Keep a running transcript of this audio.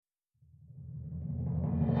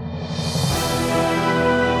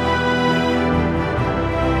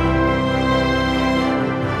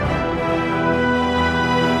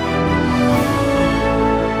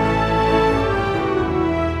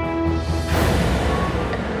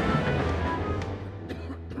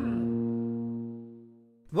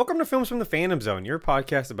Welcome to Films from the Phantom Zone, your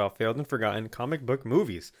podcast about failed and forgotten comic book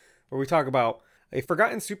movies, where we talk about a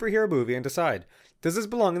forgotten superhero movie and decide, does this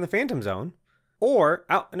belong in the Phantom Zone, or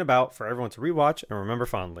out and about for everyone to rewatch and remember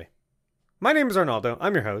fondly. My name is Arnaldo,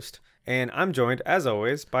 I'm your host, and I'm joined, as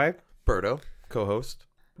always, by Berto, co-host.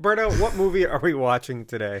 Berto, what movie are we watching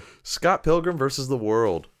today? Scott Pilgrim vs. the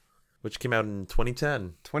World, which came out in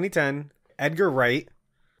 2010. 2010, Edgar Wright.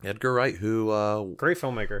 Edgar Wright, who Great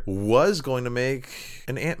filmmaker. was going to make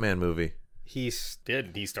an Ant-Man movie. He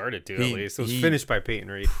started to, at least. It was finished by Peyton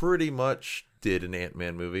Reed. Pretty much did an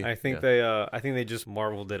Ant-Man movie. I think they just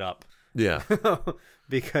marveled it up. Yeah.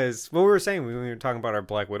 Because what we were saying when we were talking about our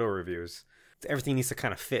Black Widow reviews, everything needs to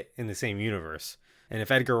kind of fit in the same universe. And if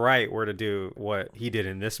Edgar Wright were to do what he did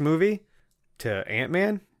in this movie to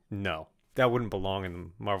Ant-Man, no, that wouldn't belong in the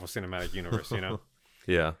Marvel Cinematic Universe, you know?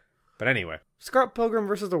 Yeah. But anyway, Scott Pilgrim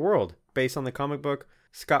vs. the World, based on the comic book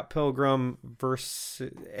Scott Pilgrim vs.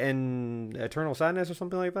 and Eternal Sadness or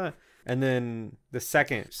something like that. And then the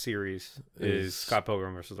second series is Scott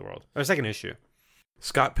Pilgrim vs. the World, or second issue.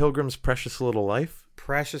 Scott Pilgrim's Precious Little Life.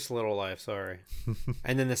 Precious Little Life, sorry.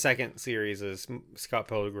 And then the second series is Scott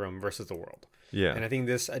Pilgrim versus the World. Yeah. And I think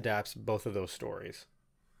this adapts both of those stories.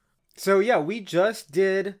 So yeah, we just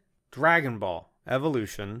did Dragon Ball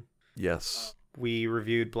Evolution. Yes. We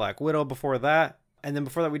reviewed Black Widow before that. And then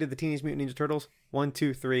before that, we did the Teenage Mutant Ninja Turtles 1,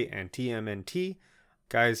 2, 3, and TMNT.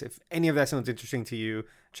 Guys, if any of that sounds interesting to you,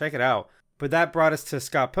 check it out. But that brought us to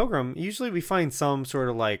Scott Pilgrim. Usually we find some sort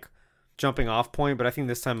of like jumping off point, but I think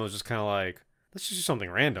this time it was just kind of like, let's just do something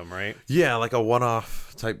random, right? Yeah, like a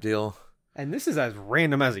one-off type deal. And this is as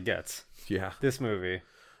random as it gets. Yeah. This movie.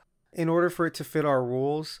 In order for it to fit our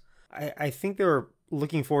rules, I think they were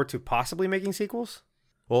looking forward to possibly making sequels.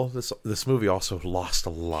 Well, this movie also lost a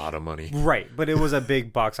lot of money. Right, but it was a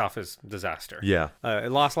big box office disaster. Yeah. It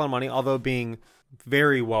lost a lot of money, although being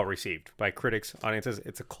very well received by critics, audiences.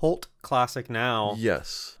 It's a cult classic now.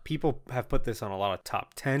 Yes. People have put this on a lot of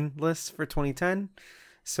top 10 lists for 2010.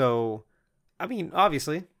 So, I mean,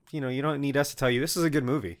 obviously, you don't need us to tell you this is a good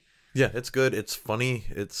movie. Yeah, it's good. It's funny.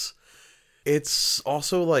 It's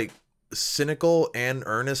also like cynical and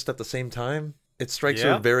earnest at the same time. It strikes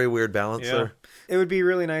a very weird balance there. It would be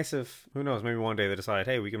really nice if, who knows, maybe one day they decide,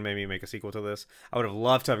 hey, we can maybe make a sequel to this. I would have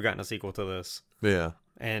loved to have gotten a sequel to this. Yeah.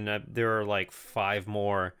 And there are like 5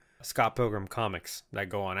 more Scott Pilgrim comics that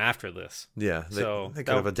go on after this. Yeah, they could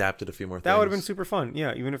have adapted a few more things. That would have been super fun.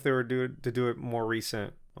 Yeah, even if they were to do it more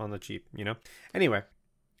recent on the cheap, Anyway,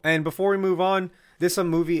 and before we move on, this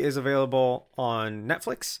movie is available on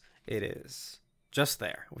Netflix. It is just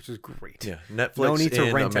there, which is great. Yeah, Netflix no need to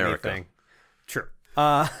in rent America. anything. True.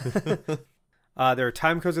 There are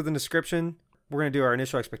time codes in the description. We're going to do our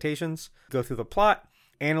initial expectations, go through the plot,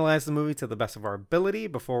 analyze the movie to the best of our ability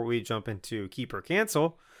before we jump into Keep or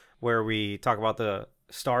Cancel, where we talk about the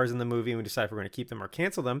stars in the movie and we decide if we're going to keep them or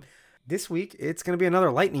cancel them. This week, it's going to be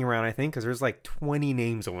another lightning round, I think, because there's like 20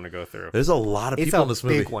 names I want to go through. There's a lot of people in this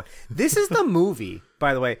movie. It's a big one. This is the movie,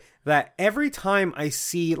 by the way, that every time I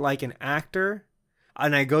see like an actor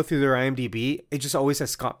and I go through their IMDb, it just always says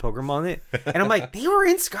Scott Pilgrim on it. And I'm like, they were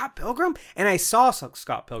in Scott Pilgrim? And I saw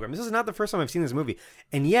Scott Pilgrim. This is not the first time I've seen this movie.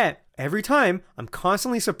 And yet, every time, I'm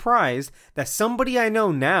constantly surprised that somebody I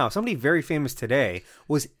know now, somebody very famous today,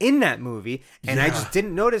 was in that movie. And I just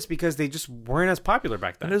didn't notice because they just weren't as popular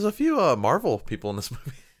back then. And there's a few Marvel people in this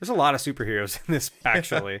movie. There's a lot of superheroes in this,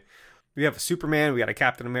 actually. We have a Superman. We got a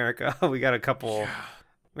Captain America. We got a couple.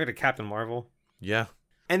 We got a Captain Marvel. Yeah.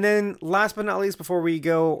 And then last but not least, before we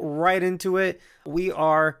go right into it, we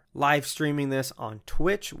are live streaming this on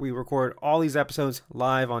Twitch. We record all these episodes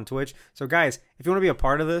live on Twitch. So guys, if you want to be a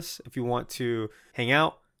part of this, if you want to hang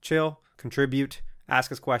out, chill, contribute, ask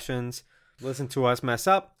us questions, listen to us mess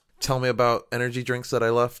up. Tell me about energy drinks that I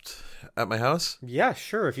left at my house. Yeah,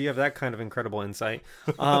 sure. If you have that kind of incredible insight.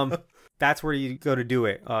 That's where you go to do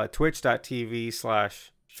it.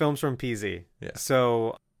 Twitch.tv/filmsfrompz. Yeah.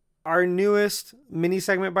 So our newest mini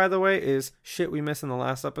segment, by the way, is shit we missed in the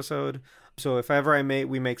last episode. So if ever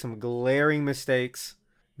we make some glaring mistakes,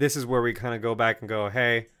 this is where we kind of go back and go,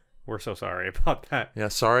 hey, we're so sorry about that. Yeah,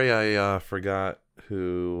 sorry I forgot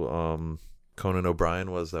who Conan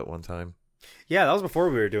O'Brien was that one time. Yeah, that was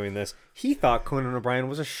before we were doing this. He thought Conan O'Brien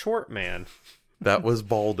was a short man. That was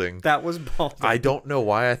balding. That was balding. I don't know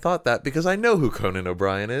why I thought that, because I know who Conan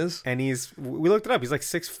O'Brien is. And we looked it up. He's like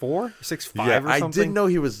 6'4", 6'5", or something. I didn't know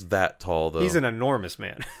he was that tall, though. He's an enormous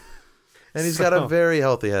man. And he's got a very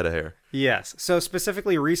healthy head of hair. Yes. So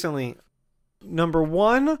specifically recently, number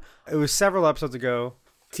 1, it was several episodes ago,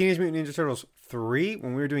 Teenage Mutant Ninja Turtles 3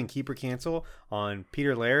 when we were doing Keep or Cancel on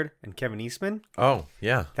Peter Laird and Kevin Eastman. Oh,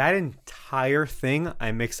 yeah. That entire thing,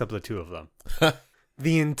 I mixed up the two of them.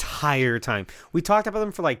 The entire time. We talked about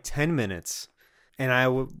them for like 10 minutes. And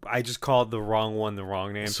I just called the wrong one the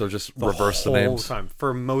wrong name. So just reverse the names. Time.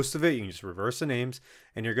 For most of it, you can just reverse the names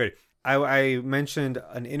and you're good. I mentioned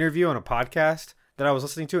an interview on a podcast that I was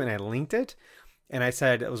listening to and I linked it. And I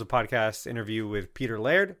said it was a podcast interview with Peter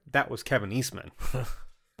Laird. That was Kevin Eastman.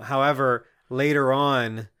 However, later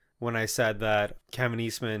on, when I said that Kevin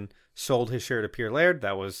Eastman sold his share to Peter Laird,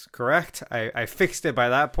 that was correct. I fixed it by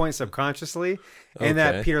that point subconsciously. And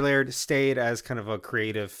that Peter Laird stayed as kind of a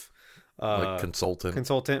creative like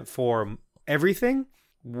consultant for everything,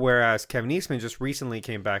 whereas Kevin Eastman just recently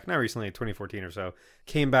came back, not recently, 2014 or so,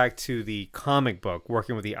 came back to the comic book,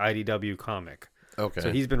 working with the IDW comic. Okay.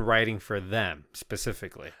 So he's been writing for them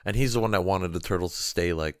specifically. And he's the one that wanted the Turtles to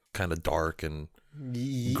stay like kind of dark and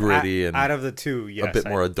gritty and out of the two, yes, a bit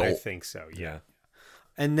more adult. I think so, yeah.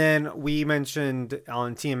 And then we mentioned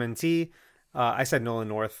on TMNT, I said Nolan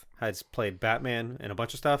North has played Batman and a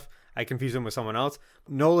bunch of stuff. I confused him with someone else.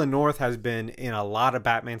 Nolan North has been in a lot of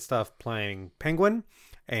Batman stuff playing Penguin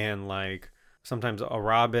and like sometimes a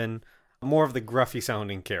Robin, more of the gruffy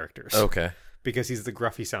sounding characters. Okay. Because he's the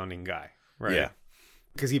gruffy sounding guy, right? Yeah.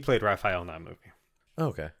 Because he played Raphael in that movie.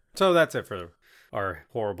 Okay. So that's it for our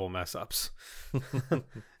horrible mess ups.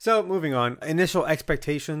 So moving on. Initial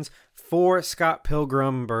expectations for Scott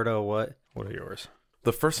Pilgrim. Berto, what are yours?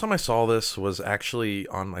 The first time I saw this was actually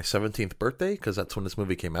on my 17th birthday, because that's when this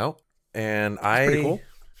movie came out. And that's pretty cool.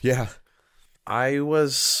 Yeah. I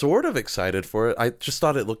was sort of excited for it. I just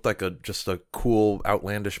thought it looked like just a cool,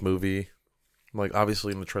 outlandish movie. Like,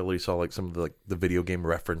 obviously in the trailer you saw like some of the video game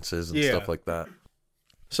references and stuff like that.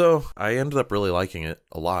 So I ended up really liking it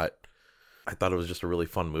a lot. I thought it was just a really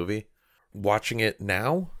fun movie. Watching it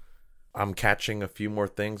now, I'm catching a few more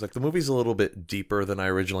things. Like, the movie's a little bit deeper than I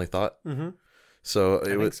originally thought. Mm-hmm. So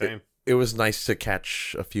it was nice to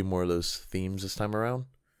catch a few more of those themes this time around.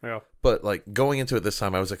 Yeah. But like going into it this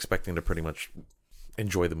time, I was expecting to pretty much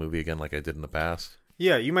enjoy the movie again like I did in the past.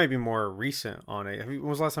 Yeah, you might be more recent on it. When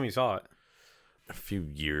was the last time you saw it? A few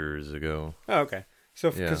years ago. Oh, okay. So,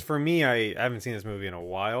 because for me, I haven't seen this movie in a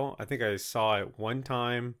while. I think I saw it one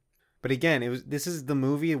time. But again, this is the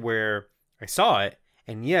movie where I saw it,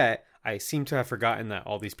 and yet I seem to have forgotten that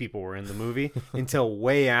all these people were in the movie until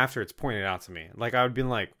way after it's pointed out to me. Like, I would be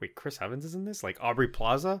like, wait, Chris Evans is in this? Like, Aubrey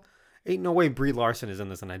Plaza? Ain't no way Brie Larson is in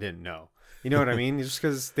this, and I didn't know. You know what I mean? Just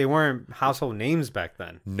because they weren't household names back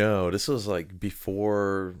then. No, this was like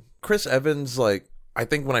before Chris Evans. Like, I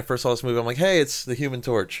think when I first saw this movie, I'm like, hey, it's the Human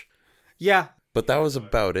Torch. Yeah. But that was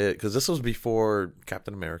about it, because this was before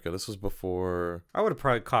Captain America. This was before... I would have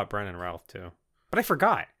probably caught Brandon Routh, too. But I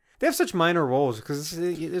forgot. They have such minor roles, because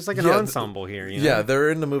there's like an ensemble here, you know? Yeah, they're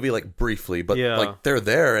in the movie, like, briefly, but, like, they're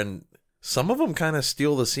there, and some of them kind of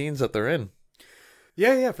steal the scenes that they're in.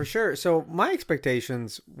 Yeah, for sure. So my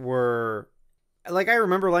expectations were... Like, I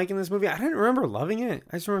remember liking this movie. I didn't remember loving it.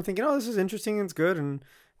 I just remember thinking, oh, this is interesting, and it's good, and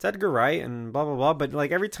it's Edgar Wright, and blah, blah, blah. But,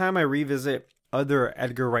 like, every time I revisit other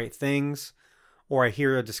Edgar Wright things... or I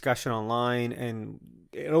hear a discussion online, and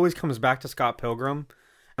it always comes back to Scott Pilgrim.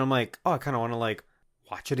 And I'm like, oh, I kind of want to, like,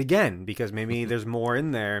 watch it again, because maybe there's more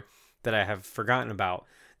in there that I have forgotten about.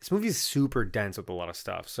 This movie is super dense with a lot of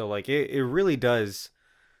stuff. So, like, it really does,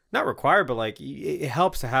 not require, but, like, it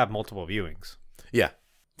helps to have multiple viewings. Yeah,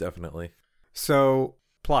 definitely. So,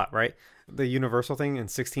 plot, right? The Universal thing in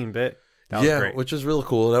 16-bit. That was great. Which is real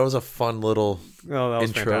cool. That was a fun little that was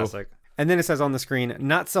intro. Fantastic. And then it says on the screen,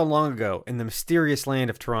 not so long ago, in the mysterious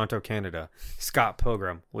land of Toronto, Canada, Scott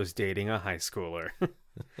Pilgrim was dating a high schooler.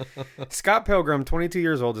 Scott Pilgrim, 22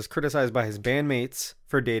 years old, is criticized by his bandmates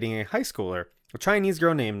for dating a high schooler, a Chinese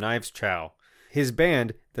girl named Knives Chow. His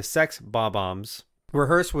band, the Sex Bob-Ombs,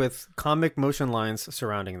 rehearse with comic motion lines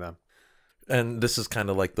surrounding them. And this is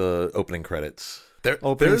kind of like the opening credits.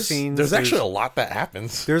 Scenes. There's actually a lot that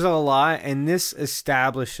happens. There's a lot, and this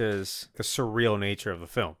establishes the surreal nature of the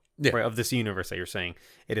film. Yeah. Right, of this universe that you're saying.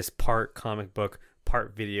 It is part comic book,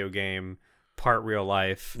 part video game, part real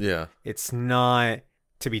life. Yeah. It's not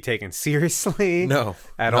to be taken seriously. No.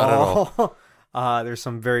 At all. There's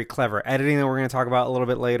some very clever editing that we're going to talk about a little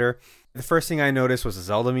bit later. The first thing I noticed was the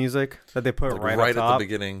Zelda music that they put right at top. The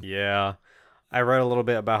beginning. Yeah. I read a little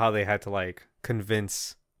bit about how they had to like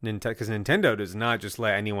convince Nintendo, because Nintendo does not just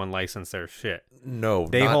let anyone license their shit. No,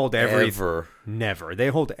 they hold ever. Never. They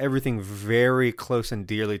hold everything very close and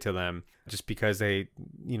dearly to them, just because they,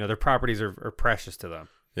 their properties are precious to them.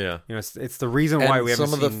 Yeah, it's the reason why we haven't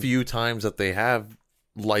some of the few times that they have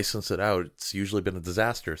license it out, it's usually been a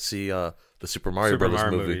disaster. See the Super Mario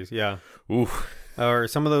Brothers movie. Movies, yeah. Ooh. Or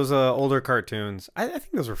some of those older cartoons. I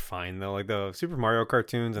think those were fine though, like the Super Mario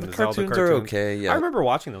cartoons and the Zelda cartoons are okay. Yeah, I remember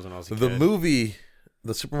watching those when I was a the kid. movie,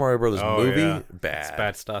 the Super Mario Brothers movie, bad. It's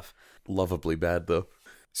bad stuff. Lovably bad though.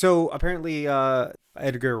 So apparently,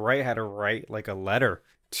 Edgar Wright had to write like a letter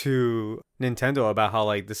to Nintendo about how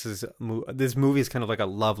like this movie is kind of like a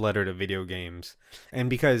love letter to video games, and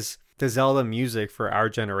because the Zelda music for our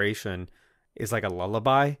generation is like a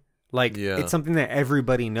lullaby, like it's something that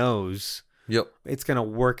everybody knows. Yep, it's gonna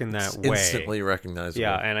work in that way. Instantly recognizable.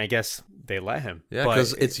 Yeah, and I guess they let him. Yeah,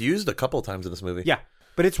 because it's used a couple of times in this movie. Yeah.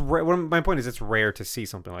 But it's my point is it's rare to see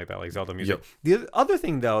something like that, like Zelda music. Yep. The other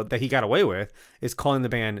thing, though, that he got away with is calling the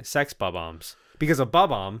band Sex Bob-ombs. Because a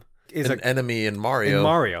Bob-omb is an enemy in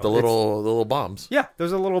Mario. The little bombs. Yeah,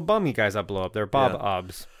 those are little bummy guys that blow up. They're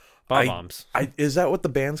Bob-ombs. Bob-ombs. Is that what the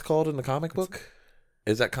band's called in the comic book?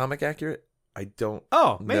 Is that comic accurate? I don't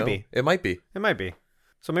maybe. know. It might be. It might be.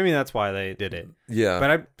 So maybe that's why they did it. Yeah.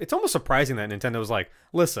 But it's almost surprising that Nintendo was like,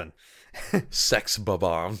 listen... Sex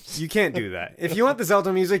Bob-ombs. You can't do that. If you want the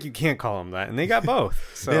Zelda music, you can't call them that. And they got both.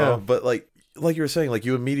 So. Yeah, but like you were saying, like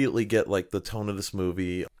you immediately get like the tone of this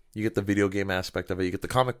movie. You get the video game aspect of it. You get the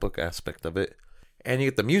comic book aspect of it. And you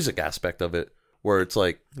get the music aspect of it. Where it's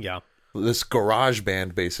like this garage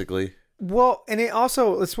band, basically. Well, and it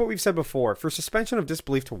also, it's what we've said before. For suspension of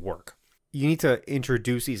disbelief to work, you need to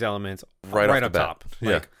introduce these elements right up top.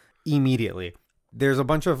 Like immediately. There's a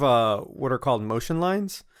bunch of what are called motion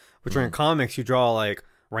lines. Which are in comics, you draw like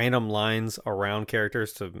random lines around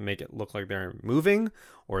characters to make it look like they're moving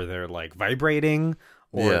or they're like vibrating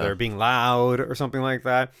or they're being loud or something like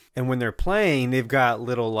that. And when they're playing, they've got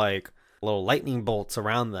little lightning bolts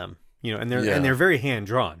around them, and they're very hand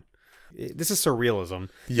drawn. This is surrealism.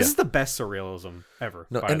 Yeah. This is the best surrealism ever.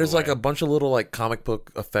 No, and there's like a bunch of little like comic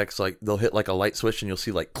book effects. Like they'll hit like a light switch and you'll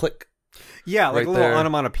see like click. Yeah, like a little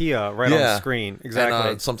onomatopoeia on the screen.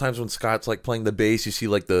 Exactly. And sometimes when Scott's like playing the bass, you see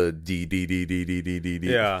like the D D D D D D D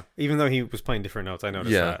D. Yeah, even though he was playing different notes, I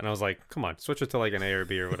noticed that, and I was like, "Come on, switch it to like an A or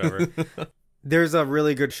B or whatever." There's a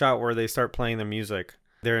really good shot where they start playing the music.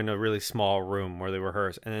 They're in a really small room where they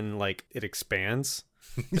rehearse, and then like it expands.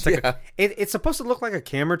 It's like it's supposed to look like a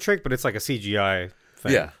camera trick, but it's like a CGI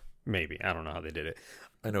thing. Yeah, maybe I don't know how they did it.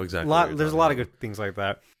 I know exactly. There's a lot of good things like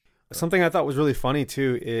that. Something I thought was really funny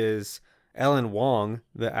too is Ellen Wong,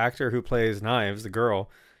 the actor who plays Knives, the girl.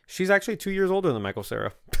 She's actually 2 years older than Michael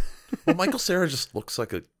Cera. Well, Michael Cera just looks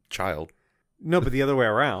like a child. No, but the other way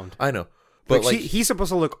around. I know, but like he's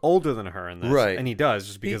supposed to look older than her in this, right? And he does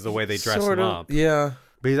just because the way they dress him up. Yeah,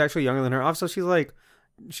 but he's actually younger than her. Also, she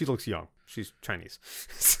looks young. She's Chinese.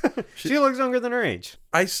 She looks younger than her age.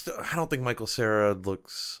 I don't think Michael Cera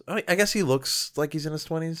looks... I guess he looks like he's in his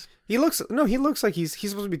 20s. He looks like he's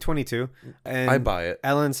supposed to be 22. And I buy it.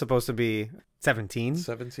 Ellen's supposed to be 17.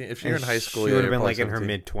 17. If you're in high school, she would have been like 17. In her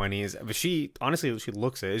mid-20s. But she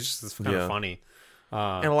looks it. It's just kind of funny.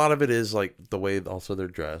 And a lot of it is like the way also they're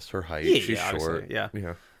dressed, her height. She's short. Yeah.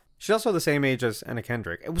 She's also the same age as Anna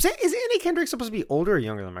Kendrick. Is Anna Kendrick supposed to be older or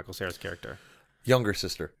younger than Michael Cera's character? Younger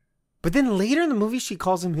sister. But then later in the movie, she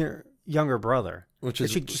calls him her younger brother. Which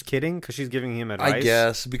is she just kidding? Because she's giving him advice? I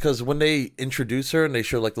guess. Because when they introduce her and they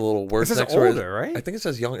show like the little words next to her. It says older, right? I think it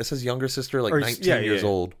says young. It says younger sister, like 19 years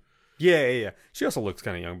old. Yeah. She also looks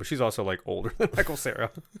kind of young, but she's also like older than Michael Cera.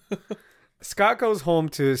 Scott goes home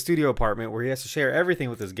to his studio apartment where he has to share everything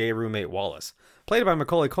with his gay roommate Wallace, played by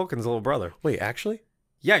Macaulay Culkin's little brother. Wait, actually?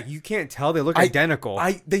 Yeah, you can't tell. They look identical.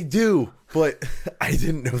 They do, but I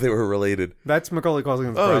didn't know they were related. That's Macaulay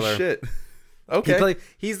Culkin's brother. Oh, shit. Okay.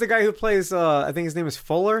 He's the guy who plays, I think his name is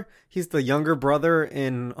Fuller. He's the younger brother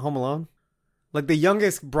in Home Alone. Like the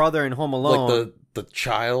youngest brother in Home Alone. Like the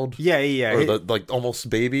child? Yeah. Or the like almost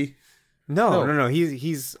baby? No.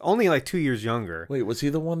 He's only like 2 years younger. Wait, was he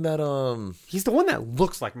the one that He's the one that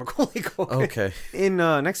looks like Macaulay Culkin. Okay. In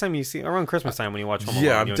next time you see around Christmas time when you watch Home Alone.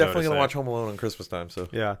 Yeah, I'm definitely gonna watch Home Alone on Christmas time. So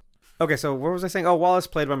yeah. Okay, so what was I saying? Oh, Wallace,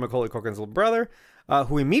 played by Macaulay Culkin's little brother,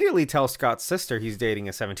 who immediately tells Scott's sister he's dating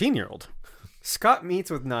a 17-year-old. Scott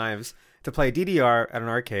meets with Knives to play DDR at an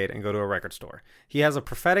arcade and go to a record store. He has a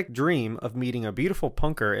prophetic dream of meeting a beautiful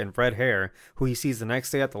punker in red hair who he sees the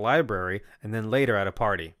next day at the library and then later at a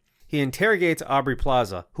party. He interrogates Aubrey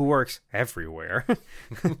Plaza, who works everywhere,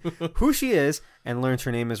 who she is, and learns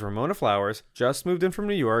her name is Ramona Flowers, just moved in from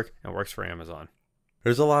New York, and works for Amazon.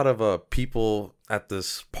 There's a lot of people at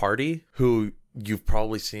this party who you've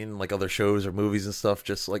probably seen like other shows or movies and stuff,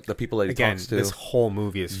 just like the people that he talks to. This whole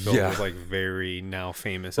movie is filled with like very now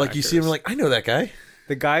famous like actors. You see him like, I know that guy.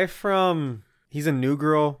 The guy from, he's a New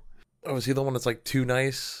Girl. Oh, is he the one that's like Too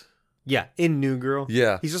Nice? Yeah, in New Girl.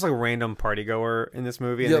 Yeah. He's just like a random party goer in this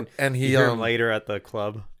movie. And Yep, then and you he hear him later at the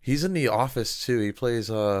club. he's in The Office too. He plays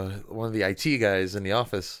one of the IT guys in The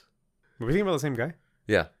Office. Were we thinking about the same guy?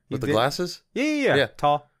 Yeah, with the glasses. Yeah. Yeah.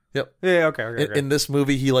 Tall. Yep. Yeah. Okay. In this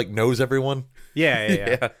movie, he like knows everyone.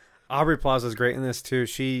 Yeah. Aubrey Plaza is great in this too.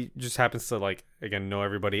 She just happens to like again know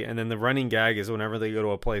everybody, and then the running gag is whenever they go to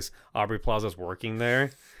a place, Aubrey Plaza's working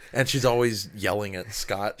there, And she's always yelling at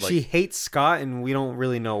Scott. Like, she hates Scott, and we don't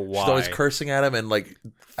really know why. she's always cursing at him, and like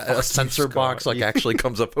a censor box like actually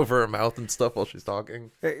comes up over her mouth and stuff while she's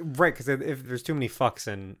talking. Right, because if there's too many fucks,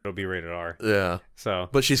 in it'll be rated R. Yeah, So,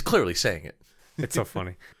 but she's clearly saying it. it's so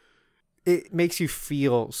funny. It makes you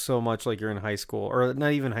feel so much like you're in high school, or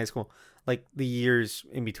not even high school, like the years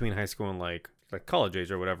in between high school and like college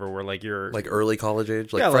age or whatever, where like you're Like early college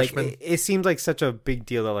age, like yeah, freshman. like it seems like such a big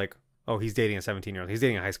deal that like, oh, he's dating a 17-year-old, he's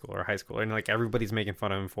dating a high schooler, and like everybody's making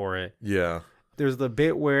fun of him for it. Yeah. There's the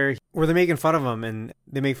bit where they're making fun of him, and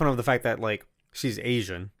they make fun of the fact that like she's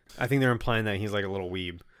Asian. I think they're implying that he's like a little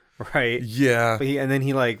weeb, right? Yeah. But and then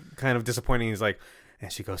he like kind of disappointing. He's like,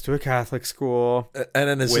 and she goes to a Catholic school. And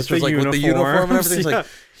then his with sister's the like with the uniform and everything's like,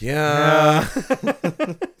 yeah.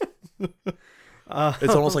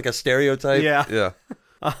 It's almost like a stereotype. Yeah. Yeah.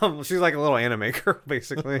 She's like a little anime girl,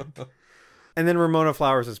 basically. And then Ramona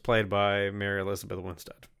Flowers is played by Mary Elizabeth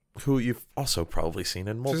Winstead. Who you've also probably seen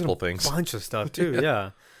in She's in multiple a things. bunch of stuff too.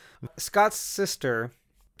 Yeah. Scott's sister,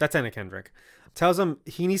 that's Anna Kendrick, tells him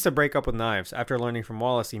he needs to break up with Knives after learning from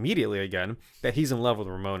Wallace immediately again that he's in love with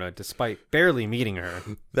Ramona despite barely meeting her.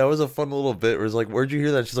 That was a fun little bit where it's like, where'd you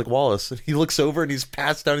hear that? And she's like, Wallace. And he looks over and he's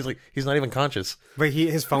passed down. He's like, he's not even conscious. But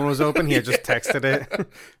his phone was open. He had just texted it.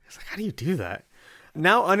 He's like, how do you do that?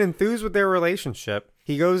 Now unenthused with their relationship,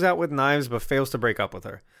 he goes out with Knives but fails to break up with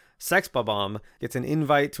her. Sex Bomb gets an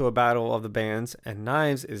invite to a battle of the bands, and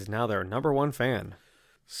Knives is now their #1 fan.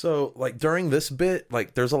 So, like, during this bit,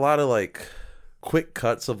 like, there's a lot of, like, quick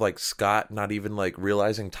cuts of, like, Scott not even, like,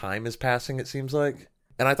 realizing time is passing, it seems like.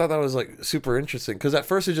 And I thought that was, like, super interesting. Because at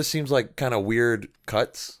first it just seems like kind of weird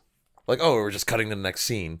cuts. Like, oh, we're just cutting to the next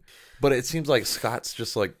scene. But it seems like Scott's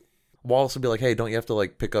just, like, Wallace would be like, hey, don't you have to,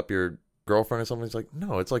 like, pick up your girlfriend or something? He's like,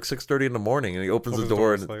 no, it's like 6:30 in the morning. And he opens the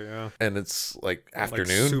door and it's, like,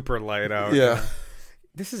 afternoon. Like super light out. Yeah.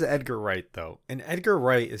 This is Edgar Wright, though. And Edgar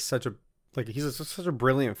Wright is such a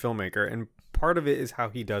brilliant filmmaker, and part of it is how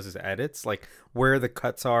he does his edits, like where the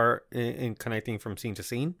cuts are in connecting from scene to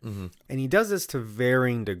scene. Mm-hmm. And he does this to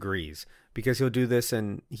varying degrees, because he'll do this,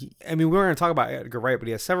 and we're going to talk about Edgar Wright, but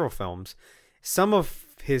he has several films. Some of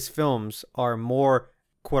his films are more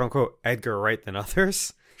quote unquote Edgar Wright than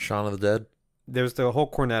others. Shaun of the Dead. There's the whole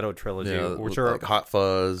Cornetto trilogy, which are like Hot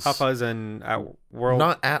Fuzz. Hot Fuzz and World.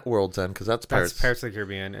 Not at World's End, because that's Paris. That's Pirates of the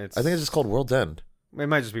Caribbean. I think it's just called World's End. It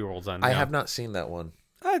might just be World's End. I have not seen that one.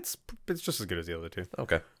 It's just as good as the other two.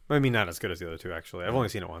 Okay. I mean, not as good as the other two, actually. I've only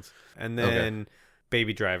seen it once. And then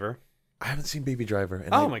Baby Driver. I haven't seen Baby Driver,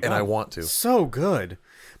 and my God. and I want to. So good.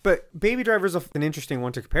 But Baby Driver's an interesting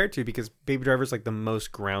one to compare it to, because Baby Driver's like the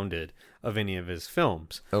most grounded of any of his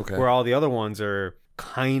films. Okay. Where all the other ones are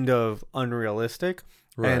kind of unrealistic.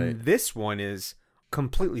 Right. And this one is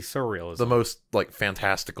completely surrealism. The most, like,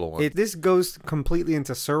 fantastical one. This goes completely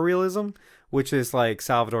into surrealism, which is like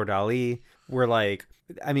Salvador Dali, where like,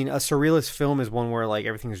 I mean, a surrealist film is one where like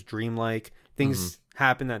everything's dreamlike. Things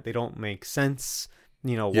happen that they don't make sense.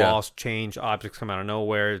 You know, walls change, objects come out of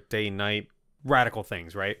nowhere, day, night, radical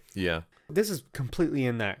things, right? Yeah. This is completely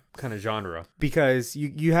in that kind of genre, because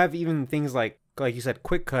you have even things like you said,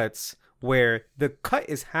 quick cuts, where the cut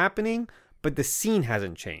is happening, but the scene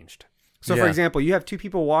hasn't changed. So, for example, you have two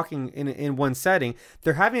people walking in one setting.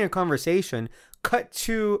 They're having a conversation, cut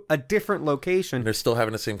to a different location. They're still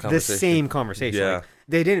having the same conversation. The same conversation. Yeah. Like,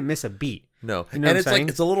 they didn't miss a beat. No. You know and what it's I'm saying?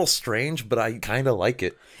 like, it's a little strange, but I kind of like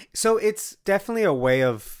it. So it's definitely a way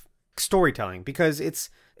of storytelling, because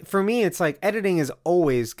for me, it's like editing is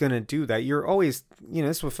always going to do that. You're always,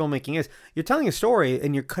 this is what filmmaking is. You're telling a story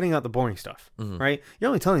and you're cutting out the boring stuff, right? You're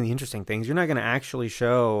only telling the interesting things. You're not going to actually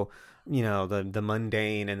show, the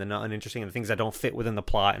mundane and the not uninteresting and the things that don't fit within the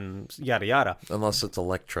plot and yada yada. Unless it's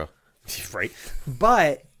Elektra. Right.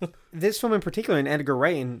 But this film in particular, and Edgar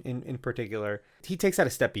Wright in particular, he takes that a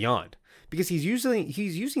step beyond, because he's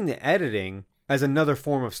using the editing as another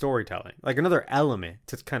form of storytelling, like another element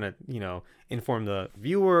to kind of, inform the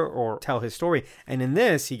viewer or tell his story. And in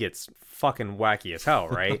this, he gets fucking wacky as hell,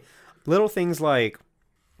 right? Little things like,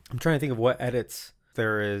 I'm trying to think of what edits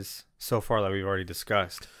there is so far that we've already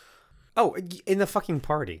discussed. Oh, in the fucking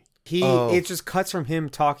party. It just cuts from him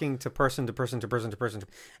talking to person to person to person to person.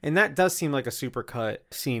 And that does seem like a supercut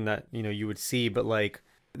scene that, you would see. But like,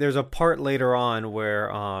 there's a part later on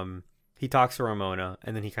where He talks to Ramona,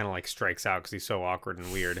 and then he kind of like strikes out because he's so awkward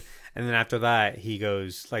and weird. And then after that, he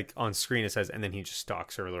goes like on screen. It says, and then he just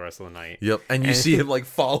stalks her the rest of the night. Yep, and you see him like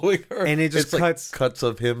following her, and it just cuts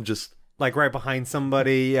of him just like right behind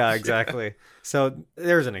somebody. Yeah, exactly. So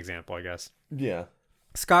there's an example, I guess. Yeah.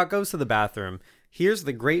 Scott goes to the bathroom, hears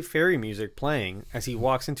the great fairy music playing as he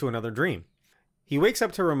walks into another dream. He wakes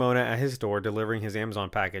up to Ramona at his door delivering his Amazon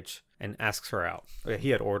package and asks her out. He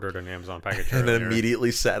had ordered an Amazon package and earlier. then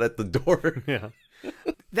immediately sat at the door. Yeah.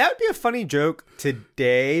 That would be a funny joke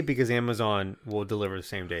today because Amazon will deliver the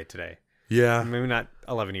same day today. Yeah. Maybe not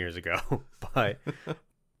 11 years ago, but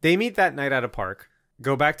they meet that night at a park,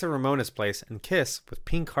 go back to Ramona's place, and kiss with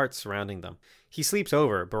pink hearts surrounding them. He sleeps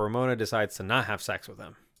over, but Ramona decides to not have sex with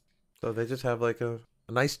him. So they just have like a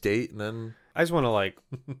nice date, and then I just want to like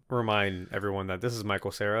remind everyone that this is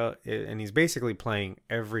Michael Cera, and he's basically playing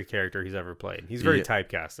every character he's ever played. He's very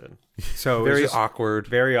typecasted, so very awkward.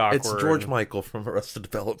 Very awkward. It's George Michael from Arrested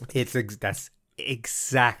Development. That's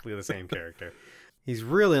exactly the same character. He's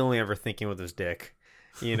really only ever thinking with his dick,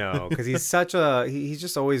 because he's such a he's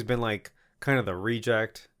just always been like kind of the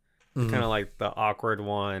reject, kind of like the awkward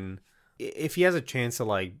one. If he has a chance to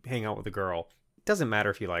like hang out with a girl, it doesn't matter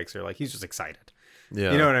if he likes her. Like he's just excited.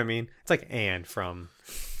 Yeah. You know what I mean? It's like Anne from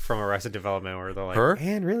Arrested Development, where they're like, her?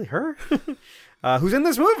 Anne, really? Her? Who's in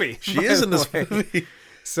this movie? She is in this movie.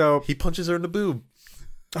 So he punches her in the boob.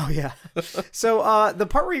 Oh, yeah. So the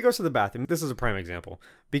part where he goes to the bathroom, this is a prime example.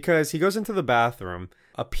 Because he goes into the bathroom,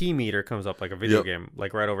 a pee meter comes up like a video game,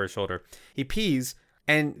 like right over his shoulder. He pees,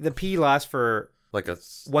 and the pee lasts for like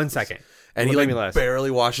 1 second. And he like barely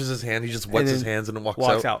washes his hand. He just wets his hands and then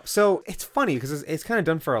walks out. So it's funny because it's kind of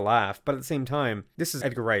done for a laugh, but at the same time, this is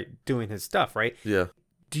Edgar Wright doing his stuff, right? Yeah.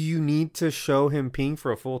 Do you need to show him peeing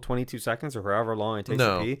for a full 22 seconds or however long it takes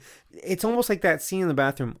to pee? It's almost like that scene in the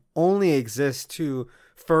bathroom only exists to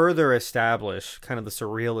further establish kind of the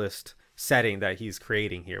surrealist setting that he's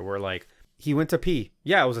creating here, where like he went to pee.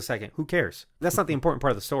 Yeah, it was a second. Who cares? That's not the important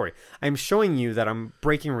part of the story. I'm showing you that I'm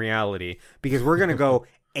breaking reality because we're going to go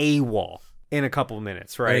AWOL in a couple of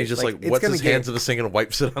minutes, right? And he just like wets his hands in the sink and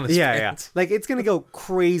wipes it on his pants. Yeah. Like it's going to go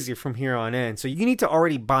crazy from here on in. So you need to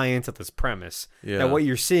already buy into this premise that what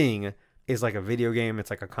you're seeing is like a video game. It's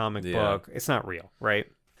like a comic book. It's not real, right?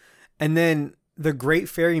 And then the Great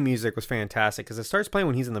Fairy music was fantastic because it starts playing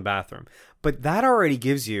when he's in the bathroom. But that already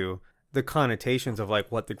gives you the connotations of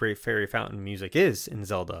like what the Great Fairy Fountain music is in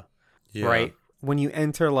Zelda, right? When you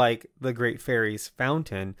enter like the Great Fairy's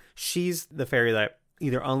fountain, she's the fairy that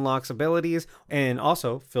either unlocks abilities and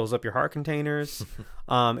also fills up your heart containers.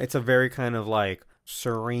 It's a very kind of like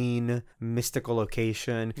serene, mystical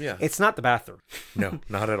location. Yeah. It's not the bathroom. No,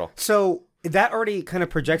 not at all. So that already kind of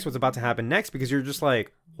projects what's about to happen next because you're just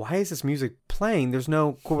like, why is this music playing? There's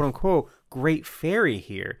no quote unquote great fairy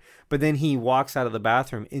here. But then he walks out of the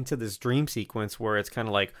bathroom into this dream sequence where it's kind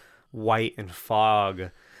of like white and fog.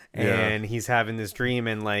 And he's having this dream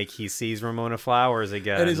and like he sees Ramona Flowers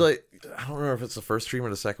again. And he's like, I don't remember if it's the first dream or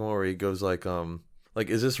the second one where he goes like,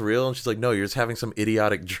 is this real? And she's like, no, you're just having some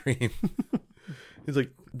idiotic dream. He's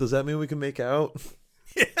like, does that mean we can make out?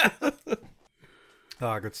 Yeah.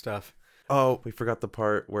 Oh, good stuff. Oh, we forgot the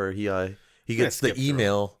part where he gets the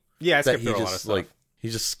email. Yeah, that he just like he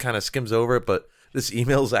just kind of skims over it, but this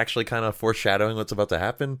email is actually kind of foreshadowing what's about to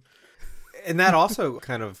happen. And that also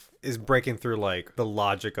kind of is breaking through like the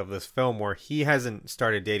logic of this film where he hasn't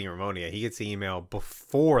started dating Ramona yet. He gets the email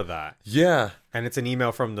before that. Yeah. And it's an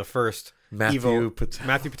email from the first Matthew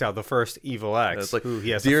Patel, the first evil ex, it's like, who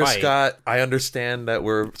he has Dear to fight. Scott, I understand that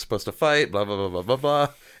we're supposed to fight, blah, blah, blah, blah, blah, blah.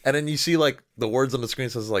 And then you see like the words on the screen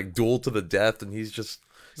says like duel to the death. And he's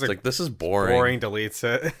like, this is boring. Boring, deletes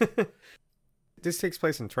it. This takes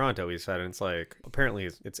place in Toronto, he said, and it's like, apparently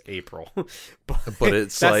it's April. but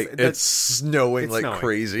it's like, it's snowing like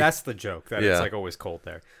crazy. That's the joke, that it's like always cold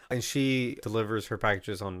there. And she delivers her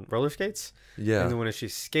packages on roller skates. Yeah. And then when she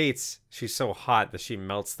skates, she's so hot that she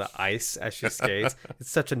melts the ice as she skates. It's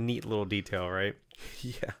such a neat little detail, right?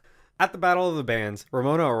 Yeah. At the Battle of the Bands,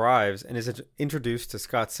 Ramona arrives and is introduced to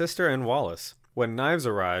Scott's sister and Wallace. When Knives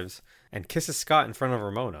arrives and kisses Scott in front of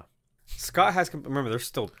Ramona. Scott has, remember, they're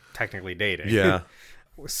still technically dating. Yeah.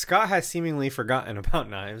 Scott has seemingly forgotten about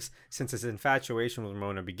Knives since his infatuation with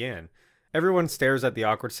Ramona began. Everyone stares at the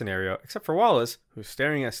awkward scenario, except for Wallace, who's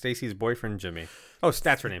staring at Stacy's boyfriend, Jimmy. Oh,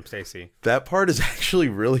 that's her name, Stacy. That part is actually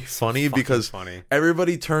really funny because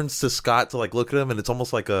everybody turns to Scott to like look at him, and it's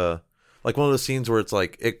almost like one of those scenes where it's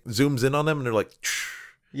like it zooms in on them, and they're like,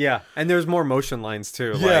 yeah, and there's more motion lines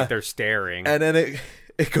too, like they're staring, and then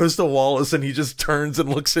it goes to Wallace, and he just turns and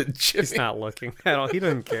looks at Jimmy. He's not looking at all. He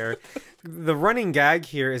doesn't care. The running gag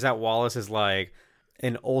here is that Wallace is like,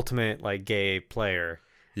 an ultimate like gay player.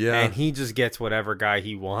 Yeah. And he just gets whatever guy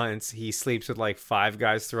he wants. He sleeps with like 5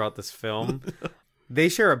 guys throughout this film. They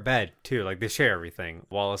share a bed too. Like they share everything.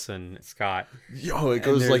 Wallace and Scott. Yo, it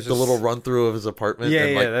goes like the little run through of his apartment. Yeah,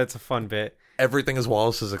 and, yeah, like, that's a fun bit. everything is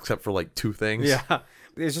Wallace's except for like 2 things. Yeah.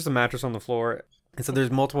 It's just a mattress on the floor. And so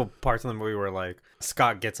there's multiple parts in the movie where like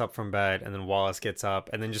Scott gets up from bed and then Wallace gets up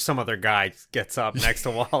and then just some other guy just gets up next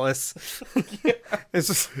to Wallace. Yeah.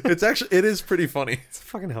 It is pretty funny. It's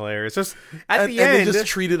fucking hilarious. Just at the and end, they just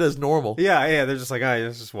treat it as normal. yeah, they're just like, oh,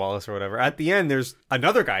 it's just Wallace or whatever. At the end, there's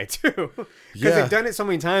another guy too, because they've done it so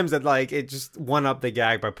many times that like it just one up the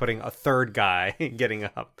gag by putting a third guy getting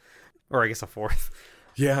up, or I guess a fourth.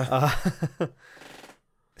 Yeah.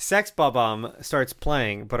 Sex Bob-omb starts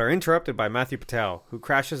playing, but are interrupted by Matthew Patel, who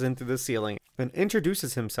crashes into the ceiling and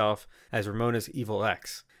introduces himself as Ramona's evil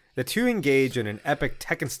ex. The two engage in an epic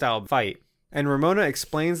Tekken-style fight, and Ramona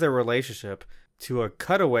explains their relationship to a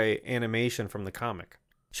cutaway animation from the comic.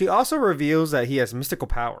 She also reveals that he has mystical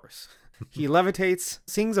powers. He levitates,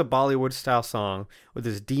 sings a Bollywood-style song with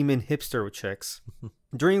his demon hipster chicks,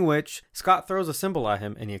 during which Scott throws a symbol at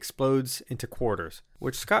him and he explodes into quarters,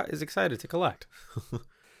 which Scott is excited to collect.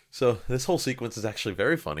 So this whole sequence is actually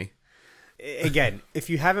very funny. Again, if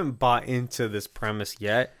you haven't bought into this premise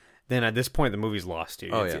yet, then at this point the movie's lost you.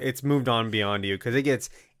 Oh, It's moved on beyond you because it gets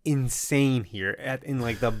insane here in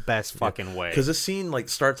like the best fucking way. Because this scene like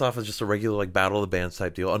starts off as just a regular like battle of the bands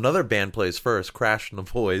type deal. Another band plays first, Crash and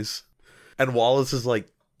the Boys, and Wallace is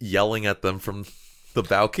like yelling at them from the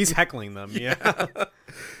balcony. He's heckling them. Yeah.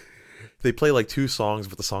 They play like 2 songs,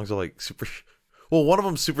 but the songs are like super. Well, one of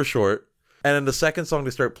them's super short. And then the second song they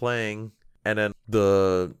start playing, and then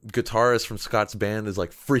the guitarist from Scott's band is like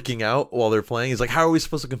freaking out while they're playing. He's like, how are we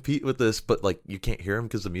supposed to compete with this? But like you can't hear him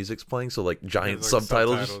because the music's playing, so like giant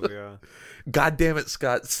subtitles. Yeah. God damn it,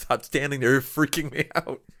 Scott, stop standing there. You're freaking me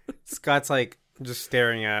out. Scott's like just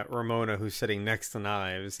staring at Ramona, who's sitting next to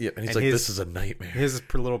Knives. Yeah, and he's like, this is a nightmare. His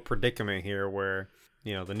little predicament here where,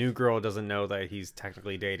 you know, the new girl doesn't know that he's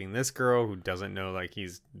technically dating this girl, who doesn't know like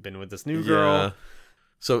he's been with this new girl. Yeah.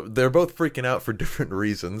 So they're both freaking out for different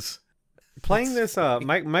reasons. Playing this,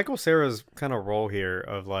 Michael Cera's kind of role here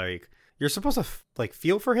of like, you're supposed to like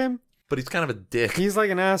feel for him, but he's kind of a dick. He's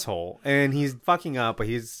like an asshole, and he's fucking up, but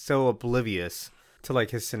he's so oblivious to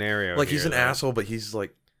like his scenario. Like he's an asshole, but he's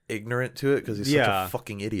like ignorant to it because he's such a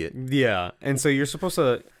fucking idiot. Yeah, and so you're supposed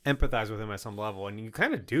to empathize with him at some level, and you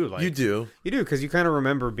kind of do. Like you do because you kind of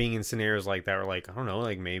remember being in scenarios like that, where like I don't know,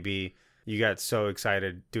 like maybe you got so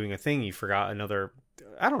excited doing a thing you forgot another.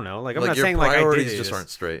 I don't know. Like I'm not saying like I did just aren't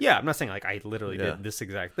straight. Yeah, I'm not saying like I literally did this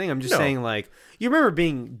exact thing. I'm just saying like you remember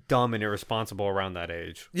being dumb and irresponsible around that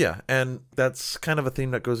age. Yeah, and that's kind of a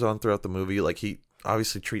theme that goes on throughout the movie. Like he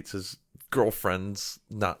obviously treats his girlfriends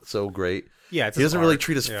not so great. Yeah, he doesn't really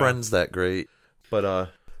treat his friends that great.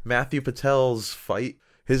 But Matthew Patel's fight,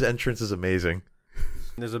 his entrance is amazing.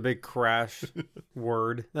 There's a big crash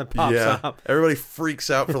word that pops up. Everybody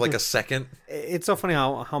freaks out for like a second. It's so funny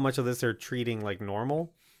how much of this they're treating like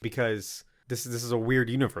normal, because this is a weird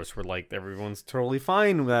universe where like everyone's totally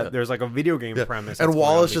fine that there's like a video game premise. And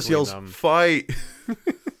Wallace just yells, "Fight!"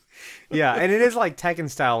 Yeah, and it is like Tekken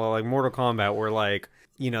style or like Mortal Kombat where like,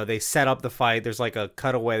 you know, they set up the fight. There's like a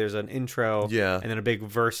cutaway. There's an intro. Yeah. And then a big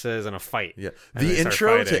versus and a fight. Yeah. The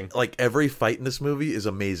intro to like every fight in this movie is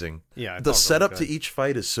amazing. Yeah. The setup to each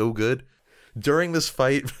fight is so good. During this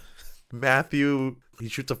fight, Matthew, he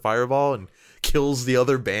shoots a fireball and kills the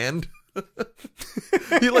other band.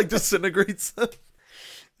 He like disintegrates them.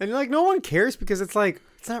 And like no one cares because it's like,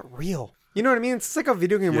 it's not real. You know what I mean? It's like a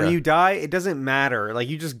video game where you die, it doesn't matter. Like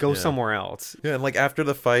you just go somewhere else. Yeah, and like after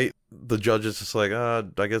the fight, the judge is just like,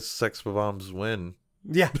 I guess sex bombs win.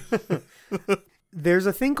 Yeah. There's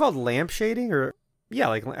a thing called lampshading, or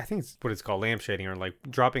like I think it's what it's called, lampshading, or like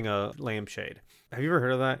dropping a lampshade. Have you ever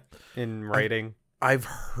heard of that in writing? I've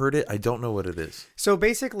heard it. I don't know what it is. So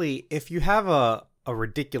basically, if you have a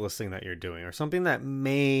ridiculous thing that you're doing, or something that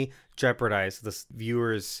may jeopardize the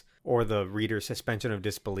viewer's or the reader's suspension of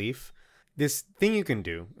disbelief, this thing you can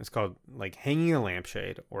do, it's called like hanging a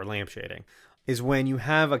lampshade or lampshading, is when you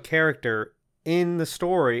have a character in the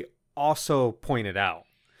story also point it out.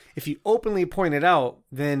 If you openly point it out,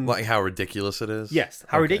 then... Like how ridiculous it is? Yes,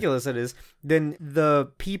 how ridiculous it is. Then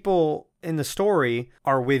the people in the story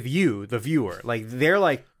are with you, the viewer. Like, they're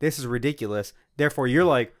like, this is ridiculous. Therefore, you're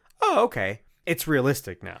like, oh, okay. It's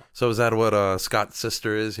realistic now. So is that what Scott's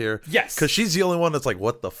sister is here? Yes. Because she's the only one that's like,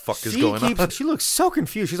 what the fuck is going on? She looks so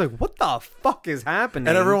confused. She's like, what the fuck is happening?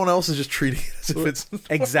 And everyone else is just treating it as if it's normal.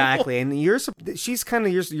 Exactly. And she's kind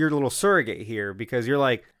of your little surrogate here, because you're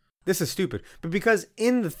like, this is stupid. But because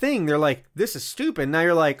in the thing, they're like, this is stupid. Now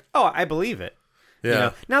you're like, oh, I believe it. Yeah. You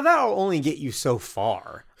know? Now that'll only get you so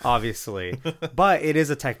far, obviously. But it is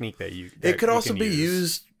a technique that it could also be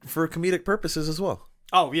used for comedic purposes as well.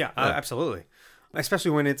 Oh, yeah, absolutely.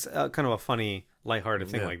 Especially when it's kind of a funny, lighthearted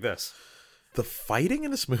thing like this. The fighting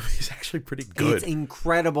in this movie is actually pretty good. It's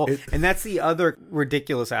incredible. And that's the other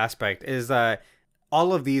ridiculous aspect is that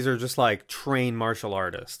all of these are just like trained martial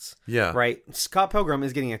artists. Yeah. Right? Scott Pilgrim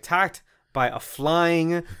is getting attacked by a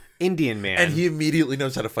flying Indian man. And he immediately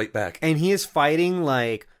knows how to fight back. And he is fighting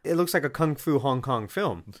like, it looks like a Kung Fu Hong Kong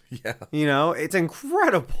film. Yeah. You know, it's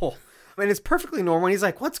incredible. And it's perfectly normal. And he's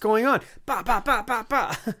like, what's going on? Ba, ba, ba, ba,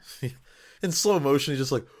 ba. In slow motion, he's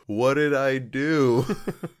just like, what did I do?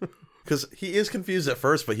 Because he is confused at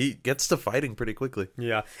first, but he gets to fighting pretty quickly.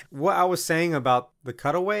 Yeah. What I was saying about the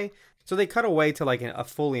cutaway, so they cut away to like a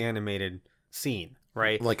fully animated scene,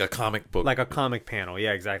 right? Like a comic book. Like a comic panel.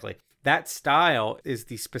 Yeah, exactly. That style is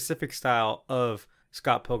the specific style of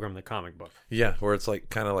Scott Pilgrim, the comic book. Yeah, where it's like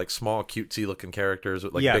kind of like small, cutesy looking characters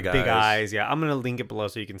with like big big eyes. Yeah, I'm gonna link it below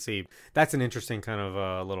so you can see. That's an interesting kind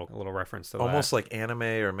of little reference to almost that. like anime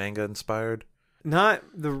or manga inspired. Not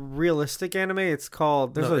the realistic anime. It's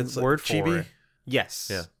called. There's a word like for chibi? it. Yes.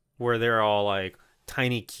 Yeah. Where they're all like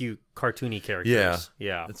tiny, cute, cartoony characters.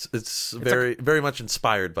 Yeah. Yeah. It's very much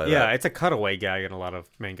inspired by that. Yeah, it's a cutaway gag in a lot of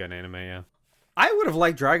manga and anime. Yeah. I would have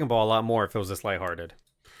liked Dragon Ball a lot more if it was this lighthearted.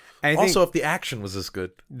 And I also, if the action was this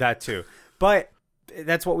good. That too. But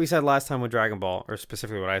that's what we said last time with Dragon Ball, or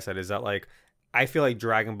specifically what I said, is that like I feel like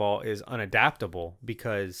Dragon Ball is unadaptable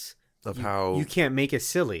because of how you can't make it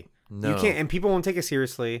silly. No. You can't, and people won't take it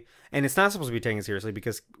seriously, and it's not supposed to be taken seriously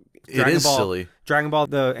because silly. Dragon Ball,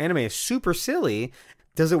 the anime, is super silly.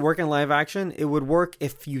 Does it work in live action? It would work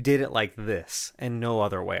if you did it like this and no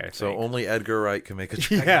other way. I think. So only Edgar Wright can make a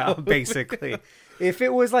Dragon yeah, Ball. basically. If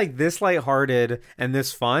it was like this lighthearted and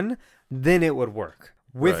this fun, then it would work.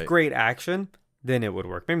 With great action, then it would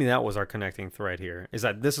work. Maybe that was our connecting thread here, is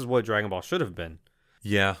that this is what Dragon Ball should have been.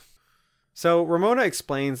 Yeah. So Ramona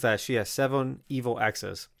explains that she has 7 evil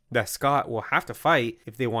exes that Scott will have to fight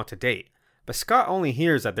if they want to date. But Scott only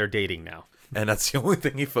hears that they're dating now. And that's the only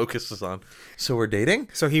thing he focuses on. So we're dating?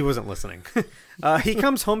 So he wasn't listening. He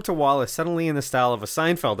comes home to Wallace suddenly in the style of a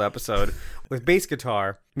Seinfeld episode with bass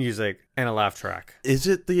guitar, music, and a laugh track. Is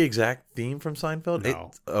it the exact theme from Seinfeld?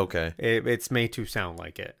 No. Okay. It's made to sound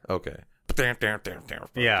like it. Okay.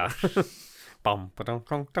 Yeah. Bum, ba-dum,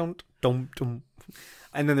 dum, dum, dum, dum.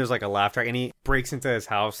 And then there's like a laugh track, and he breaks into his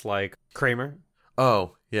house like Kramer.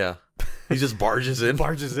 Oh, yeah. He just barges in.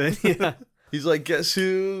 Yeah. He's like, guess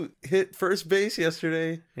who hit first base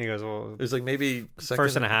yesterday? He goes, well, there's like maybe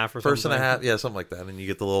first and a half or something. First and a half, yeah, something like that. And you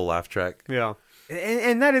get the little laugh track. Yeah.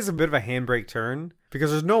 And that is a bit of a handbrake turn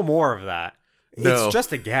because there's no more of that. No. It's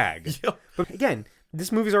just a gag. Yep. But again,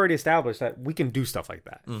 this movie's already established that we can do stuff like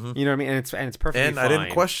that. Mm-hmm. You know what I mean? And it's perfectly and fine. I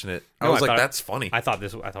didn't question it. I was like, that's funny. I thought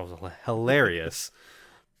it was hilarious.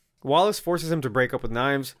 Wallace forces him to break up with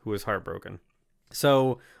Knives, who is heartbroken.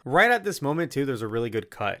 So right at this moment, too, there's a really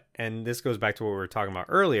good cut. And this goes back to what we were talking about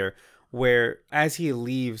earlier, where as he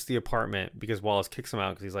leaves the apartment, because Wallace kicks him out,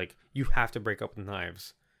 because he's like, you have to break up with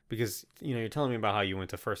Knives. Because, you know, you're telling me about how you went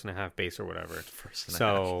to first and a half base or whatever.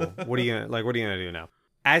 So what are you gonna do now?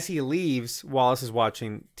 As he leaves, Wallace is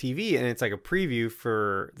watching TV, and it's like a preview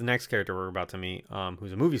for the next character we're about to meet,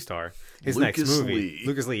 who's a movie star. His next movie.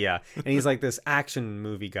 Lucas Lee, yeah. And he's like this action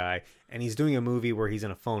movie guy, and he's doing a movie where he's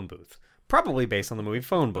in a phone booth. Probably based on the movie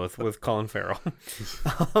Phone Booth with Colin Farrell. It's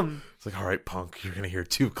like, all right, punk, you're going to hear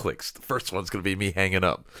 2 clicks. The first one's going to be me hanging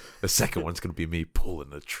up. The second one's going to be me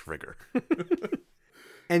pulling the trigger.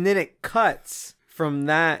 And then it cuts from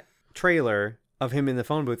that trailer of him in the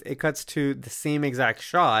phone booth. It cuts to the same exact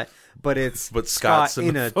shot, but it's Scott's Scott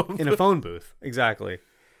in a phone booth. Exactly.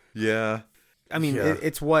 Yeah. I mean,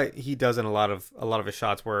 it's what he does in a lot of his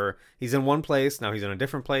shots where he's in one place, now he's in a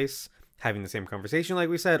different place, having the same conversation like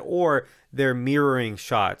we said, or they're mirroring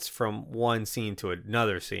shots from one scene to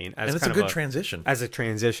another scene. And it's a good transition. As a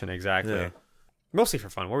transition, exactly. Yeah. Mostly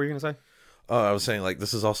for fun. What were you going to say? Oh, I was saying, like,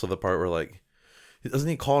 this is also the part where, like, doesn't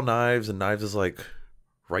he call Knives, and Knives is, like,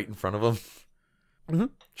 right in front of him? Mm-hmm.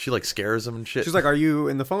 She, like, scares him and shit. She's like, are you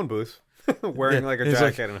in the phone booth? Wearing, like, a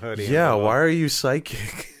jacket and a hoodie. Yeah, why are you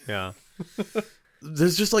psychic? Yeah.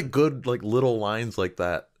 There's just, like, good, like, little lines like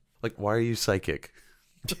that. Like, why are you psychic?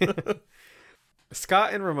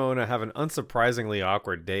 Scott and Ramona have an unsurprisingly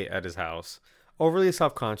awkward date at his house. Overly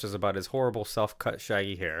self-conscious about his horrible self-cut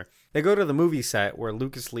shaggy hair, they go to the movie set where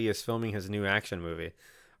Lucas Lee is filming his new action movie.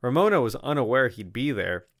 Ramona was unaware he'd be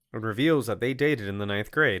there and reveals that they dated in the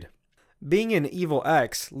 9th grade. Being an evil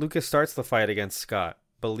ex, Lucas starts the fight against Scott.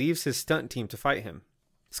 but leaves his stunt team to fight him.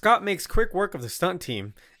 Scott makes quick work of the stunt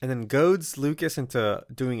team and then goads Lucas into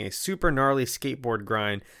doing a super gnarly skateboard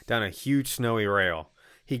grind down a huge snowy rail.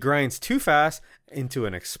 He grinds too fast into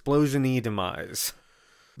an explosion-y demise.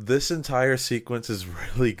 This entire sequence is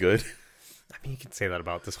really good. I mean, you can say that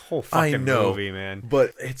about this whole fucking movie, man.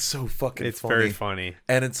 But it's so fucking funny. It's very funny.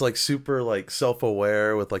 And it's like super like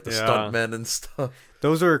self-aware with like the stuntmen and stuff.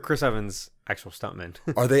 Those are Chris Evans' actual stuntmen.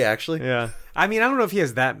 Are they actually? Yeah. I mean, I don't know if he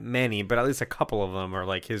has that many, but at least a couple of them are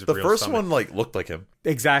like his real The first stuntmen. one like looked like him.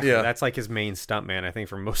 Exactly. Yeah. That's like his main stuntman, I think,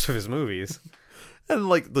 for most of his movies. And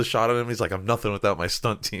like the shot of him, he's like, I'm nothing without my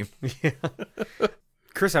stunt team. Yeah.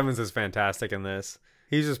 Chris Evans is fantastic in this.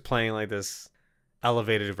 He's just playing like this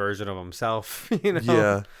elevated version of himself, you know?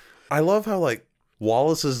 Yeah. I love how like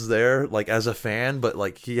Wallace is there like as a fan, but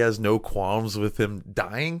like he has no qualms with him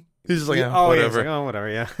dying. He's just like, whatever. Yeah, he's like, whatever,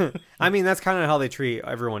 yeah. I mean, that's kind of how they treat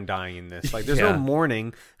everyone dying in this. Like, there's no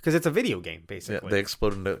mourning because it's a video game, basically. Yeah, they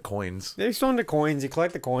explode into coins. They explode into coins. You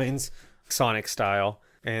collect the coins, Sonic style,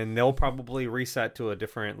 and they'll probably reset to a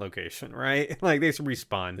different location, right? Like, they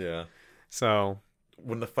respawn. Yeah. So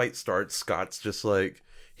when the fight starts, Scott's just like,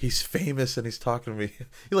 he's famous and he's talking to me.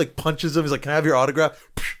 He like punches him. He's like, can I have your autograph?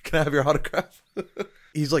 Can I have your autograph?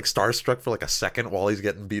 He's like starstruck for like a second while he's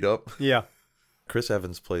getting beat up. Yeah. Chris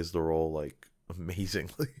Evans plays the role like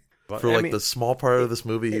amazingly. But, For like the small part of this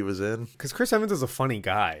movie he was in. Because Chris Evans is a funny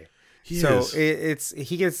guy. He is.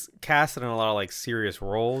 He gets casted in a lot of like serious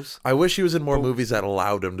roles. I wish he was in more movies that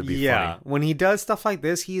allowed him to be funny. When he does stuff like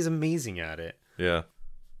this, he's amazing at it. Yeah.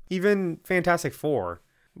 Even Fantastic Four,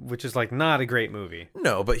 which is like not a great movie.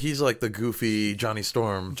 No, but he's like the goofy Johnny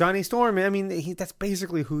Storm. Johnny Storm, I mean, that's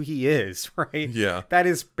basically who he is, right? Yeah. That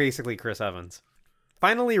is basically Chris Evans.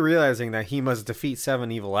 Finally realizing that he must defeat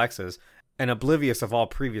 7 evil exes, and oblivious of all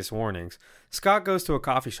previous warnings, Scott goes to a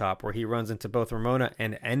coffee shop where he runs into both Ramona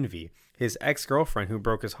and Envy, his ex-girlfriend who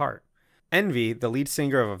broke his heart. Envy, the lead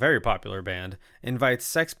singer of a very popular band, invites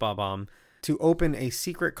Sex Bob-omb to open a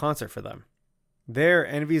secret concert for them. There,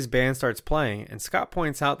 Envy's band starts playing, and Scott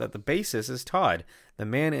points out that the bassist is Todd, the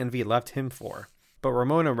man Envy left him for. But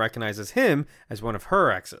Ramona recognizes him as one of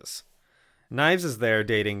her exes. Knives is there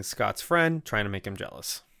dating Scott's friend, trying to make him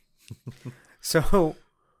jealous. So...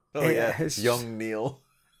 Oh, yeah. Young Neil.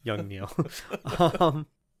 Young Neil.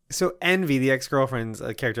 So Envy, the ex-girlfriend's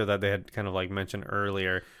a character that they had kind of like mentioned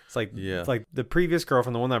earlier. It's like the previous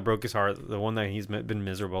girlfriend, the one that broke his heart, the one that he's been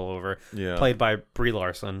miserable over, played by Brie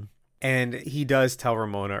Larson. And he does tell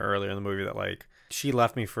Ramona earlier in the movie that like she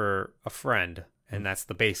left me for a friend, and that's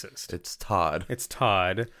the bassist. It's Todd. It's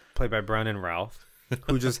Todd, played by Brandon Routh,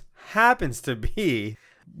 who just happens to be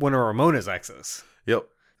one of Ramona's exes. Yep.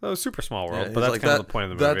 So super small world, but that's like, kind of the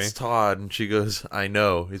point of the movie. That's Todd, and she goes, I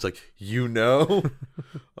know. He's like, you know?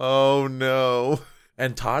 Oh, no.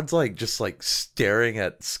 And Todd's like, just like staring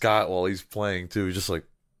at Scott while he's playing, too. He's just like...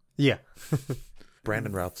 Yeah.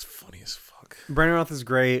 Brandon Routh's funny as fuck. Brandon Routh is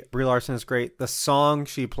great. Brie Larson is great. The song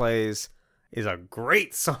she plays is a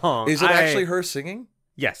great song. Is it actually her singing?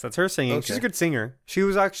 Yes, that's her singing. Okay. She's a good singer. She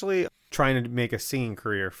was actually trying to make a singing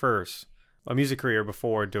career first. A music career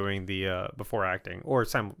before doing before acting, or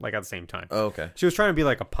like at the same time. Oh, okay. She was trying to be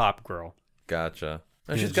like a pop girl. Gotcha.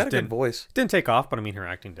 And she's got a good voice. Didn't take off, but I mean her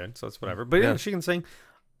acting did, so it's whatever. But yeah, she can sing.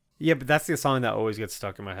 Yeah, but that's the song that always gets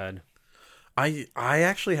stuck in my head. I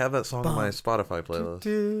actually have that song on my Spotify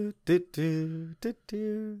playlist.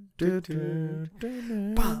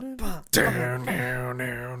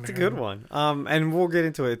 It's a good one. And we'll get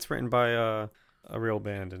into it. It's written by a real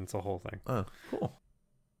band, and it's a whole thing. Oh, cool.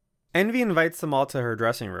 Envy invites them all to her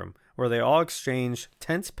dressing room, where they all exchange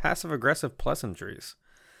tense, passive-aggressive pleasantries.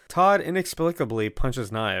 Todd inexplicably punches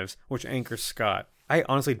Knives, which anchors Scott. I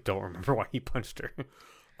honestly don't remember why he punched her.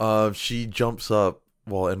 She jumps up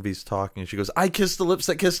while Envy's talking, and she goes, I kissed the lips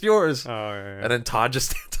that kissed yours. Oh, yeah. And then Todd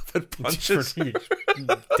just stands up and punches her. He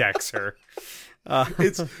decks her.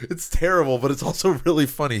 It's terrible, but it's also really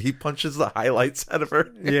funny. He punches the highlights out of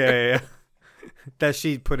her. Yeah. That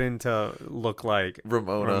she put in to look like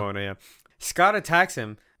Ramona, yeah. Scott attacks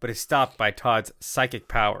him, but is stopped by Todd's psychic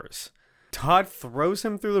powers. Todd throws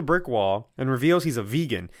him through the brick wall and reveals he's a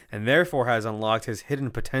vegan and therefore has unlocked his hidden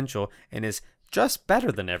potential and is just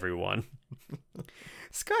better than everyone.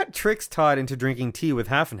 Scott tricks Todd into drinking tea with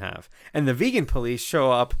Half and Half, and the vegan police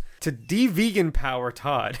show up to de-vegan power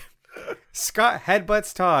Todd. Scott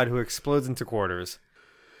headbutts Todd, who explodes into quarters.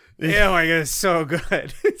 Oh my god, it's so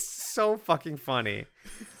good. It's so fucking funny.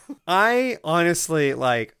 I honestly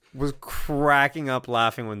was cracking up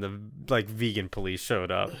laughing when the vegan police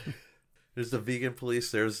showed up. There's the vegan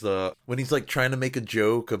police. There's when he's trying to make a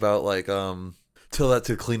joke about tell that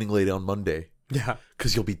to the cleaning lady on Monday. Yeah.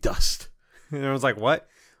 Because you'll be dust. And everyone's like, what?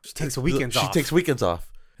 She takes weekends off. She takes weekends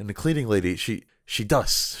off. And the cleaning lady, she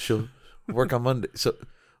dusts. She'll work on Monday. So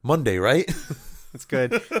Monday, right? It's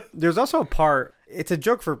good. There's also a part, it's a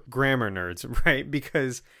joke for grammar nerds, right?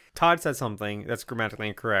 Because Todd said something that's grammatically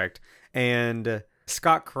incorrect, and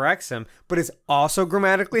Scott corrects him, but it's also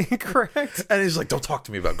grammatically incorrect. And he's like, don't talk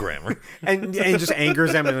to me about grammar. and just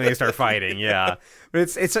angers them, and then they start fighting. Yeah.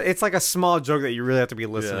 But it's like a small joke that you really have to be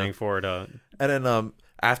listening for to. And then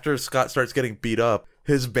after Scott starts getting beat up,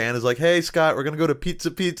 his band is like, hey, Scott, we're going to go to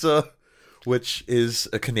Pizza, which is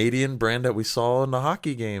a Canadian brand that we saw in the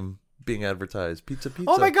hockey game being advertised. Pizza.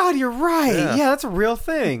 Oh my God, you're right. Yeah, that's a real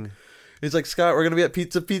thing. He's like, Scott, we're going to be at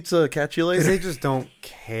Pizza. Catch you later. They just don't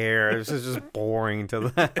care. This is just boring to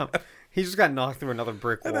them. He just got knocked through another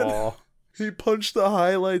brick wall. He punched the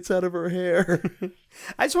highlights out of her hair.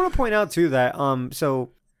 I just want to point out, too, that so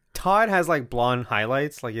Todd has like blonde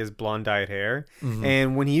highlights, like he has blonde dyed hair. Mm-hmm.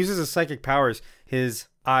 And when he uses his psychic powers, his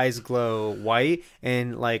eyes glow white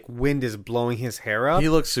and like wind is blowing his hair up. He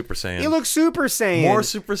looks Super Saiyan. More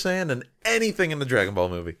Super Saiyan than anything in the Dragon Ball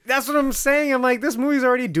movie. That's what I'm saying. I'm like, this movie's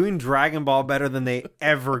already doing Dragon Ball better than they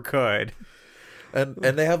ever could. And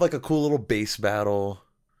they have like a cool little bass battle.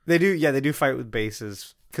 They do fight with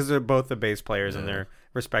basses because they're both the bass players in their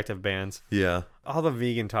respective bands. Yeah. All the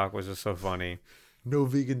vegan talk was just so funny. No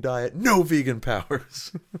vegan diet, no vegan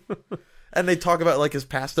powers. And they talk about like his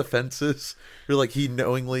past offenses. Or like he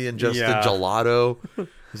knowingly ingested gelato.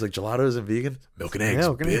 He's like, gelato isn't vegan? Milk and eggs,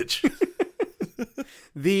 bitch.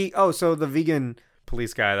 So the vegan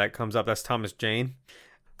police guy that comes up, that's Thomas Jane.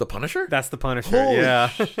 The Punisher? That's the Punisher.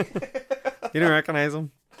 You didn't recognize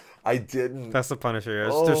him? I didn't. That's the Punisher.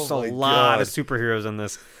 There's a lot of superheroes in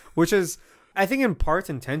this, which is, I think, in part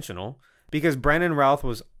intentional because Brandon Routh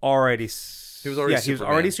was already. He was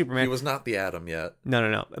already Superman. He was not the Atom yet.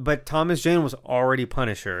 No. But Thomas Jane was already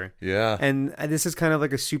Punisher. Yeah. And this is kind of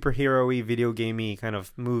like a superhero-y, video gamey kind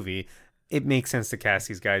of movie. It makes sense to cast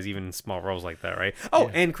these guys even in small roles like that, right?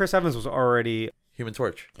 Oh, and Chris Evans was already Human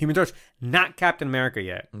Torch. Not Captain America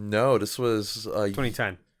yet. No, this was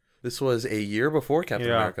 2010. This was a year before Captain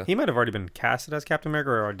America. He might have already been casted as Captain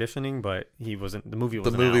America or auditioning, but he wasn't. The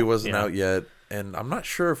movie wasn't out yet, and I'm not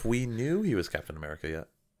sure if we knew he was Captain America yet.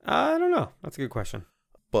 I don't know. That's a good question.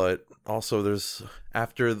 But also, there's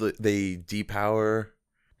after they depower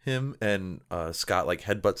him and Scott like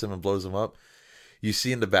headbutts him and blows him up. You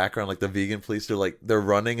see in the background like the vegan police. They're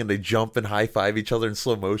running and they jump and high five each other in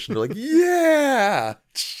slow motion. They're like, yeah.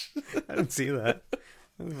 I didn't see that.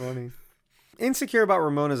 That's funny. Insecure about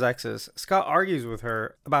Ramona's exes, Scott argues with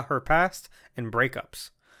her about her past and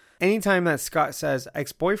breakups. Anytime that Scott says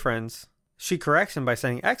ex-boyfriends, she corrects him by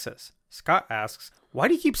saying exes. Scott asks, why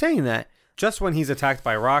do you keep saying that? Just when he's attacked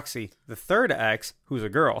by Roxy, the third ex, who's a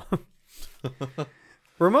girl.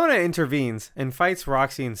 Ramona intervenes and fights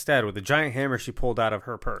Roxy instead with a giant hammer she pulled out of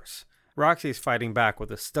her purse. Roxy's fighting back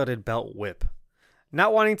with a studded belt whip.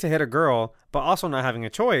 Not wanting to hit a girl, but also not having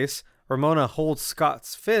a choice, Ramona holds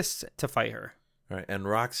Scott's fists to fight her. Right, and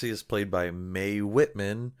Roxy is played by Mae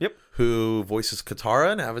Whitman, Yep. who voices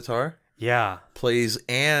Katara in Avatar. Yeah. Plays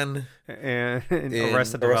Anne in in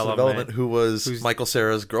Arrested Development, who's Michael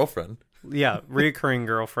Cera's girlfriend. Yeah, recurring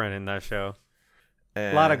girlfriend in that show.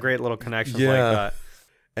 And a lot of great little connections like that.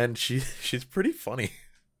 And she's pretty funny.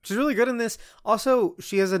 She's really good in this. Also,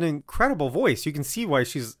 she has an incredible voice. You can see why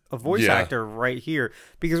she's a voice actor right here.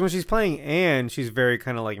 Because when she's playing Anne, she's very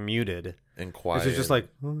kind of like muted. And quiet. And she's just like,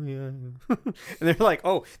 oh yeah. And they're like,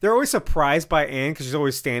 they're always surprised by Anne because she's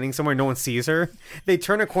always standing somewhere no one sees her. They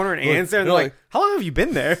turn a corner and Anne's there and they're like, how long have you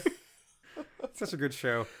been there? It's such a good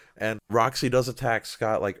show. And Roxy does attack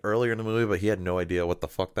Scott like earlier in the movie, but he had no idea what the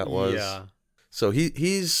fuck that was. Yeah. So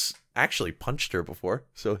he's actually punched her before.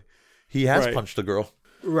 So he has punched a girl.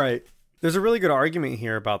 Right. There's a really good argument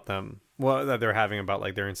here about them. Well, that they're having about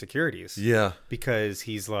like their insecurities. Yeah. Because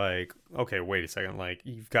he's like, okay, wait a second. Like,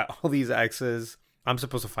 you've got all these exes. I'm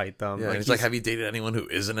supposed to fight them. Yeah. Like, he's like, have you dated anyone who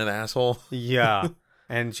isn't an asshole? Yeah.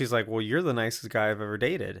 And she's like, well, you're the nicest guy I've ever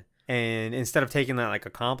dated. And instead of taking that like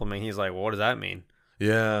a compliment, he's like, well, what does that mean?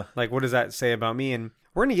 Yeah. Like, what does that say about me? And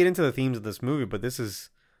we're going to get into the themes of this movie, but this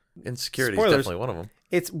is... Insecurity is definitely one of them.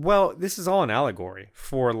 This is all an allegory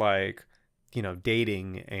for like,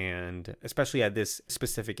 dating and especially at this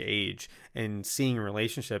specific age and seeing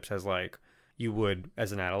relationships as like you would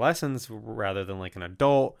as an adolescent rather than like an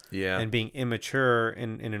adult. Yeah. And being immature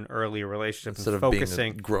in an earlier relationship instead and of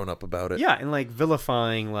focusing being grown up about it. Yeah. And like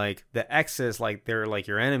vilifying like the exes, like they're like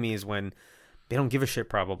your enemies when they don't give a shit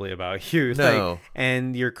probably about you. No.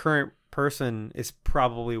 And your current person is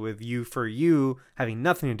probably with you for you, having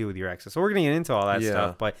nothing to do with your exes. So we're going to get into all that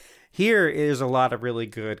stuff. But here is a lot of really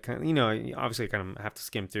good, obviously kind of have to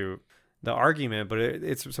skim through the argument, but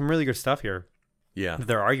it's some really good stuff here. Yeah. That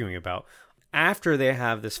they're arguing about. After they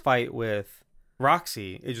have this fight with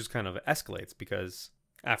Roxy, it just kind of escalates because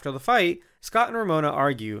after the fight, Scott and Ramona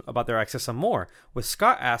argue about their exes some more, with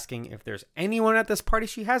Scott asking if there's anyone at this party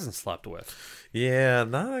she hasn't slept with. Yeah,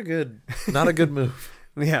 not a good move.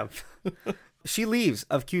 Yeah. She leaves,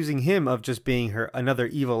 accusing him of just being another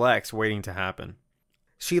evil ex waiting to happen.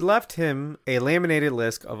 She left him a laminated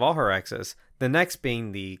list of all her exes, the next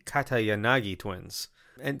being the Katayanagi twins,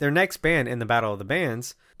 and their next band in the Battle of the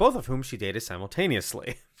Bands, both of whom she dated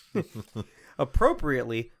simultaneously.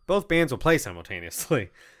 Appropriately, both bands will play simultaneously.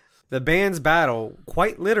 The bands battle,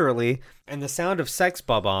 quite literally, and the sound of Sex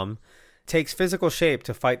Bob-omb takes physical shape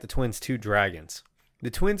to fight the twins' two dragons.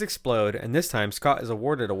 The twins explode, and this time Scott is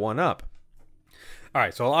awarded a 1-up.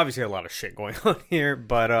 Alright, so obviously a lot of shit going on here,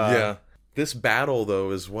 but yeah. This battle,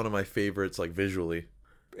 though, is one of my favorites, like, visually.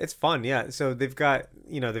 It's fun, yeah. So they've got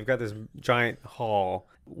this giant hall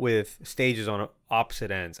with stages on opposite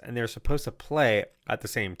ends, and they're supposed to play at the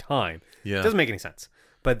same time. Yeah. It doesn't make any sense.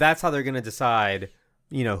 But that's how they're going to decide,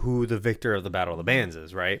 who the victor of the Battle of the Bands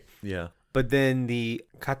is, right? Yeah. But then the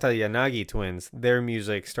Katayanagi twins, their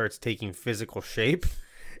music starts taking physical shape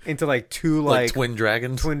into like two like twin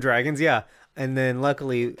dragons. Twin dragons, yeah. And then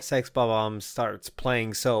luckily Sex Bob-omb starts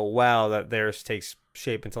playing so well that theirs takes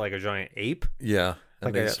shape into like a giant ape. Yeah.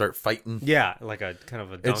 And like they start fighting. Yeah, like a kind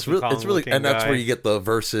of a Donkey it's really Kong and that's guy. where you get the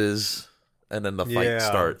verses and then the fight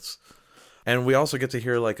starts. And we also get to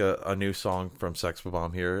hear like a new song from Sex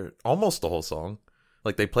Bob-omb here. Almost the whole song.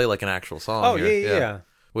 Like they play like an actual song. Oh, here. yeah.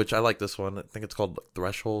 Which I like this one. I think it's called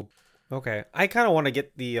Threshold. Okay. I kind of want to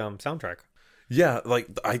get the soundtrack. Yeah, like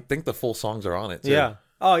I think the full songs are on it too. Yeah.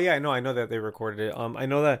 Oh, yeah, I know that they recorded it. I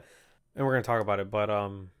know that, and we're going to talk about it, but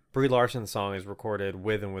Brie Larson's song is recorded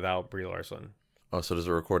with and without Brie Larson. Oh, so there's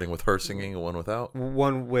a recording with her singing and one without?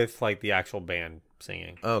 One with like the actual band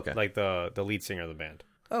singing. Oh, okay. Like the lead singer of the band.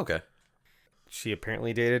 Okay. She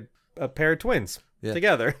apparently dated a pair of twins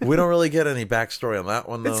together. We don't really get any backstory on that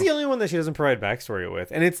one, though. It's the only one that she doesn't provide backstory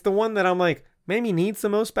with. And it's the one that I'm like, maybe needs the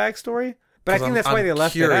most backstory. But I think that's why they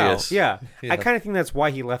left it out. Yeah. I kind of think that's why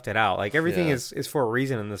he left it out. Like everything is for a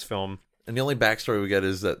reason in this film. And the only backstory we get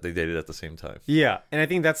is that they dated at the same time. Yeah. And I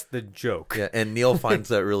think that's the joke. Yeah. And Neil finds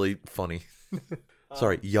that really funny.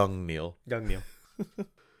 Sorry, young Neil. Young Neil.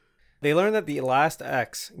 They learn that the last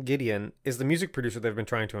ex, Gideon, is the music producer they've been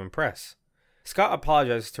trying to impress. Scott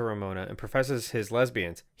apologizes to Ramona and professes his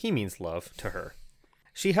lesbians, he means love, to her.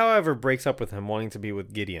 She, however, breaks up with him, wanting to be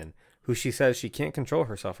with Gideon, who she says she can't control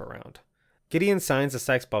herself around. Gideon signs the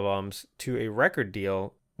Sex Bob-ombs to a record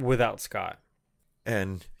deal without Scott.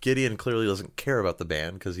 And Gideon clearly doesn't care about the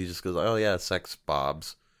band because he just goes, oh yeah, Sex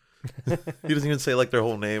Bobs. He doesn't even say like their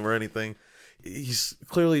whole name or anything. He's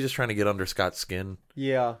clearly just trying to get under Scott's skin.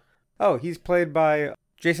 Yeah. Oh, he's played by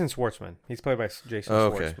Jason Schwartzman.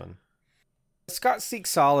 Schwartzman. Scott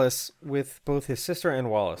seeks solace with both his sister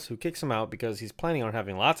and Wallace, who kicks him out because he's planning on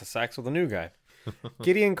having lots of sex with a new guy.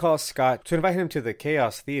 Gideon calls Scott to invite him to the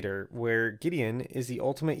Chaos Theater, where Gideon is the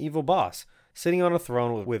ultimate evil boss, sitting on a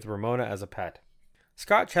throne with Ramona as a pet.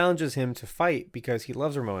 Scott challenges him to fight because he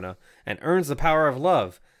loves Ramona and earns the power of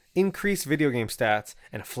love, increased video game stats,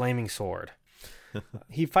 and a flaming sword.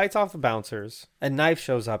 He fights off the bouncers. A knife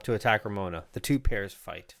shows up to attack Ramona. The two pairs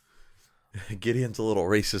fight. Gideon's a little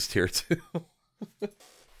racist here too.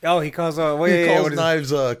 Oh, he calls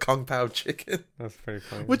knives Kung Pao chicken. That's pretty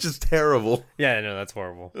funny. Which is terrible. Yeah, no, that's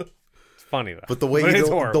horrible. It's funny though. But the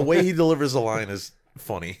way he delivers the line is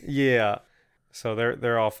funny. Yeah. So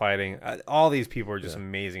they're all fighting. All these people are just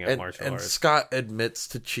amazing at martial arts. And Scott admits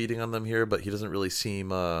to cheating on them here, but he doesn't really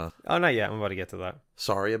seem oh, not yet. I'm about to get to that.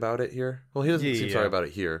 Sorry about it here. Well, he doesn't seem sorry about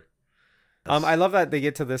it here. I love that they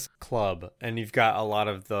get to this club and you've got a lot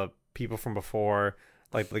of the people from before.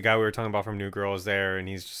 Like the guy we were talking about from New Girl is there, and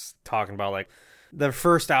he's just talking about like the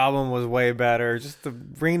first album was way better. Just the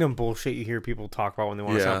random bullshit you hear people talk about when they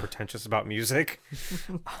want to sound pretentious about music.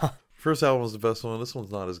 First album was the best one. This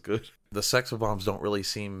one's not as good. The Sex Bob-ombs don't really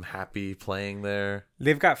seem happy playing there.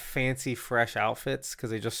 They've got fancy, fresh outfits because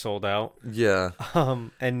they just sold out. Yeah.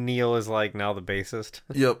 And Neil is like now the bassist.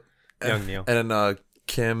 Yep. Young Neil. And then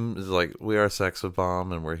Kim is like, we are Sex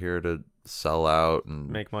Bob-omb, and we're here to sell out and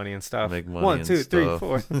make money and stuff. Make money. 1, 2, 3,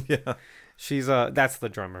 4. Yeah. She's that's the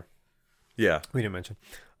drummer. Yeah. We didn't mention.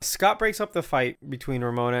 Scott breaks up the fight between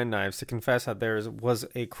Ramona and Knives to confess that there was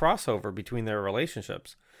a crossover between their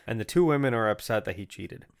relationships, and the two women are upset that he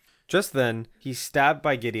cheated. Just then, he's stabbed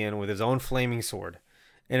by Gideon with his own flaming sword.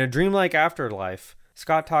 In a dreamlike afterlife,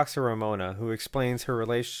 Scott talks to Ramona, who explains her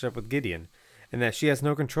relationship with Gideon, and that she has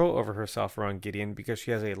no control over herself around Gideon because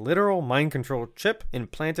she has a literal mind control chip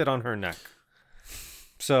implanted on her neck.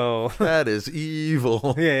 So that is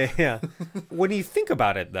evil. Yeah. When you think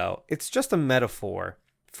about it, though, it's just a metaphor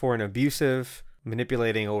for an abusive,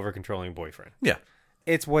 manipulating, over-controlling boyfriend. Yeah.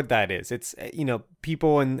 It's what that is. It's,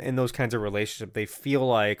 people in those kinds of relationships, they feel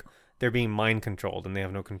like they're being mind controlled and they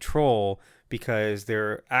have no control because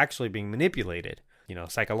they're actually being manipulated,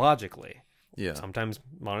 psychologically. Yeah. Sometimes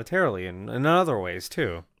monetarily and in other ways,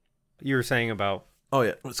 too. You were saying about... Oh,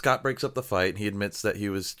 yeah. Scott breaks up the fight. He admits that he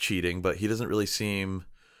was cheating, but he doesn't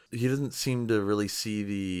seem to really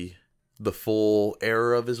see the full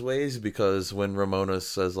error of his ways, because when Ramona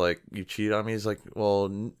says, like, you cheated on me, he's like, well,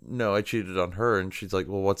 no, I cheated on her. And she's like,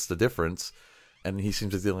 well, what's the difference? And he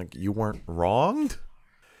seems to feel like, you weren't wronged?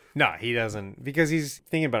 No, he doesn't, because he's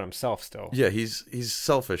thinking about himself still. Yeah, he's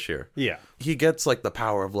selfish here. Yeah. He gets, like, the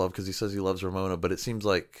power of love because he says he loves Ramona, but it seems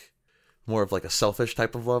like more of, like, a selfish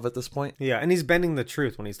type of love at this point. Yeah, and he's bending the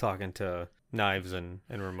truth when he's talking to Knives and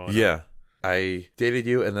Ramona. Yeah. I dated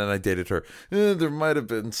you, and then I dated her. There might have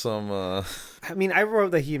been some... I mean, I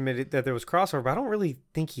wrote that he admitted that there was crossover, but I don't really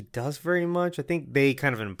think he does very much. I think they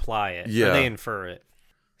kind of imply it. Yeah. Or they infer it.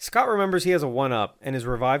 Scott remembers he has a 1-up and is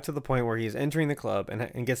revived to the point where he is entering the club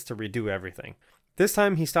and gets to redo everything. This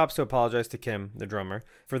time, he stops to apologize to Kim, the drummer,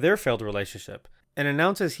 for their failed relationship, and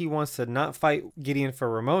announces he wants to not fight Gideon for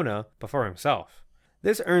Ramona, but for himself.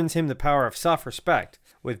 This earns him the power of self-respect,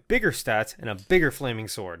 with bigger stats and a bigger flaming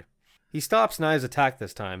sword. He stops Knives' attack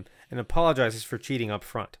this time and apologizes for cheating up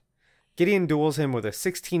front. Gideon duels him with a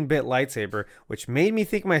 16-bit lightsaber, which made me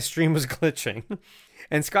think my stream was glitching,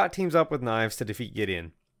 and Scott teams up with Knives to defeat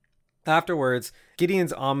Gideon. Afterwards,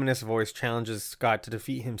 Gideon's ominous voice challenges Scott to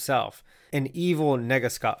defeat himself, and evil Nega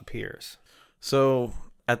Scott appears. So,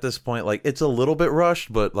 at this point, like, it's a little bit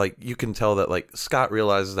rushed, but, like, you can tell that, like, Scott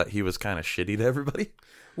realizes that he was kind of shitty to everybody.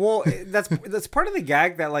 Well, that's part of the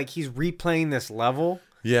gag, that, like, he's replaying this level.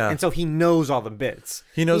 Yeah. And so he knows all the bits.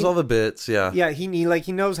 He knows all the bits, yeah. Yeah, he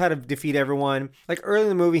knows how to defeat everyone. Like, early in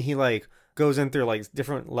the movie, he, like, goes in through, like,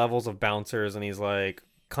 different levels of bouncers, and he's, like,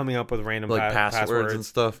 coming up with random like passwords and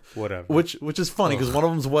stuff. Whatever. Which is funny, because one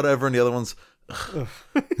of them's whatever, and the other one's...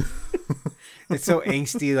 It's so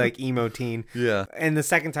angsty, like, emo teen. Yeah. And the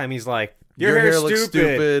second time, he's like, your hair looks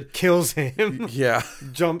stupid. Kills him. Yeah.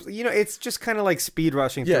 Jumps. It's just kind of like speed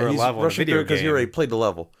rushing through a level. Rushing through because he already played the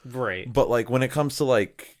level. Right. But, like, when it comes to,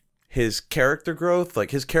 like, his character growth,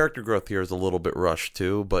 here is a little bit rushed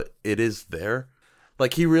too, but it is there.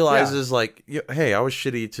 Like, he realizes, like, hey, I was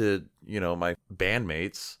shitty to, my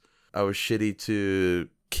bandmates. I was shitty to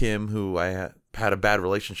Kim, who I had a bad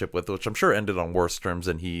relationship with, which I'm sure ended on worse terms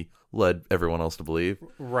than he led everyone else to believe.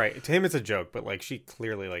 Right. To him, it's a joke, but, like, she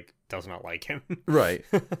clearly, like, does not like him. Right.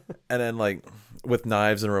 And then, like, with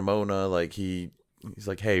Knives and Ramona, like, he's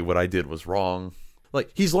like, hey, what I did was wrong.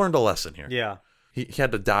 Like, he's learned a lesson here. Yeah. He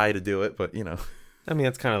had to die to do it, but, I mean,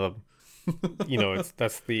 that's kind of the,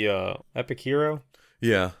 that's the epic hero.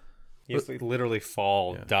 Yeah. He has to literally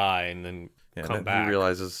fall, die, and then come back. He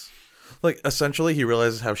realizes, like, essentially, he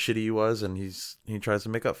realizes how shitty he was, and he tries to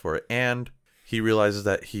make up for it. And he realizes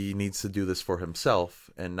that he needs to do this for himself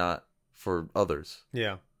and not for others.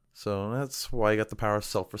 Yeah. So that's why he got the power of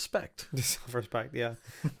self-respect. Self-respect, yeah.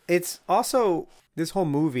 It's also, this whole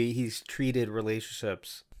movie, he's treated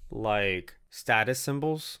relationships like status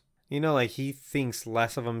symbols. Like, he thinks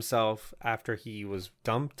less of himself after he was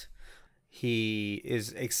dumped. He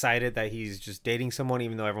is excited that he's just dating someone,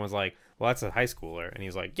 even though everyone's like, well, that's a high schooler. And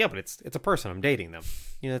he's like, yeah, but it's a person. I'm dating them.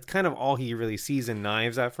 It's kind of all he really sees in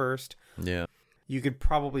Knives at first. Yeah. You could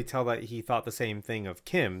probably tell that he thought the same thing of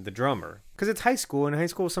Kim, the drummer. Because it's high school. In high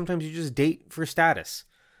school, sometimes you just date for status.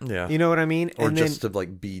 Yeah. You know what I mean? Or just to,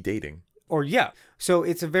 like, be dating. Or, yeah. So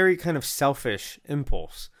it's a very kind of selfish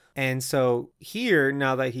impulse. And so here,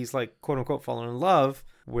 now that he's, like, quote-unquote fallen in love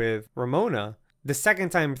with Ramona, the second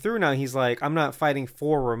time through now, he's like, I'm not fighting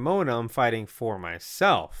for Ramona, I'm fighting for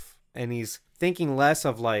myself. And he's thinking less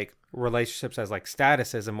of, like, relationships as, like,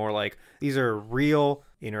 statuses and more like, these are real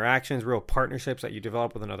interactions, real partnerships that you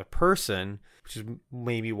develop with another person, which is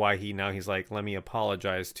maybe why he's like, let me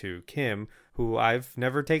apologize to Kim, who I've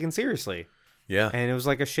never taken seriously. Yeah. And it was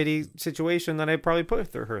like a shitty situation that I probably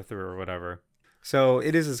put her through or whatever. So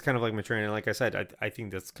it is kind of like maturing. And like I said, I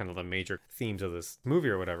think that's kind of the major themes of this movie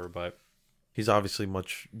or whatever, but he's obviously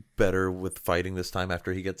much better with fighting this time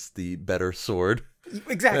after he gets the better sword.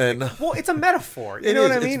 Exactly. And well, it's a metaphor. You know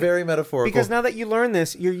what I mean? It's very metaphorical. Because now that you learn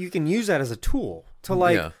this, you can use that as a tool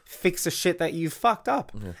to fix the shit that you fucked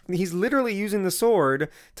up. Yeah. He's literally using the sword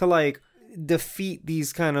to defeat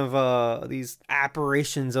these kind of these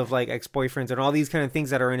apparitions of like ex-boyfriends and all these kind of things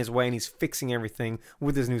that are in his way, and he's fixing everything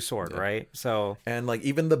with his new sword, right? So and like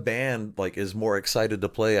even the band like is more excited to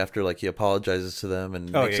play after like he apologizes to them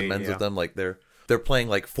and makes amends with them. Like they're playing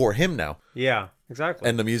like for him now. Yeah, exactly.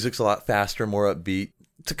 And the music's a lot faster, more upbeat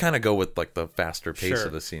to kind of go with like the faster pace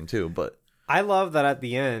of the scene too. But I love that at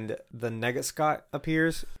the end the Nega Scott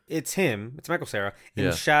appears. It's him. It's Michael Cera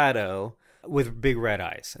in shadow with big red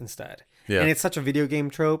eyes instead. Yeah. And it's such a video game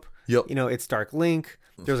trope. Yep. You know, it's Dark Link.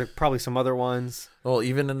 There's like probably some other ones. Well,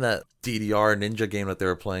 even in that DDR Ninja game that they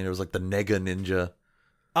were playing, there was like the Nega Ninja.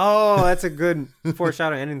 Oh, that's a good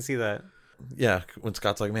foreshadowing. I didn't see that. Yeah, when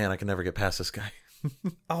Scott's like, man, I can never get past this guy.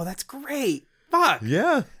 Oh, that's great. Fuck.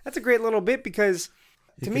 Yeah. That's a great little bit because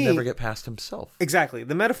he can never get past himself. Exactly.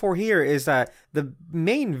 The metaphor here is that the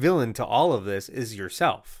main villain to all of this is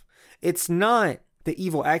yourself. It's not the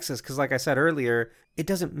evil exes, because like I said earlier, it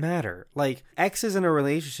doesn't matter. Like, exes in a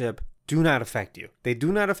relationship do not affect you. They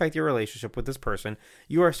do not affect your relationship with this person.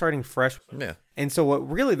 You are starting fresh. Yeah. And so what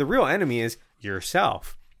really the real enemy is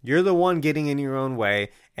yourself. You're the one getting in your own way,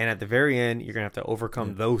 and at the very end, you're going to have to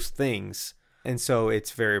overcome those things. And so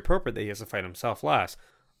it's very appropriate that he has to fight himself last.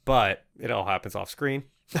 But it all happens off screen.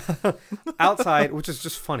 Outside, which is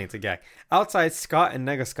just funny, it's a gag. Outside, Scott and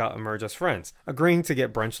Nega Scott emerge as friends, agreeing to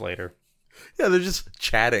get brunch later. Yeah, they're just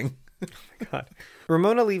chatting. Oh my God.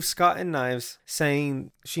 Ramona leaves Scott and Knives,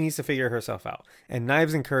 saying she needs to figure herself out, and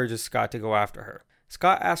Knives encourages Scott to go after her.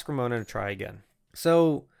 Scott asks Ramona to try again.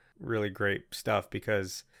 So, really great stuff,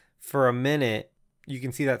 because for a minute, you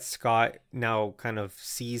can see that Scott now kind of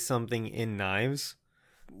sees something in Knives.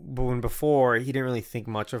 But when before, he didn't really think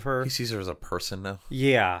much of her. He sees her as a person now.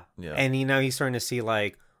 Yeah. And now he's starting to see,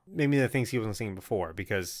 like, maybe the things he wasn't seeing before.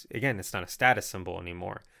 Because, again, it's not a status symbol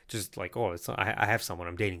anymore. Just like, oh, I have someone.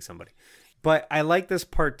 I'm dating somebody. But I like this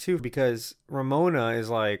part, too, because Ramona is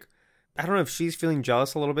like, I don't know if she's feeling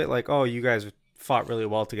jealous a little bit. Like, oh, you guys fought really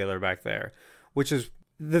well together back there. Which is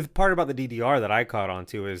the part about the DDR that I caught on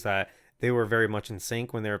to is that they were very much in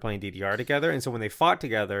sync when they were playing DDR together, and so when they fought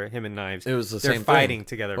together, him and Knives, it was the they're same fighting thing.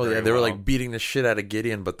 together. Well, yeah, they were like beating the shit out of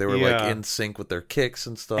Gideon, but they were like in sync with their kicks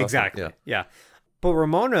and stuff. Exactly. Yeah. But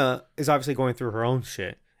Ramona is obviously going through her own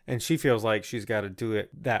shit, and she feels like she's got to do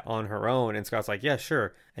that on her own. And Scott's like, yeah,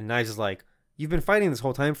 sure. And Knives is like, you've been fighting this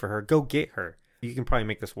whole time for her. Go get her. You can probably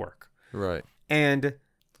make this work. Right. And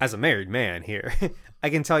as a married man here, I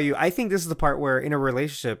can tell you, I think this is the part where in a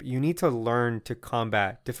relationship, you need to learn to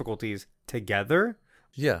combat difficulties together.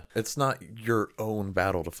 Yeah, it's not your own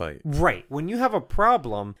battle to fight. Right. When you have a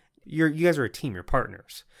problem, you guys are a team, you're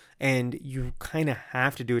partners. And you kind of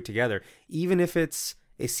have to do it together. Even if it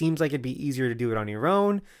seems like it'd be easier to do it on your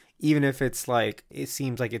own, even if it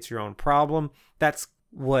seems like it's your own problem, that's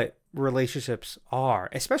what relationships are,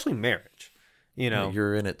 especially marriage. You know,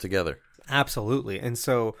 you're in it together. Absolutely. And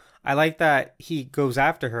so I like that he goes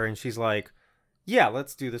after her and she's like, yeah,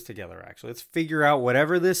 let's do this together, actually. Let's figure out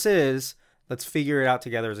whatever this is. Let's figure it out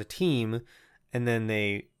together as a team. And then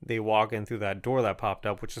they walk in through that door that popped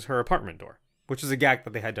up, which is her apartment door, which is a gag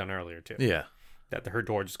that they had done earlier, too. Yeah. That her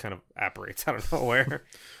door just kind of apparates out of nowhere.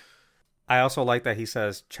 I also like that he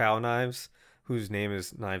says Chow Knives, whose name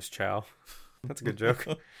is Knives Chow. That's a good joke.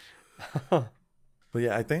 But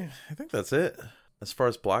yeah, I think that's it. As far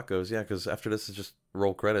as plot goes, yeah, because after this is just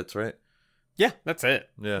roll credits, right? Yeah, that's it.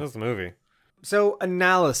 Yeah. That's the movie. So,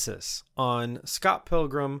 analysis on Scott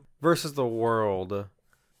Pilgrim versus the World.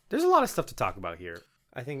 There's a lot of stuff to talk about here.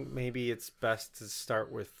 I think maybe it's best to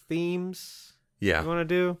start with themes. Yeah. You want to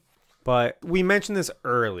do? But we mentioned this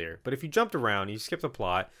earlier. But if you jumped around, you skipped the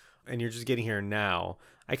plot, and you're just getting here now,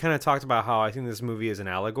 I kind of talked about how I think this movie is an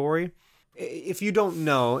allegory. If you don't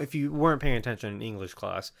know, if you weren't paying attention in English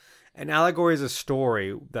class, an allegory is a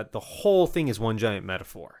story that the whole thing is one giant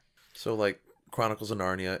metaphor. So like Chronicles of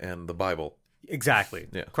Narnia and the Bible. Exactly.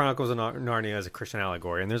 Yeah. Chronicles of Narnia is a Christian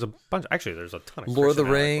allegory, and there's a bunch. Actually, there's a ton of Lord of the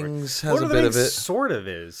Christian Rings has Lord a of the bit Rings of it. Sort of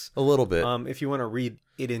is A little bit. if you want to read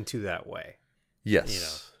it into that way. Yes. You know,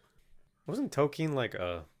 wasn't Tolkien like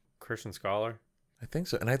a Christian scholar? I think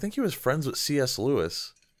so, and I think he was friends with C.S.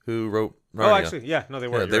 Lewis, who wrote Narnia. Oh, actually, yeah, no, they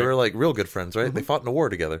were. Yeah, they were like real good friends, right? Mm-hmm. They fought in a war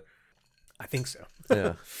together. I think so.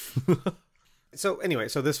 Yeah. So anyway,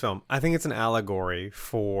 this film, I think it's an allegory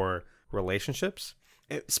for relationships,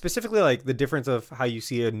 specifically like the difference of how you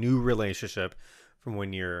see a new relationship from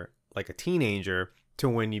when you're like a teenager to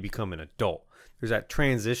when you become an adult. There's that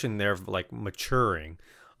transition there of like maturing,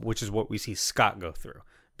 which is what we see Scott go through.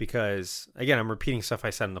 Because again, I'm repeating stuff I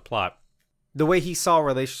said in the plot. The way he saw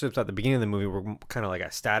relationships at the beginning of the movie were kind of like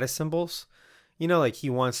as status symbols. like he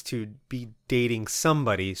wants to be dating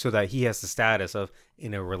somebody so that he has the status of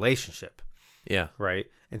in a relationship. Yeah. Right.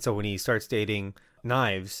 And so when he starts dating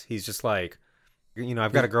Knives, he's just like,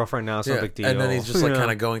 I've got a girlfriend now, so no big deal. And then he's just like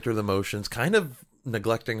kind of going through the motions, kind of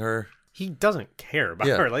neglecting her. He doesn't care about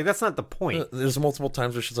her. Like, that's not the point. There's multiple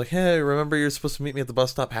times where she's like, hey, remember you're supposed to meet me at the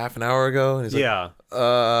bus stop half an hour ago? And he's like,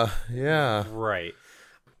 yeah. Right.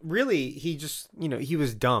 Really, he just, he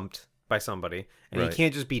was dumped by somebody, and he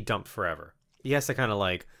can't just be dumped forever. He has to kind of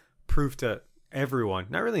like prove to everyone,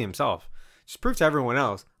 not really himself, just prove to everyone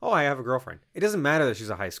else, oh, I have a girlfriend. It doesn't matter that she's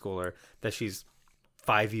a high schooler, that she's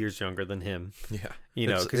 5 years younger than him. Yeah.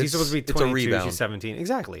 Because he's supposed to be 22, she's 17.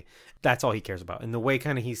 Exactly. That's all he cares about. And the way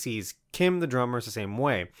kind of he sees Kim, the drummer, is the same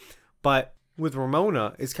way. But with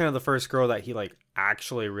Ramona, it's kind of the first girl that he like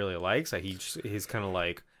actually really likes, that he's kind of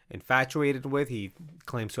like infatuated with. He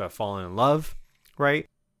claims to have fallen in love, right?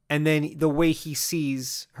 And then the way he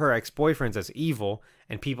sees her ex-boyfriends as evil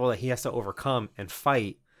and people that he has to overcome and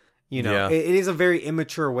fight, it is a very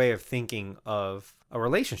immature way of thinking of a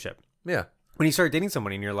relationship. Yeah. When you start dating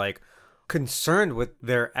somebody and you're like concerned with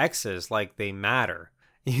their exes, like they matter,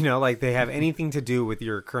 like they have anything to do with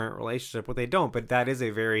your current relationship, well, they don't. But that is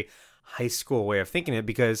a very high school way of thinking it,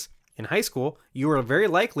 because in high school, you are very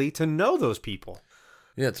likely to know those people.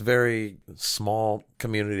 Yeah, it's a very small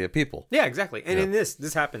community of people. Yeah, exactly. And in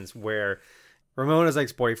this happens where Ramona's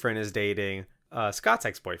ex-boyfriend is dating Scott's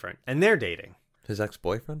ex-boyfriend, and they're dating. His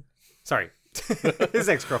ex-boyfriend? Sorry. His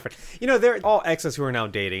ex-girlfriend. They're all exes who are now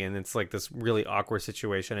dating, and it's like this really awkward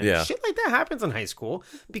situation. And shit like that happens in high school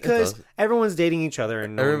because everyone's dating each other,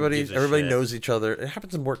 and everybody knows each other. It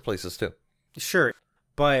happens in workplaces too. Sure.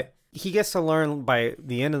 But he gets to learn by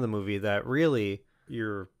the end of the movie that really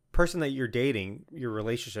your person that you're dating, your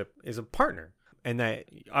relationship, is a partner. And that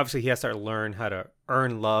obviously he has to learn how to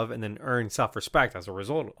earn love and then earn self-respect as a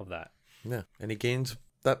result of that. Yeah. And he gains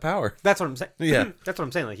that power. That's what I'm saying. Yeah. That's what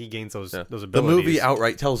I'm saying. Like, he gains those abilities. The movie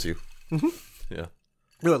outright tells you. Yeah.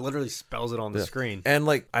 No, it literally spells it on the screen. And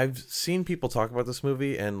like, I've seen people talk about this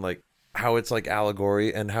movie and like how it's like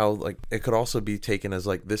allegory, and how like it could also be taken as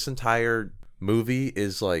like this entire movie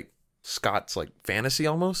is like Scott's like fantasy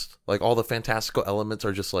almost. Like all the fantastical elements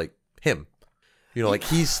are just like him. Like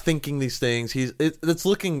he's thinking these things. It's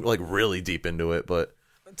looking like really deep into it, but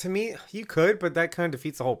to me, you could, but that kind of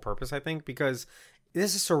defeats the whole purpose, I think, because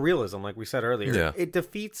this is surrealism, like we said earlier. Yeah. It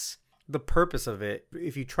defeats the purpose of it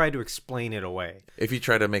if you try to explain it away. If you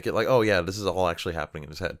try to make it like, oh yeah, this is all actually happening in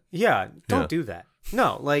his head. Yeah, don't do that.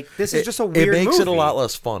 No, like this is just a weird movie. It makes it a lot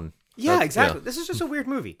less fun. Yeah, exactly. Yeah. This is just a weird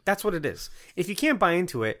movie. That's what it is. If you can't buy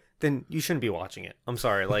into it, then you shouldn't be watching it. I'm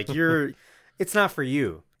sorry. Like it's not for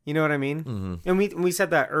you. You know what I mean? Mm-hmm. And we said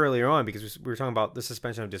that earlier on because we were talking about the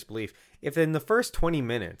suspension of disbelief. If in the first 20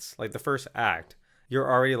 minutes, like the first act, you're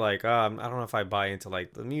already like, I don't know if I buy into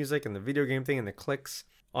like the music and the video game thing and the clicks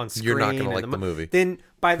on screen. You're not going to like the movie. Then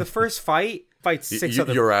by the first fight six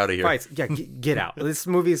other you're out of here. Fights. Yeah, get out. This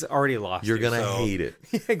movie is already lost. You're going to hate it.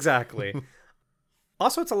 Exactly.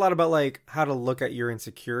 Also, it's a lot about like how to look at your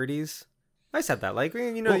insecurities. I said that. Like,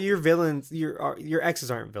 your villains, your exes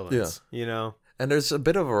aren't villains. Yeah. And there's a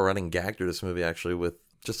bit of a running gag through this movie, actually, with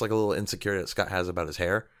just like a little insecurity that Scott has about his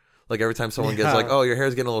hair. Like every time someone gets like, oh, your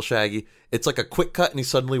hair's getting a little shaggy, it's like a quick cut and he's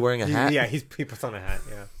suddenly wearing a hat. Yeah, he puts on a hat,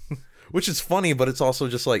 yeah. Which is funny, but it's also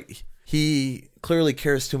just like he clearly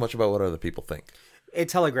cares too much about what other people think. It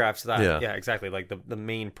telegraphs that. Yeah, exactly. Like the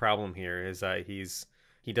main problem here is that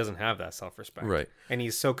he doesn't have that self-respect. Right. And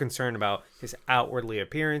he's so concerned about his outwardly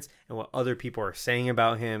appearance and what other people are saying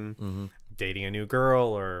about him, dating a new girl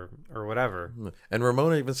or whatever. And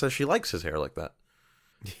Ramona even says she likes his hair like that.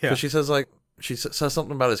 Yeah. Because she says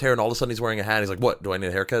something about his hair and all of a sudden he's wearing a hat. He's like, what? Do I need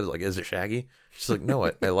a haircut? Like, is it shaggy? She's like, no,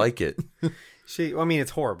 I like it.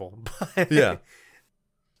 It's horrible. But yeah.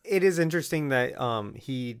 It is interesting that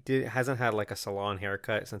he hasn't had like a salon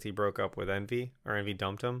haircut since he broke up with Envy, or Envy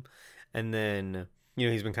dumped him. And then...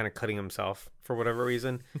 he's been kind of cutting himself for whatever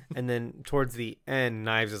reason. And then towards the end,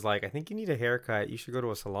 Knives is like, I think you need a haircut. You should go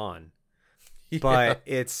to a salon. Yeah. But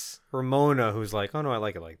it's Ramona who's like, oh, no, I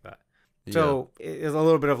like it like that. Yeah. So it's a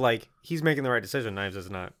little bit of like, he's making the right decision. Knives is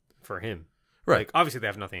not for him. Right. Like, obviously, they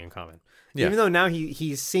have nothing in common. Yeah. Even though now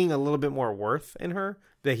he's seeing a little bit more worth in her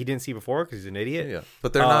that he didn't see before because he's an idiot. Yeah.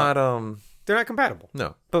 But they're not... They're not compatible.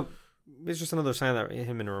 No. But it's just another sign that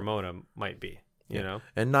him and Ramona might be. You know,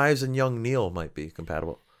 and Knives and young Neil might be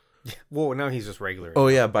compatible. Well, now he's just regular. Oh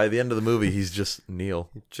yeah, by the end of the movie, he's just Neil.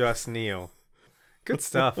 Just Neil. Good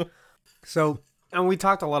stuff. So, and we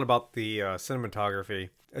talked a lot about the cinematography,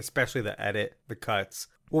 especially the edit, the cuts.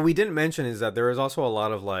 What we didn't mention is that there is also a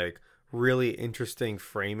lot of like really interesting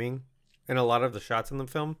framing in a lot of the shots in the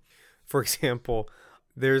film. for example,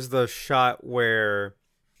 there's the shot where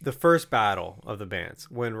the first battle of the bands,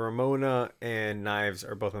 when Ramona and Knives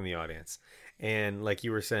are both in the audience. And like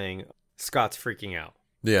you were saying, Scott's freaking out.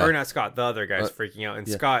 Yeah. Or not Scott, the other guy's freaking out. And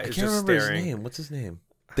Yeah. Scott I is can't just remember staring. his name. What's his name?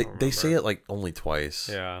 They say it like only twice.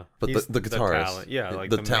 Yeah. But He's the guitarist. talent. Yeah, like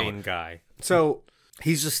the the talent. main guy. So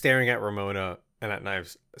he's just staring at Ramona and at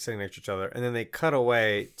Knives sitting next to each other. And then they cut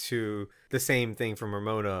away to the same thing from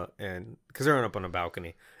Ramona, and because they're up on a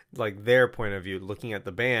balcony, like their point of view looking at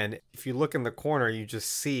the band. If you look in the corner, you just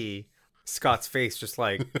see Scott's face just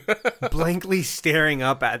like blankly staring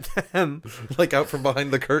up at them. Like out from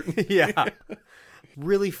behind the curtain. Yeah.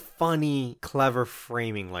 Really funny, clever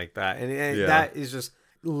framing like that. And Yeah. that is just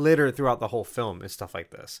littered throughout the whole film and stuff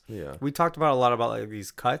like this. Yeah. We talked about a lot about like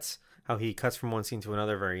these cuts, how he cuts from one scene to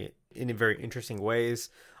another in very interesting ways,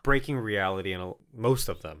 breaking reality in most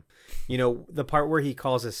of them. You know, the part where he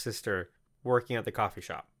calls his sister working at the coffee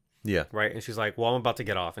shop, Yeah. right? And she's like, well, I'm about to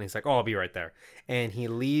get off. And he's like, oh, I'll be right there. And he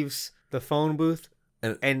leaves the phone booth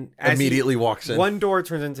and as immediately walks in. one door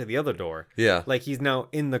turns into the other door. Yeah. Like he's now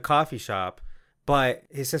in the coffee shop, but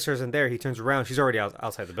his sister isn't there. He turns around. She's already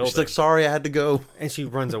outside the building. She's like, sorry, I had to go. And she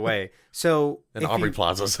runs away. So And Aubrey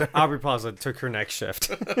Plaza's there. Aubrey Plaza took her next shift.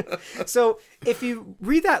 So if you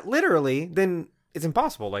read that literally, then it's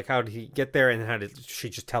impossible. Like, how did he get there and how did she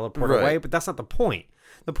just teleport Right. away? But that's not the point.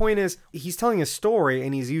 The point is he's telling a story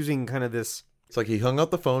and he's using kind of this, It's like he hung up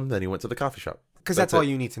the phone, then he went to the coffee shop. because that's all it.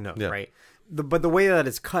 you need to know, Yeah. right? But the way that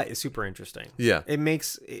it's cut is super interesting. Yeah. It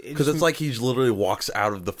makes... Because it's like he literally walks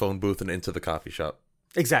out of the phone booth and into the coffee shop.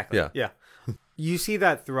 Exactly. Yeah. Yeah. You see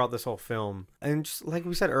that throughout this whole film. And just like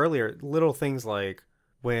we said earlier, little things like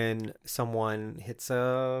when someone hits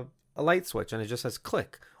a light switch and it just says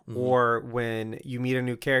click. Mm-hmm. Or when you meet a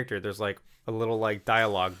new character, there's like a little like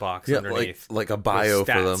dialogue box Yeah, underneath. like a with bio for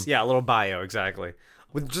them. stats. Yeah, a little bio, exactly.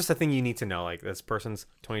 With just a thing you need to know. Like, this person's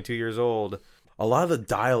 22 years old. A lot of the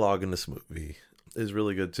dialogue in this movie is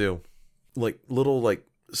really good too. Like little like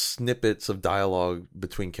snippets of dialogue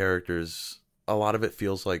between characters. A lot of it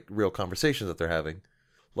feels like real conversations that they're having.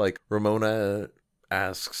 Like Ramona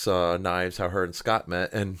asks Knives how her and Scott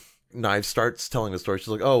met, and Knives starts telling the story. She's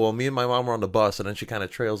like, oh, well, me and my mom were on the bus, and then she kind of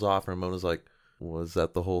trails off, and Ramona's like, was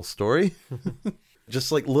that the whole story?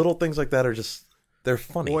 Just like little things like that are just, they're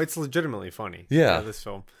funny. Well, it's legitimately funny. Yeah. This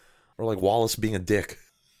film. Or like Wallace being a dick.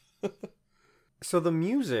 So the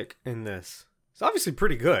music in this is obviously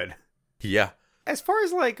pretty good. Yeah. As far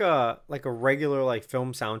as like a regular like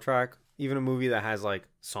film soundtrack, even a movie that has like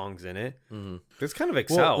songs in it, this kind of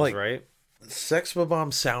excels, like- right? Sex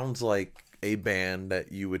Bomb sounds like a band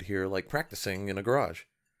that you would hear like practicing in a garage.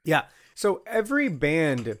 Yeah. So every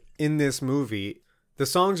band in this movie, the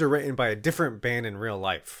songs are written by a different band in real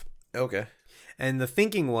life. Okay. And the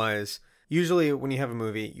thinking was, usually when you have a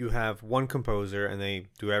movie, you have one composer and they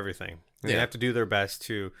do everything. And They Yeah. have to do their best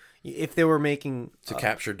to, if they were making... To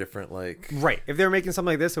capture different like... Right. If they were making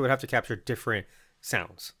something like this, they would have to capture different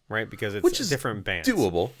sounds, right? Because it's Which is different bands.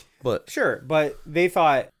 doable, but... Sure, but they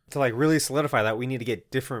thought to like really solidify that we need to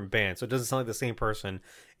get different bands, so it doesn't sound like the same person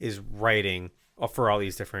is writing for all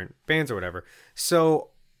these different bands or whatever. So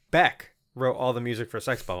Beck wrote all the music for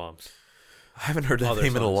Sex Bombs. I haven't heard that Other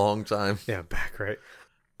name in a songs. long time. Yeah, Beck, right?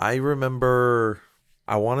 I remember...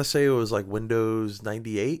 I want to say it was like Windows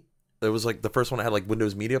 98. It was like the first one that had like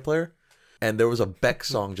Windows Media Player. And there was a Beck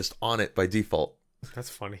song just on it by default. That's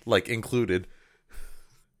funny. Like included.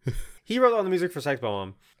 He wrote all the music for Sex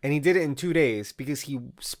Bomb, and he did it in 2 days because he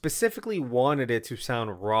specifically wanted it to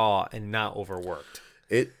sound raw and not overworked.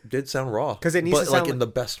 It did sound raw. 'Cause it needs but to like sound in the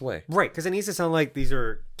best way. Right, because it needs to sound like these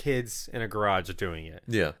are kids in a garage doing it.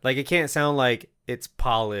 Yeah. Like, it can't sound like it's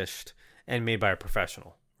polished and made by a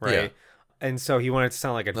professional, right? Yeah. And so he wanted it to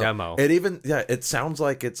sound like a demo. It even... Yeah, it sounds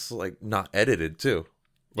like it's like not edited too.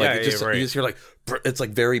 Like Yeah, it just... yeah, right. You just hear like... It's like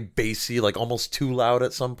very bassy, like almost too loud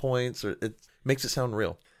at some points. Or it makes it sound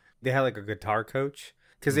real. They had like a guitar coach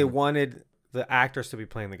because they wanted the actors to be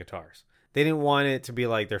playing the guitars. They didn't want it to be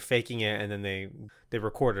like they're faking it and then they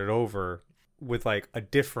record it over with like a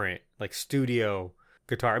different like studio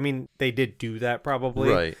guitar. I mean, they did do that probably,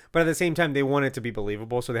 Right. But at the same time, they wanted it to be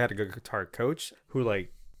believable, so they had a good guitar coach who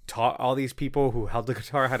like taught all these people who held the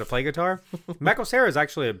guitar how to play guitar. Mac O'Sara is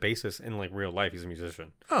actually a bassist in like real life. He's a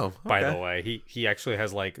musician. Oh, okay. By the way, he actually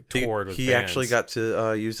has like toured with He bands. actually got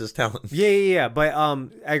to use his talent. Yeah. But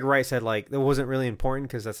Edgar Wright said like it wasn't really important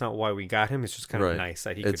because that's not why we got him. It's just kind of Right. nice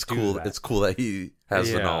that he It's could cool. do that. It's cool that he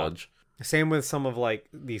has the Yeah. knowledge. Same with some of like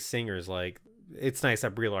these singers. Like it's nice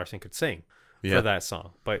that Brie Larson could sing Yeah. for that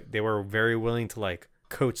song, but they were very willing to like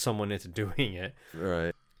coach someone into doing it.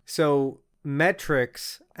 Right. So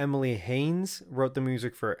Metric's Emily Haynes wrote the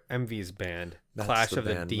music for MV's band, That's Clash the of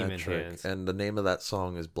the band, Demon Metric. Hands. And the name of that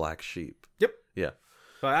song is Black Sheep. Yep. Yeah.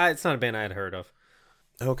 But it's not a band I had heard of.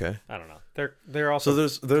 Okay. I don't know. They're also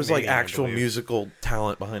So there's like Canadian, I actual believe. musical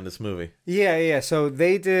talent behind this movie. Yeah. So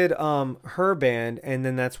they did her band, and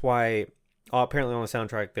then that's why apparently on the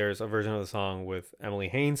soundtrack there's a version of the song with Emily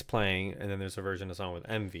Haynes playing, and then there's a version of the song with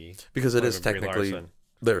MV. Because it playing is with Brie technically Larson.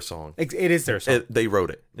 their song. It is their song. They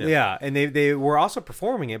wrote it. Yeah, and they were also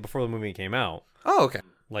performing it before the movie came out, Oh, okay.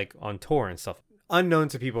 like on tour and stuff. Unknown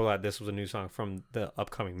to people that this was a new song from the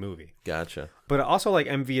upcoming movie. Gotcha. But also, like,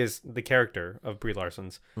 MV is the character of Brie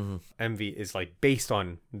Larson's. Mm-hmm. MV is like based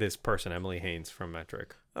on this person, Emily Haynes from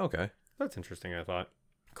Metric. Okay. That's interesting, I thought.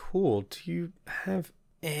 Cool. Do you have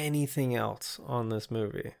anything else on this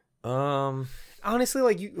movie? Honestly,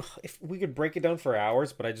 like, if we could break it down for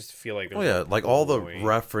hours, but I just feel like Oh yeah, like all the point.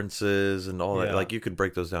 references and all that. Yeah. Like you could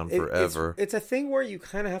break those down forever. It's a thing where you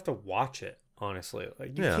kind of have to watch it. Honestly,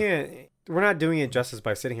 like you Yeah. can't. We're not doing it justice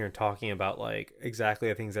by sitting here and talking about like exactly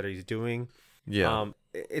the things that he's doing. Yeah.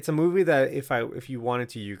 It's a movie that if you wanted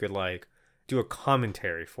to, you could like do a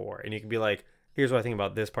commentary for, and you could be like, "Here's what I think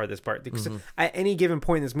about this part." Because at any given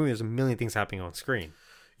point in this movie, there's a million things happening on screen.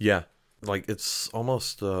 Yeah. Like it's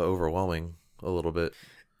almost overwhelming a little bit.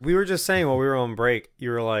 We were just saying while we were on break,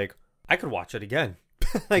 you were like, "I could watch it again."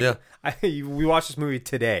 Like, Yeah. We watched this movie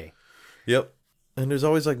today. Yep. And there's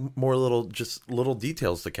always like more little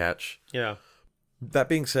details to catch. Yeah. That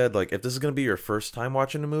being said, like if this is going to be your first time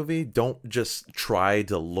watching a movie, don't just try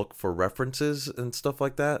to look for references and stuff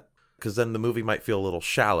like that, because then the movie might feel a little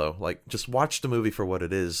shallow. Like just watch the movie for what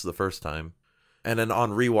it is the first time, and then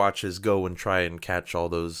on rewatches go and try and catch all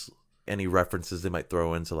those any references they might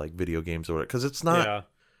throw into like video games or whatever, because it's not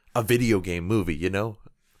a video game movie, you know.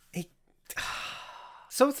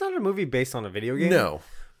 So it's not a movie based on a video game? No,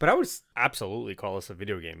 But I would absolutely call this a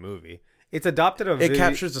video game movie. It's adopted a it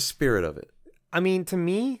captures the spirit of it. I mean, to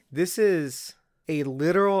me, this is a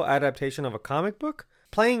literal adaptation of a comic book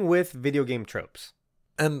playing with video game tropes.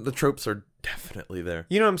 And the tropes are definitely there.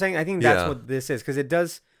 You know what I'm saying? I think that's Yeah. what this is, because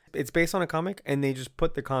it's based on a comic, and they just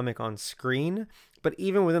put the comic on screen. But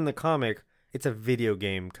even within the comic, it's a video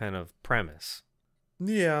game kind of premise.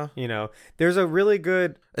 Yeah. You know, there's a really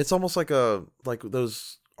good... It's almost like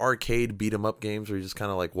those arcade beat 'em up games where you're just kind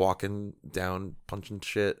of like walking down, punching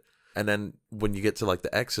shit, and then when you get to like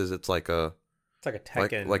the X's, it's like a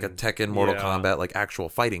Tekken. like a Tekken Mortal Yeah. Kombat, like actual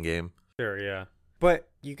fighting game. Sure, yeah. But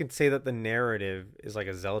you could say that the narrative is like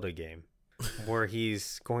a Zelda game where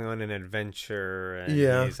he's going on an adventure and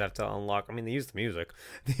Yeah. he's have to unlock. I mean, they use the music.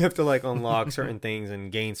 They have to like unlock certain things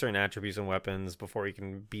and gain certain attributes and weapons before you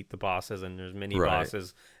can beat the bosses. And there's mini Right.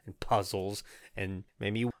 bosses and puzzles. And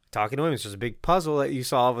maybe talking to him is just a big puzzle that you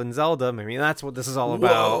solve in Zelda. Maybe that's what this is all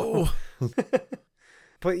about. Whoa.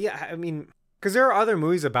 But yeah, I mean, because there are other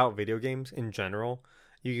movies about video games in general.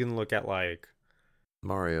 You can look at like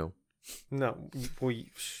Mario. no,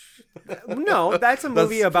 no, that's a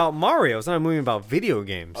movie about Mario. It's not a movie about video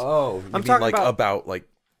games. Oh, I'm talking like about like.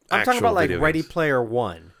 I'm talking actual about like video Ready games. Player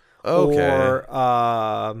One. Okay. Or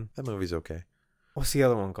That movie's okay. what's the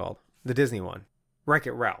other one called? The Disney one,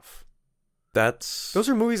 Wreck-It Ralph. That's Those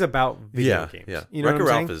are movies about video yeah, games. yeah. You know Wreck-It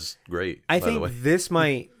what I'm Ralph saying? is great. I by the way. think this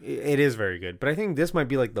might. It is very good, but I think this might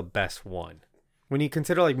be like the best one. When you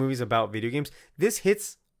consider like movies about video games, this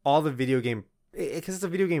hits all the video game because it's a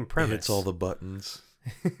video game premise. It's all the buttons.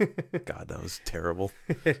 God, that was terrible.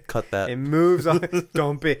 Cut that. It moves all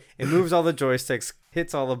don't be it moves all the joysticks,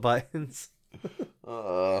 hits all the buttons.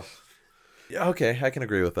 Yeah, okay, I can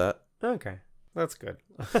agree with that. Okay. That's good.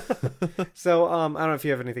 So I don't know if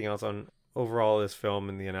you have anything else on overall this film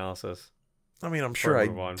and the analysis. I mean, I'm sure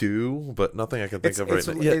move I on. do, but nothing I can think of right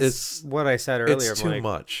now. Yeah, it's what I said earlier. it's I'm too like,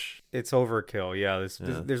 much. It's overkill. Yeah,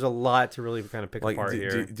 there's a lot to really kind of pick Like, apart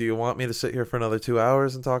here. do you want me to sit here for another 2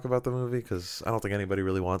 hours and talk about the movie? Because I don't think anybody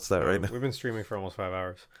really wants that right now. We've been streaming for almost 5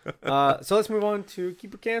 hours. So let's move on to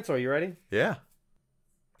Keep or Cancel. Are you ready? Yeah.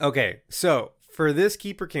 Okay, so for this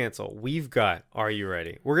Keep or Cancel, we've got Are You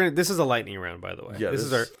Ready? This is a lightning round, by the way. Yeah, this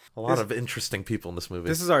is our a lot of interesting people in this movie.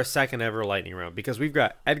 This is our second ever lightning round because we've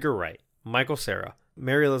got Edgar Wright, Michael Cera,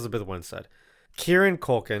 Mary Elizabeth Winstead, Kieran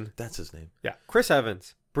Culkin, That's his name. yeah, Chris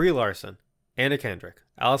Evans, Brie Larson, Anna Kendrick,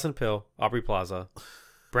 Allison Pill, Aubrey Plaza,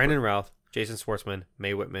 Brandon Routh, Jason Schwartzman,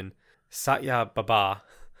 Mae Whitman, Satya Baba,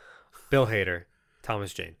 Bill Hader,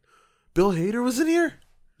 Thomas Jane. Bill Hader was in here?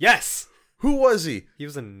 Yes, Who was he? he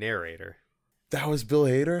was a narrator. That was Bill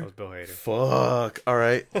Hader? That was Bill Hader. Fuck. All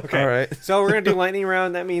right. Okay. All right. So we're gonna do lightning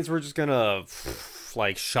round. That means we're just gonna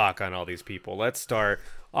like shotgun all these people. Let's start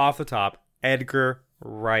off the top. Edgar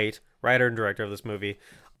Wright, writer and director of this movie.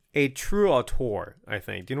 a true auteur, I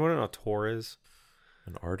think. Do you know what an auteur is?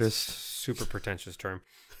 An artist? Super pretentious term.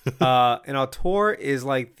 An auteur is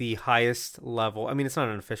like the highest level. I mean, it's not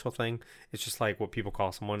an official thing. It's just like what people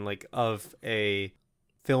call someone like of a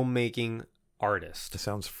filmmaking artist. It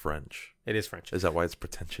sounds French. It is French. Is that why it's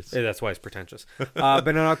pretentious? Yeah, that's why it's pretentious. But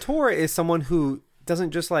an auteur is someone who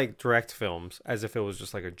doesn't just like direct films as if it was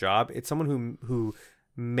just like a job. It's someone who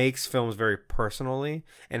makes films very personally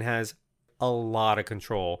and has a lot of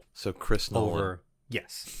control. So Chris Nolan.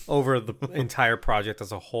 Over the entire project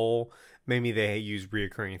as a whole. Maybe they use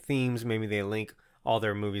reoccurring themes. Maybe they link all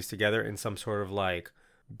their movies together in some sort of like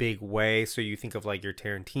big way. So you think of like your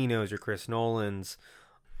Tarantinos, your Chris Nolans,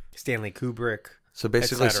 Stanley Kubrick. So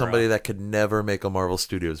basically somebody that could never make a Marvel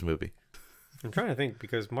Studios movie. I'm trying to think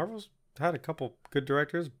because Marvel's had a couple good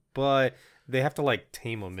directors, but they have to like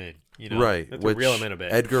tame them in, you know? Right. They have to reel them in a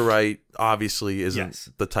bit. Edgar Wright obviously isn't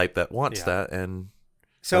the type that wants that, and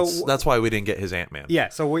so that's why we didn't get his Ant-Man. Yeah,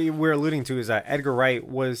 so what we're alluding to is that Edgar Wright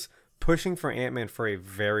was pushing for Ant-Man for a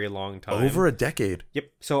very long time. Over a decade.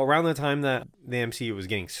 Yep. So around the time that the MCU was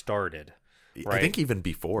getting started. Right? I think even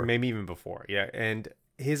before. Maybe even before, yeah. And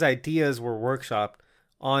his ideas were workshopped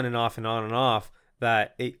on and off and on and off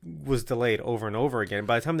that it was delayed over and over again.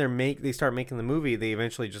 By the time they start making the movie, they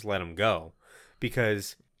eventually just let him go.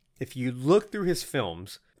 Because if you look through his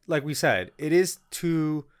films, like we said, it is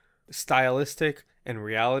too stylistic and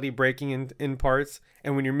reality breaking in parts.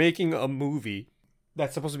 And when you're making a movie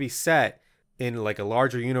that's supposed to be set in like a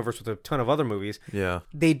larger universe with a ton of other movies,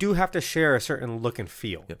 they do have to share a certain look and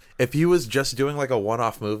feel. Yeah. If he was just doing like a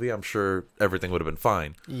one-off movie, I'm sure everything would have been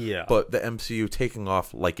fine. Yeah. But the MCU taking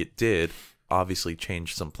off like it did obviously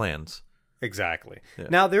changed some plans. Exactly. Yeah.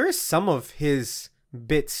 Now there is some of his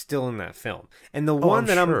bits still in that film, and the one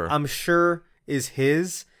that I'm sure is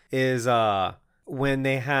his is when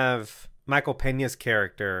they have Michael Peña's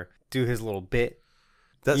character do his little bit.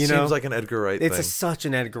 That seems like an Edgar Wright thing. It's such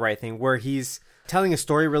an Edgar Wright thing where he's telling a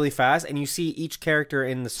story really fast, and you see each character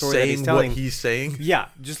in the story that he's telling. What he's saying? Yeah,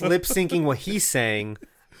 just lip syncing what he's saying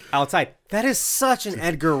outside. That is such an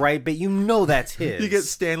Edgar Wright bit. You know that's his. You get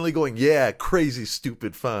Stanley going, yeah, crazy,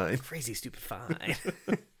 stupid, fine. Crazy, stupid, fine.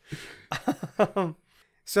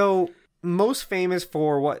 So, most famous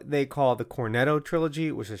for what they call the Cornetto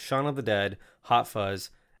trilogy, which is Shaun of the Dead, Hot Fuzz,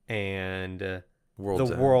 and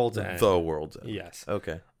World's End. The World's End. Yes.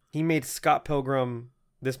 Okay. He made Scott Pilgrim,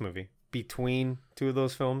 this movie, between two of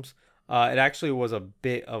those films. It actually was a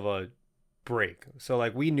bit of a break. So,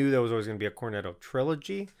 like, we knew there was always going to be a Cornetto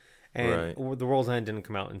trilogy, and The World's End didn't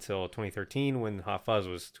come out until 2013 when Hot Fuzz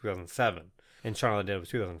was 2007, and Shaun of the Dead was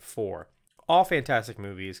 2004. All fantastic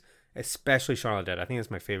movies, especially Shaun of the Dead. I think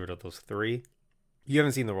it's my favorite of those three. You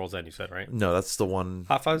haven't seen The World's End, you said, right? No, that's the one.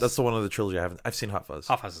 Hot Fuzz? That's the one of the trilogy I haven't. I've seen Hot Fuzz.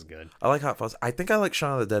 Hot Fuzz is good. I like Hot Fuzz. I think I like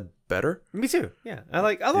Shaun of the Dead better. Me too. Yeah.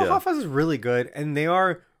 Hot Fuzz is really good, and they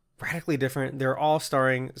are radically different. They're all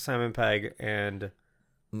starring Simon Pegg and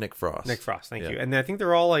Nick Frost. Thank you. And I think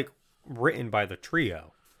they're all like written by the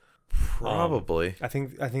trio. Probably. I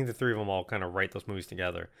think the three of them all kind of write those movies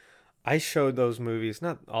together. I showed those movies,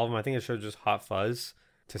 not all of them. I think I showed just Hot Fuzz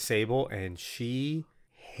to Sable, and she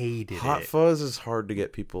hated it. Hot Fuzz is hard to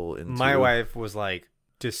get people into. My wife was like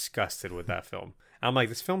disgusted with that film. I'm like,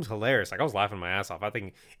 this film's hilarious. Like, I was laughing my ass off. I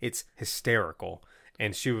think it's hysterical,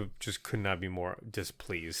 and she just could not be more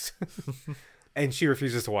displeased. And she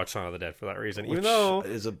refuses to watch Shaun of the Dead for that reason, even though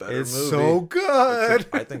is a better it's movie. So good.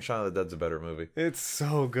 I think Shaun of the Dead's a better movie. It's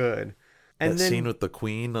so good. And that then, scene with the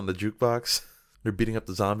Queen on the jukebox, they're beating up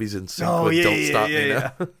the zombies in sync with "Don't Stop Me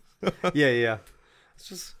Now." Yeah. Let's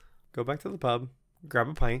just go back to the pub, grab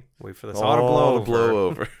a pint, wait for this all to blow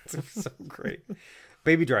over. It's so great.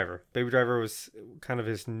 Baby Driver. Baby Driver was kind of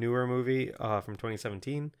his newer movie from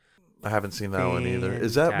 2017. I haven't seen that one either.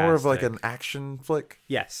 Is that more of like an action flick?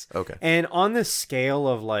 Yes. Okay. And on the scale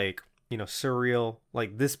of like, surreal,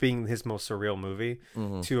 like this being his most surreal movie,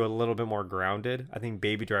 to a little bit more grounded, I think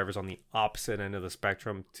Baby Driver's on the opposite end of the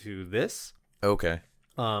spectrum to this. Okay.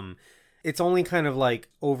 It's only kind of like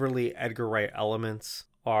overly Edgar Wright elements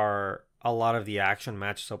are a lot of the action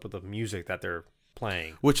matches up with the music that they're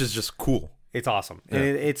playing. Which is just cool. It's awesome. Yeah.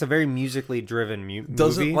 And it's a very musically driven movie.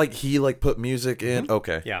 Doesn't like he like put music in?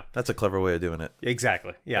 Okay. Yeah. That's a clever way of doing it.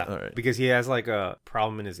 Exactly. Yeah. All right. Because he has like a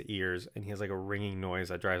problem in his ears and he has like a ringing noise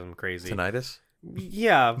that drives him crazy. Tinnitus?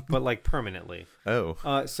 Yeah, but like permanently.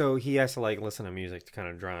 Oh. So he has to like listen to music to kind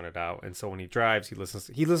of drown it out. And so when he drives, he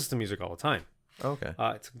listens to music all the time. Okay.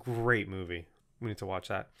 It's a great movie. We need to watch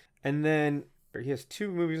that. And then he has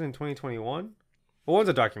 2 movies in 2021. Well, one's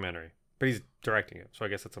a documentary, but he's directing it, so I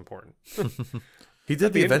guess that's important. He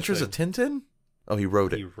did The Adventures of Tintin? Oh, he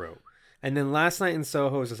wrote it. He wrote. And then Last Night in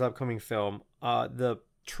Soho is this upcoming film. The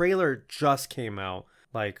trailer just came out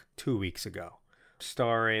like 2 weeks ago,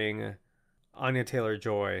 starring Anya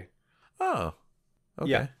Taylor-Joy. Oh,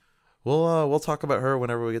 okay. Yeah. We'll talk about her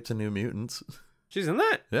whenever we get to New Mutants. She's in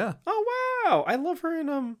that. Yeah. Oh wow, I love her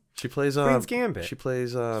in She plays Queen's Gambit. She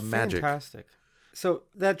plays Magic. Fantastic. So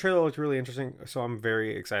that trailer looked really interesting. So I'm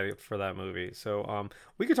very excited for that movie. So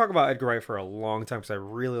we could talk about Edgar Wright for a long time because I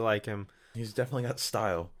really like him. He's definitely got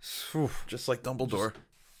style, just like Dumbledore.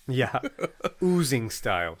 Yeah, oozing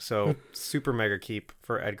style. So super mega keep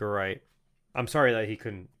for Edgar Wright. I'm sorry that he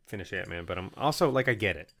couldn't finish Ant-Man, but I'm also like I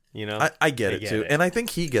get it. You know, I get it too, and I think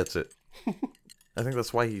he gets it. I think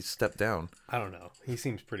that's why he stepped down. I don't know. He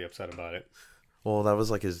seems pretty upset about it. Well, that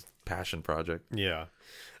was like his passion project. Yeah.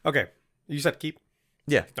 Okay. You said keep?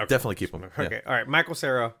 Yeah, Okay. definitely keep him. Okay. Yeah. All right. Michael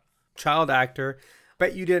Cera, child actor.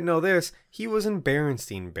 Bet you didn't know this. He was in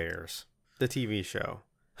Berenstain Bears, the TV show.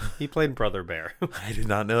 He played Brother Bear. I did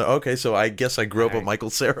not know. Okay, so I guess I grew up with Michael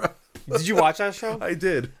Cera. Did you watch that show? I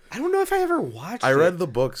did. I don't know if I ever watched I it. read the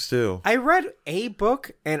books too. I read a book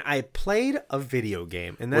and I played a video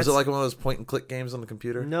game. And that's, Was it like one of those point and click games on the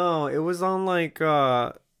computer? No, it was on like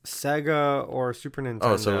Sega or Super Nintendo.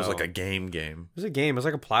 Oh, so it was like a game. It was a game. It was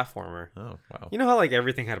like a platformer. Oh, wow. You know how like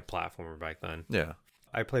everything had a platformer back then? Yeah.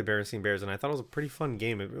 I played Berenstain Bears and I thought it was a pretty fun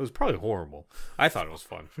game. It was probably horrible. I thought it was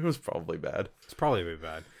fun. It was probably bad. It's probably a bit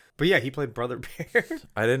bad. But yeah, he played Brother Bear.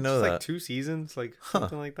 I didn't know Just that. like 2 seasons, like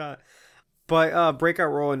something like that. But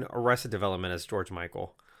breakout role in Arrested Development as George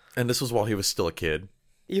Michael. And this was while he was still a kid.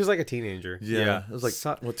 He was like a teenager. Yeah. It was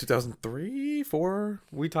like, what, 2003, 4?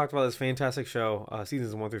 We talked about this fantastic show.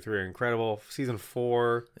 Seasons 1 through 3 are incredible. Season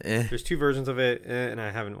 4, there's 2 versions of it, and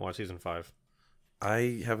I haven't watched season 5.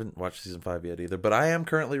 I haven't watched season 5 yet either, but I am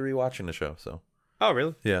currently rewatching the show, so. Oh,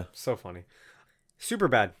 really? Yeah. So funny.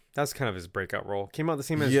 Superbad. That's kind of his breakout role. Came out the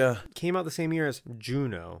same year as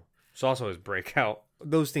Juno. It's also his breakout.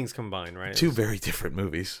 Those things combined, right? 2 very different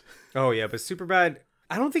movies. Oh yeah, but Superbad,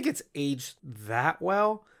 I don't think it's aged that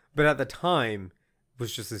well, but at the time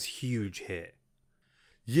was just this huge hit.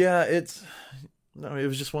 Yeah, it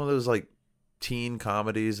was just one of those like teen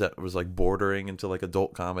comedies that was like bordering into like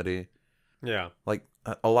adult comedy. Yeah. Like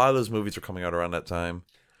a lot of those movies are coming out around that time.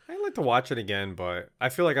 I'd like to watch it again, but I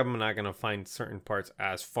feel like I'm not going to find certain parts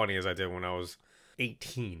as funny as I did when I was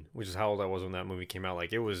 18, which is how old I was when that movie came out.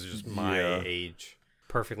 Like, it was just my age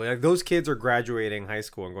perfectly. Like, those kids are graduating high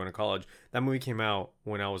school and going to college. That movie came out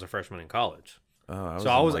when I was a freshman in college. Oh,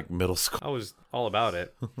 I was like middle school. I was all about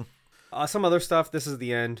it. Some other stuff. This is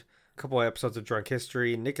the end. A couple of episodes of Drunk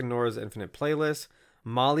History. Nick and Nora's Infinite Playlist.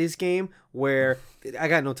 Molly's Game, where I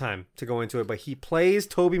got no time to go into it, but he plays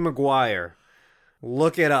Tobey Maguire.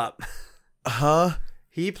 Look it up. Huh?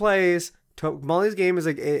 He plays Molly's Game is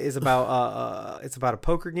about it's about a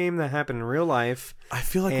poker game that happened in real life. I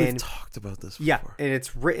feel like we've talked about this before. Yeah,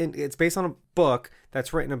 and it's based on a book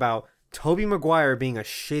that's written about Tobey Maguire being a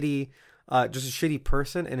shitty just a shitty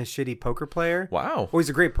person and a shitty poker player. Wow. Well, he's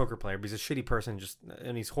a great poker player, but he's a shitty person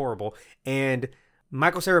and he's horrible. And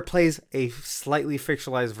Michael Cera plays a slightly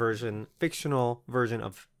fictional version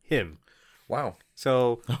of him. Wow.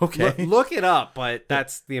 So okay, look it up, but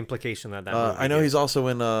that's the implication that movie I know gives. he's also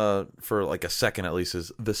in for like a second at least.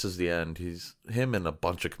 This is the end. He's him and a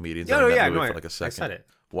bunch of comedians. Yeah, for like a second. I said it.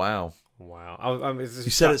 Wow. You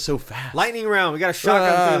said it so fast. Lightning round. We got a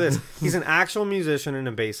shotgun through this. He's an actual musician and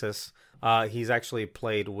a bassist. He's actually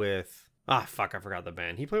played with I forgot the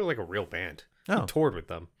band. He played with like a real band. He toured with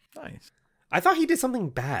them. Nice. I thought he did something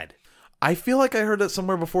bad. I feel like I heard that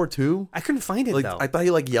somewhere before too. I couldn't find it though. I thought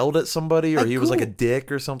he like yelled at somebody or he was like a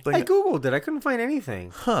dick or something. I googled it. I couldn't find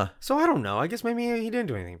anything. Huh. So I don't know. I guess maybe he didn't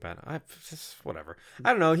do anything bad. Whatever.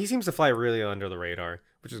 I don't know. He seems to fly really under the radar,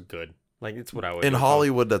 which is good. Like it's what I would. In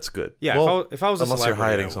Hollywood, that's good. Yeah. Well, if I was a unless you're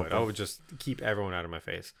celebrity, hiding something, I would just keep everyone out of my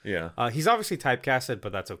face. Yeah. He's obviously typecasted,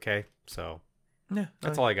 but that's okay. So yeah,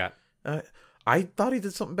 that's all I got. I thought he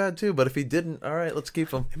did something bad too, but if he didn't, all right, let's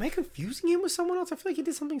keep him. Am I confusing him with someone else? I feel like he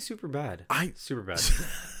did something super bad. Super bad.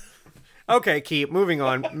 Okay, keep moving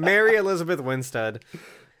on. Mary Elizabeth Winstead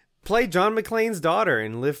played John McClane's daughter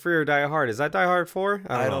in Live Free or Die Hard. Is that Die Hard 4?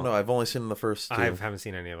 I don't know. I've only seen the first two. I haven't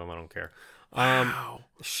seen any of them. I don't care. Wow.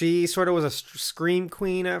 She sort of was a scream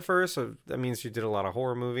queen at first, so that means she did a lot of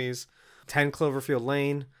horror movies. 10 Cloverfield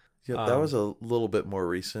Lane. Yeah, that was a little bit more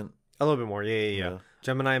recent. A little bit more, yeah.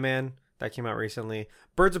 Gemini Man, that came out recently.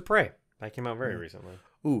 Birds of Prey, that came out very recently.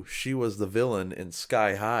 Ooh, she was the villain in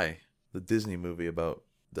Sky High, the Disney movie about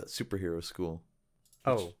that superhero school.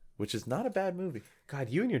 Which is not a bad movie. God,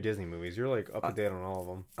 you and your Disney movies, you're like up to date on all of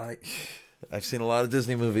them. I've seen a lot of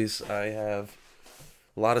Disney movies. I have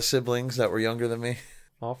a lot of siblings that were younger than me.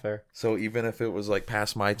 All fair. So even if it was like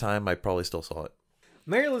past my time, I probably still saw it.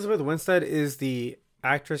 Mary Elizabeth Winstead is the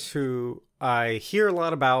actress who I hear a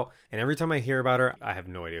lot about, and every time I hear about her, I have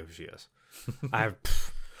no idea who she is. I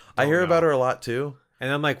hear about her a lot too.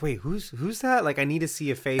 And I'm like, wait, who's that? Like, I need to see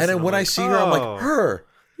a face. And then when I see her, I'm like, her.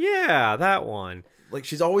 Yeah, that one. Like,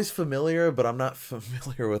 she's always familiar, but I'm not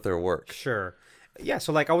familiar with her work. Sure. Yeah,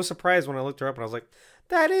 so like I was surprised when I looked her up and I was like,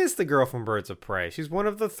 that is the girl from Birds of Prey. She's one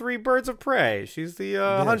of the 3 Birds of Prey. She's the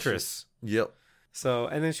huntress. Yep. So,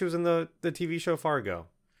 and then she was in the TV show Fargo,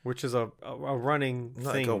 which is a running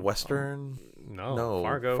Not thing. like a Western? No,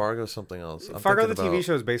 Fargo. Fargo's something else. Fargo, the TV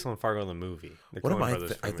show, is based on Fargo, the movie. What am I?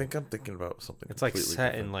 I think I'm thinking about something. It's like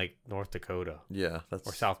set different. in like North Dakota. Yeah, that's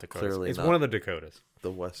or South Dakota. Clearly it's not one of the Dakotas.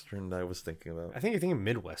 The Western I was thinking about. I think you're thinking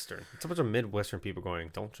Midwestern. It's a bunch of Midwestern people going,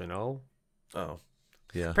 don't you know? Oh,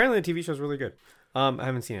 yeah. Apparently the TV show is really good. I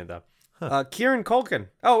haven't seen it though. Kieran Culkin.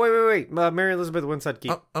 Oh, wait. Mary Elizabeth Winstead.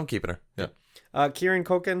 I'm keeping her. Yeah. Kieran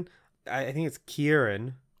Culkin. I think it's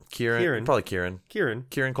Kieran. Probably Kieran. Kieran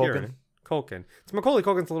Culkin. It's Macaulay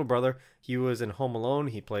Culkin's little brother. He was in Home Alone.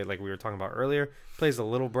 He played, like we were talking about earlier, plays the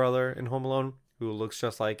little brother in Home Alone who looks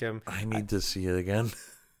just like him. I need to see it again.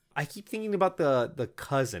 I keep thinking about the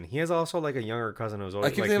cousin. He has also like a younger cousin who's always. I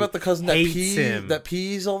keep like, thinking about the cousin that him.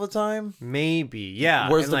 pees all the time. Maybe, yeah.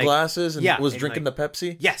 Wears the glasses and was drinking like, the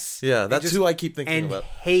Pepsi. Yes, yeah, that's who I keep thinking about.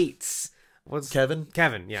 Hates Kevin.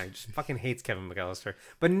 Yeah, he just fucking hates Kevin McAllister.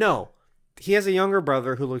 But no, he has a younger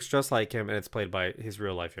brother who looks just like him, and it's played by his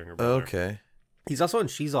real life younger brother. Okay. He's also in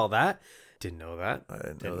She's All That. Didn't know that. I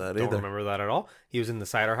didn't know that either. Don't remember that at all. He was in the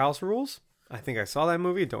Cider House Rules. I think I saw that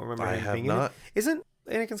movie. Don't remember him being in it. Isn't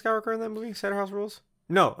Anakin Skywalker in that movie, Cider House Rules?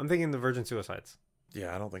 No, I'm thinking The Virgin Suicides.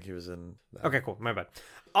 Yeah, I don't think he was in that. Okay, cool. My bad.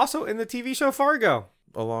 Also in the TV show Fargo.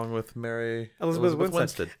 Along with Mary Elizabeth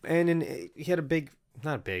Winstead. And he had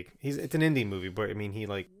it's an indie movie, but I mean, he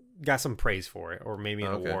like got some praise for it, or maybe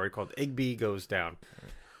an award called Igby Goes Down.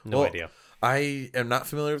 No idea. I am not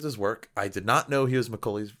familiar with his work. I did not know he was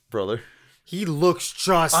Macaulay's brother. He looks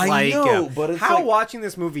just like him. But it's how watching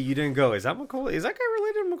this movie you didn't go, is that Macaulay? Is that guy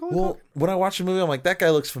related to Macaulay? Well, when I watch the movie, I'm like, that guy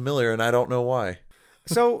looks familiar, and I don't know why.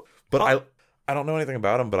 So, but I don't know anything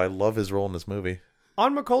about him, but I love his role in this movie.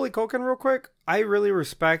 On Macaulay Culkin, real quick, I really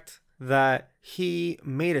respect that he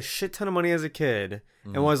made a shit ton of money as a kid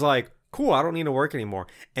and was like, cool, I don't need to work anymore,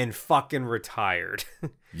 and fucking retired.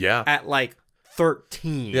 Yeah. At like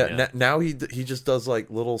 13. Yeah, now he just does like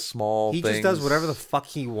little small things. He just does whatever the fuck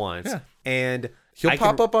he wants. Yeah. And he'll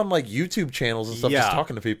pop up on like YouTube channels and stuff just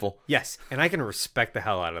talking to people. Yes, and I can respect the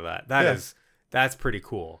hell out of that. That's pretty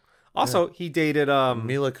cool. Also, he dated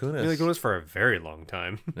Mila Kunis. Mila Kunis for a very long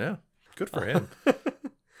time. Yeah. Good for him.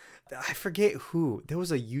 I forget who. There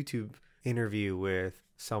was a YouTube interview with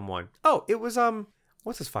someone. Oh, it was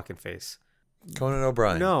what's his fucking face? Conan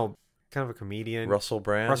O'Brien. No, kind of a comedian. Russell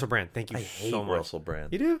Brand. Thank you I hate so much. Russell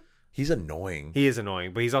Brand. You do? He's annoying. He is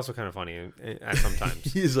annoying, but he's also kind of funny at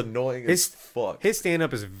sometimes. He's annoying as fuck. His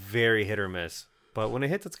stand-up is very hit or miss, but when it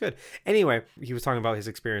hits, it's good. Anyway, he was talking about his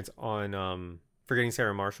experience on Forgetting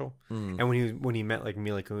Sarah Marshall, and when he met like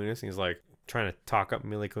Mila Kunis, and he's like trying to talk up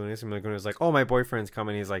Mila Kunis, and Mila Kunis is like, "Oh, my boyfriend's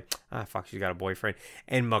coming." He's like, "Ah, fuck, she's got a boyfriend."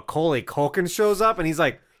 And Macaulay Culkin shows up, and he's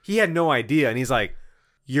like, he had no idea, and he's like,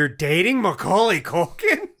 "You're dating Macaulay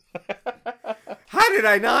Culkin?" How did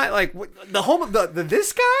I not like the home of the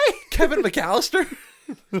this guy? Kevin McAllister?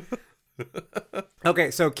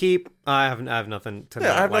 Okay, so I have nothing to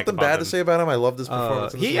I have nothing bad to say about him. I love this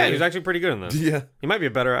performance. He was actually pretty good in this. Yeah, he might be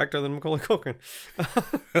a better actor than Macaulay Culkin,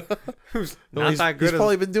 who's not that good. He's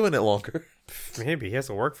probably been doing it longer. Maybe he has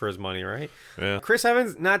to work for his money, right? Yeah. Chris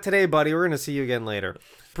Evans, not today, buddy. We're gonna see you again later.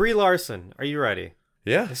 Brie Larson, are you ready?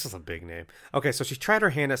 Yeah. This is a big name. Okay, so she tried her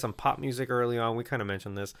hand at some pop music early on. We kind of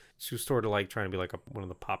mentioned this. She was sort of like trying to be like one of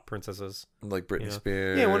the pop princesses. Like Britney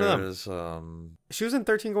Spears. Yeah, one of them. She was in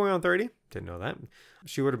 13 Going on 30. Didn't know that.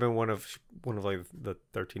 She would have been one of like the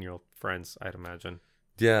 13-year-old friends, I'd imagine.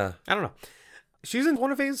 Yeah. I don't know. She was in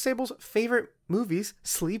one of Sable's favorite movies,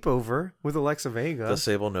 Sleepover with Alexa Vega. Does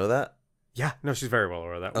Sable know that? Yeah, no, she's very well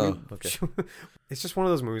aware of that. Oh, okay. It's just one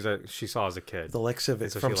of those movies that she saw as a kid. Alexa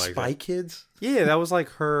Vega from Spy Kids? Yeah, that was like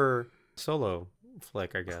her solo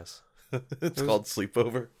flick, I guess. It's called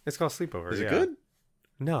Sleepover? It's called Sleepover, Is it good?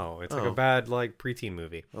 No, it's like a bad like preteen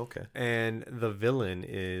movie. Okay. And the villain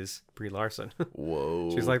is Brie Larson.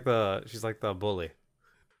 Whoa. She's like the bully.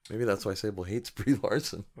 Maybe that's why Sable hates Brie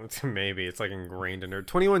Larson. Maybe it's like ingrained in her.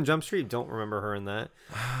 21 Jump Street, don't remember her in that.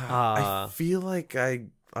 I feel like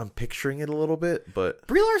I'm picturing it a little bit, but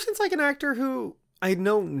Brie Larson's like an actor who I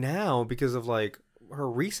know now because of like her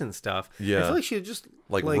recent stuff. Yeah. I feel like she just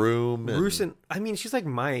Like Room and- recent. I mean, she's like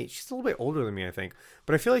she's a little bit older than me, I think,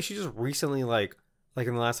 but I feel like she just recently like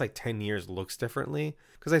in the last like 10 years looks differently.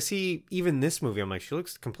 Because I see even this movie, I'm like, she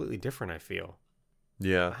looks completely different. I feel.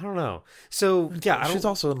 Yeah. I don't know. So yeah, She's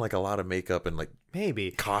also in like a lot of makeup and like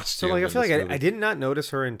maybe costume. So like I feel like movie. I did not notice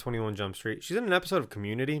her in 21 Jump Street. She's in an episode of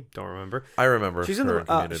Community. Don't remember. I remember. She's in her the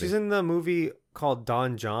Community. she's in the movie called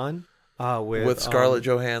Don John. With Scarlett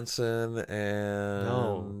Johansson and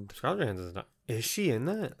No, Scarlett Johansson's not. Is she in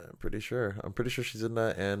that? I'm pretty sure she's in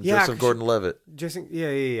that, and Yeah, Joseph Gordon-Levitt.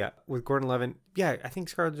 Yeah. With Gordon-Levitt. Yeah, I think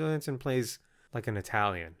Scarlett Johansson plays like an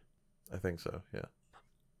Italian. I think so. Yeah.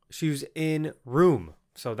 She was in Room.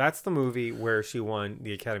 So that's the movie where she won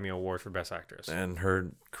the Academy Award for Best Actress. And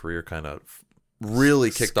her career kind of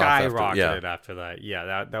really kicked off skyrocketed after that.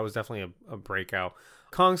 Yeah, that was definitely a breakout.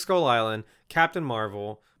 Kong Skull Island, Captain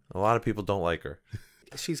Marvel. A lot of people don't like her.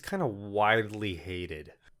 She's kind of widely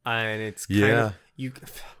hated. And it's kind Yeah.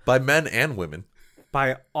 of By men and women.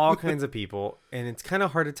 by all kinds of people, and it's kind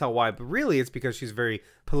of hard to tell why, but really it's because she's very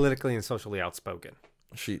politically and socially outspoken.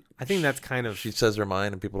 I think that's kind of She says her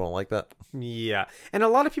mind and people don't like that. yeah. And a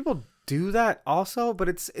lot of people do that also, but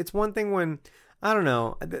it's one thing when I don't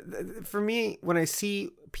know. For me, when I see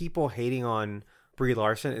people hating on Brie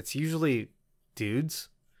Larson, it's usually dudes.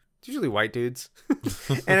 It's usually white dudes.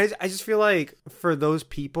 And I just feel like for those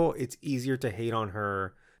people, it's easier to hate on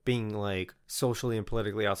her being like socially and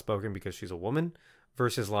politically outspoken because she's a woman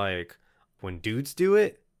versus like when dudes do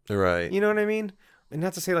it. Right. You know what I mean? And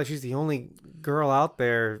not to say like she's the only girl out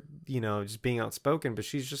there, just being outspoken, but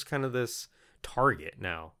she's just kind of this target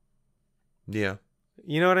now. Yeah.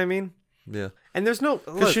 You know what I mean? Yeah. And there's no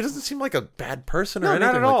Because she doesn't seem like a bad person or no, anything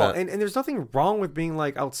not at all. like that. And there's nothing wrong with being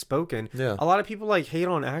like outspoken. Yeah. A lot of people like hate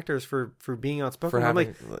on actors for being outspoken. For I'm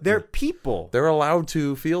like, having- they're people. They're allowed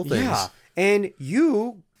to feel things. Yeah. And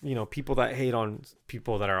people that hate on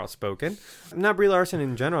people that are outspoken. Not Brie Larson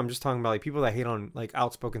in general. I'm just talking about like people that hate on like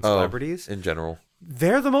outspoken celebrities. In general.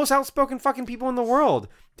 They're the most outspoken fucking people in the world.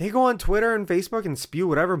 They go on Twitter and Facebook and spew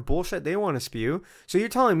whatever bullshit they want to spew. So you're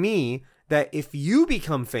telling me that if you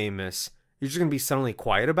become famous, you're just going to be suddenly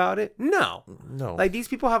quiet about it? No. Like these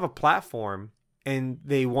people have a platform and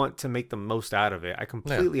they want to make the most out of it. I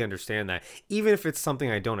completely understand that. Even if it's something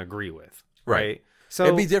I don't agree with. Right? So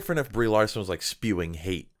it'd be different if Brie Larson was like spewing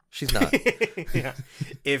hate. She's not. yeah.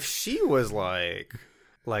 If she was like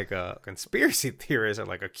a conspiracy theorist or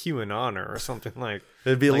like a QAnon or something like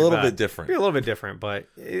It'd be a like little that. bit different. It'd be a little bit different, but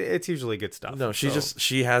it's usually good stuff. No,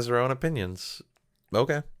 she has her own opinions.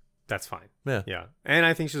 Okay. That's fine. Yeah. Yeah. And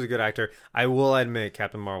I think she's a good actor. I will admit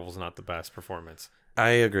Captain Marvel's not the best performance. I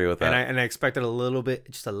agree with that. And I expected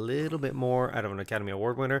just a little bit more out of an Academy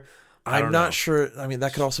Award winner. I'm not sure. I mean,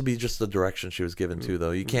 that could also be just the direction she was given to, though.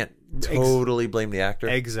 You can't totally blame the actor.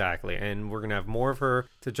 Exactly. And we're going to have more of her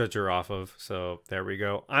to judge her off of. So there we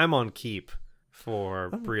go. I'm on keep for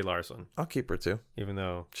Brie Larson. I'll keep her, too. Even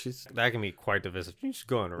though She's that can be quite divisive. You should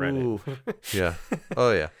go on Reddit. Ooh. Yeah.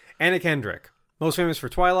 Oh, yeah. Anna Kendrick. Most famous for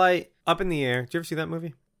Twilight, Up in the Air. Did you ever see that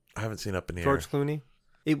movie? I haven't seen Up in the George Air. Clooney.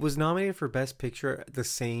 It was nominated for Best Picture at the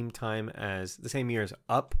same year as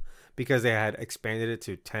Up because they had expanded it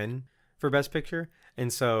to 10 for Best Picture.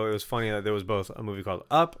 And so it was funny that there was both a movie called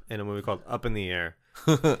Up and a movie called Up in the Air.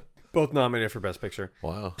 Both nominated for Best Picture.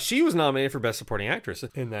 Wow. She was nominated for Best Supporting Actress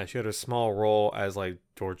in that she had a small role as like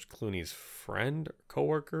George Clooney's friend or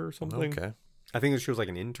coworker or something. Okay. I think she was like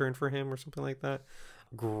an intern for him or something like that.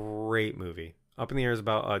 Great movie. Up in the Air is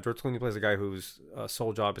about George Clooney plays a guy whose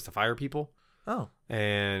sole job is to fire people. Oh.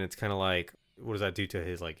 And it's kind of like, what does that do to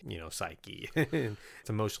his like, psyche? It's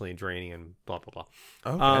emotionally draining and blah, blah,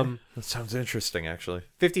 blah. Okay. That sounds interesting, actually.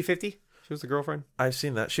 50-50. She was the girlfriend. I've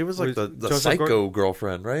seen that. She was like the Joseph psycho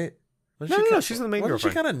girlfriend, right? No, she's the main Wasn't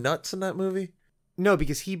girlfriend. she kind of nuts in that movie? No,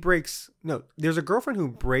 because there's a girlfriend who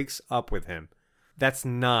breaks up with him. That's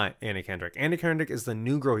not Anna Kendrick. Anna Kendrick is the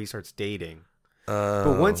new girl he starts dating.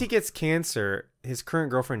 But once he gets cancer, his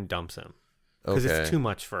current girlfriend dumps him because it's too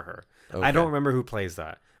much for her. Okay. I don't remember who plays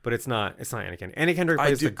that, but it's not Anna Kendrick. Anna Kendrick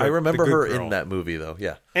plays I remember the good her girl. in that movie, though.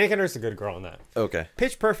 Yeah. Anna Kendrick's a good girl in that. Okay.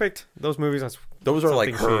 Pitch Perfect. Those movies. Those are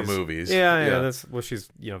like something her movies. Yeah. That's what she's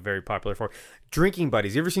very popular for. Drinking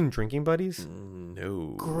Buddies. You ever seen Drinking Buddies?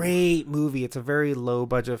 No. Great movie. It's a very low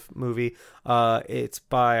budget movie. It's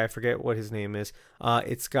by, I forget what his name is.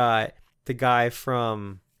 It's got the guy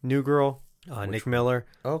from New Girl, Nick Miller.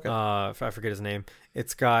 Okay. I forget his name.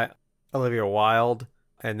 It's got Olivia Wilde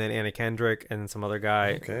and then Anna Kendrick and then some other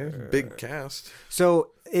guy. Okay. Big cast.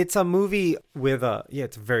 So it's a movie with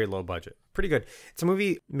it's a very low budget. Pretty good. It's a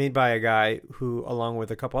movie made by a guy who, along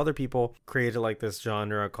with a couple other people, created like this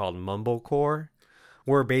genre called mumblecore.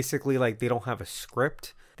 where basically like they don't have a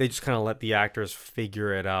script. They just kind of let the actors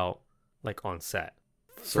figure it out like on set.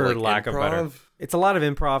 So, For like, lack of better. improv? It's a lot of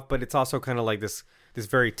improv, but it's also kind of like this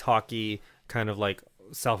very talky, kind of like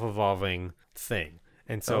self-evolving thing.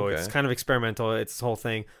 And so Okay. it's kind of experimental. It's this whole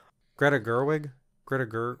thing. Greta Gerwig. Greta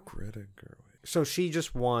Gerwig. So she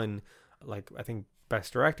just won, like, I think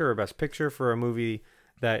Best Director or Best Picture for a movie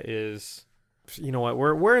that is, you know what?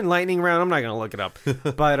 We're in lightning round. I'm not gonna look it up,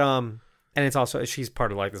 but and it's also she's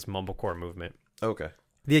part of like this mumblecore movement. Okay.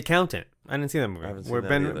 The Accountant. I didn't see that movie. I haven't seen Where that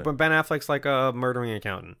Ben either. Ben Affleck's like a murdering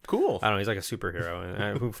accountant. Cool. I don't know. He's like a superhero.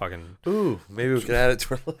 And who fucking Ooh, maybe we can add it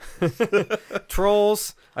to our list.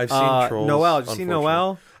 Trolls? I've seen Trolls. Noelle. Did you see unfortunately.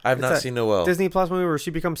 Noelle? I have It's not a seen Noelle. Disney Plus movie where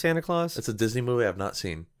she becomes Santa Claus. It's a Disney movie I've not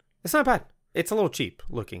seen. It's not bad. It's a little cheap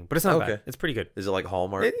looking, but it's not Okay. bad. It's pretty good. Is it like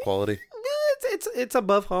Hallmark quality? It's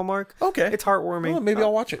above Hallmark. Okay. It's heartwarming. Well, maybe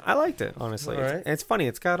I'll watch it. I liked it, honestly. All right. It's funny.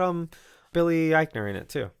 It's got Billy Eichner in it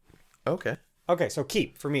too. Okay. Okay, so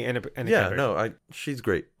Keep for me and Yeah, no, she's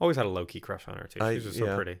great. always had a low key crush on her too. She's just so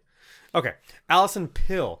yeah. pretty. Okay, Allison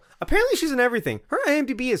Pill. Apparently, she's in everything. Her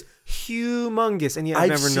IMDb is humongous, and yet I've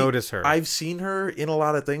never noticed her. I've seen her in a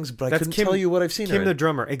lot of things, but I That's couldn't Kim- tell you what I've seen her Kim in. the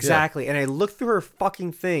drummer, exactly. And I looked through her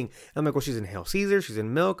fucking thing, and I'm like, well, she's in Hail Caesar, she's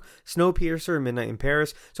in Milk, Snowpiercer, Midnight in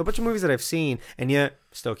Paris. So a bunch of movies that I've seen, and yet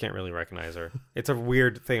still can't really recognize her. It's a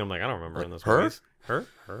weird thing. I'm like, I don't remember in those her? movies. Her.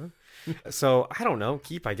 So I don't know.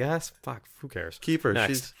 Keep, I guess. Fuck, who cares? Keep her.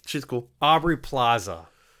 Next. She's cool. Aubrey Plaza.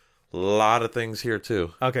 A lot of things here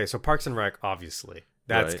too. Okay, so Parks and Rec, obviously.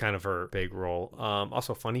 That's Right. kind of her big role.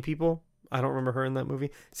 Also, Funny People. I don't remember her in that movie.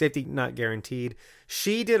 Safety Not Guaranteed.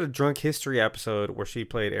 She did a Drunk History episode where she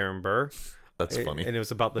played Aaron Burr. That's funny. And it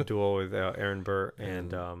was about the duel with Aaron Burr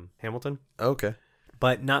and Hamilton. Okay.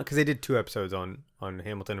 But not because they did 2 episodes on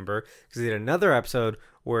Hamilton and Burr. Because they did another episode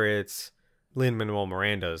where it's Lin-Manuel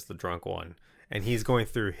Miranda's the drunk one. And he's going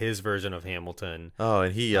through his version of Hamilton. Oh,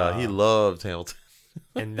 and he loved Hamilton.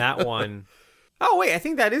 And that one... Oh, wait. I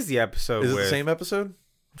think that is the episode Is it with... the same episode?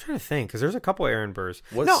 I'm trying to think because there's a couple Aaron Burrs.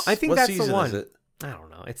 What's- No, I think what that's season the one. is it? I don't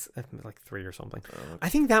know. It's like 3 or something. Oh, okay. I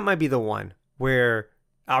think that might be the one where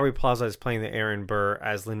Aubrey Plaza is playing the Aaron Burr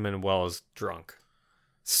as Lin-Manuel is drunk.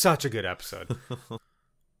 Such a good episode.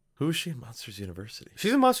 Who is she in Monsters University?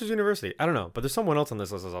 She's in Monsters University. I don't know, but there's someone else on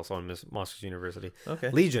this list that's also in Monsters University. Okay.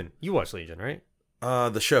 Legion. You watch Legion, right?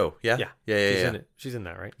 The show. Yeah. Yeah. Yeah. She's in it. She's in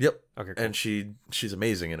that, right? Yep. Okay. Cool. And she's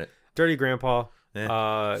amazing in it. Dirty Grandpa.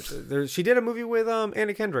 Yeah. She did a movie with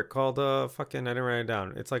Anna Kendrick called fucking I didn't write it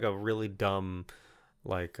down. It's like a really dumb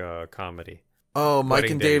like comedy. Oh, Mike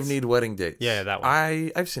Wedding and Dave Dates. Need Wedding Dates. Yeah, that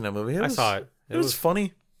one. I've seen that movie. I saw it. It was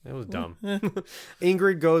funny. It was dumb.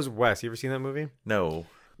 Ingrid Goes West. You ever seen that movie? No.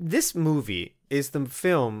 This movie is the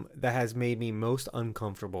film that has made me most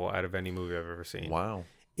uncomfortable out of any movie I've ever seen. Wow.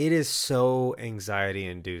 It is so anxiety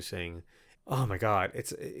inducing. Oh my god.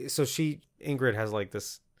 Ingrid has like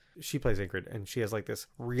this, she plays Ingrid and she has like this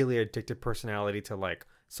really addicted personality to like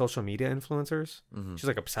social media influencers. Mm-hmm. She's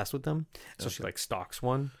like obsessed with them. So she like stalks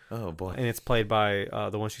one. Oh boy. And it's played by,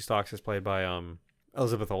 the one she stalks is played by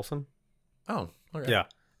Elizabeth Olsen. Oh. Okay. Yeah.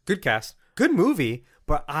 Good cast. Good movie,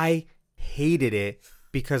 but I hated it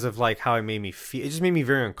because of like how it made me feel. It just made me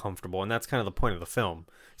very uncomfortable, and that's kind of the point of the film,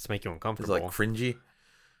 is to make you It's uncomfortable. like cringy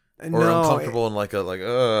or No, uncomfortable and like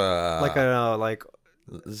like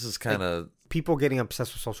this is kind of people getting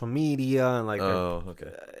obsessed with social media and like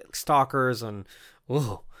okay. stalkers and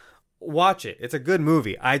watch it. It's a good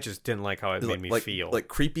movie. I just didn't like how it made me feel. like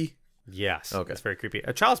creepy. Yes, Okay. it's very creepy.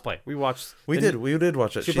 A Child's Play. We watched. We did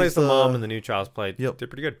watch it. She She's plays the mom in the new Child's Play. Yep. Did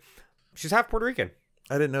pretty good. She's half Puerto Rican.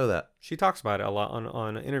 I didn't know that. She talks about it a lot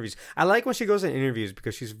on interviews. I like when she goes in interviews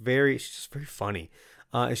because she's just very funny.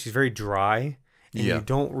 And she's very dry. And Yeah. you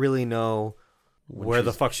don't really know where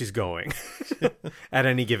the fuck she's going at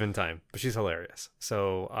any given time. But she's hilarious.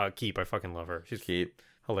 So Keep, I fucking love her. She's Keep.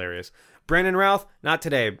 hilarious. Brandon Routh, not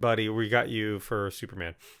today, buddy. We got you for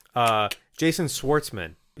Superman. Jason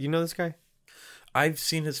Schwartzman. You know this guy? I've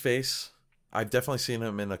seen his face. I've definitely seen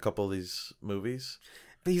him in a couple of these movies.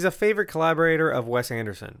 He's a favorite collaborator of Wes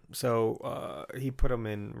Anderson. So he put him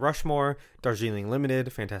in Rushmore, Darjeeling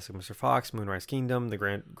Limited, Fantastic Mr. Fox, Moonrise Kingdom, The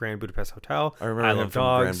Grand Budapest Hotel. I remember him Love from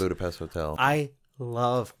Dogs. Grand Budapest Hotel. I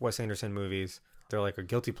love Wes Anderson movies. They're like a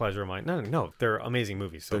guilty pleasure of mine. No, they're amazing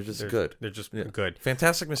movies. So They're just good. They're just Yeah. good.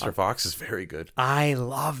 Fantastic Mr. Fox is very good. I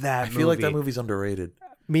love that movie. I feel like that movie's underrated.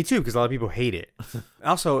 Me too, because a lot of people hate it.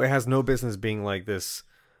 Also, it has no business being like this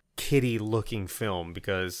kiddie-looking film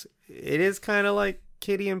because it is kind of like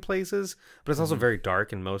kiddie in places, but it's also very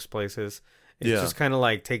dark in most places. It just kind of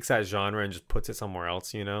like takes that genre and just puts it somewhere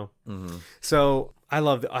else, you know? Mm-hmm. So I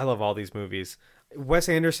love all these movies. Wes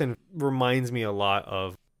Anderson reminds me a lot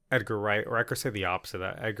of Edgar Wright, or I could say the opposite of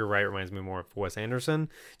that. Edgar Wright reminds me more of Wes Anderson,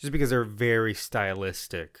 just because they're very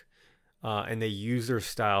stylistic, and they use their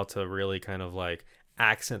style to really kind of like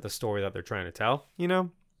accent the story that they're trying to tell, you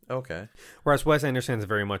know? Okay. Whereas Wes Anderson's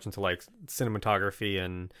very much into like cinematography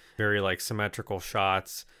and very like symmetrical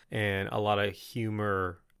shots and a lot of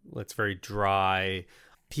humor. It's very dry.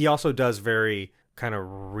 He also does very kind of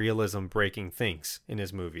realism breaking things in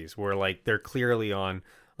his movies where like they're clearly on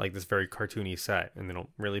like this very cartoony set and they don't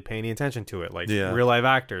really pay any attention to it, like real live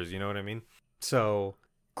actors, you know what I mean? So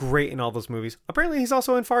great in all those movies. Apparently he's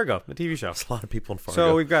also in Fargo, the TV show. There's a lot of people in Fargo.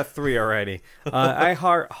 So we've got 3 already. I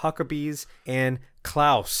Heart Huckabees and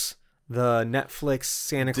Klaus, the Netflix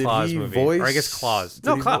Santa Claus movie. Or I guess Claus.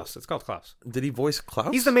 No, Klaus. It's called Klaus. Did he voice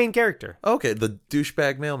Klaus? He's the main character. Okay, the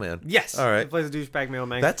douchebag mailman. Yes. All right. He plays a douchebag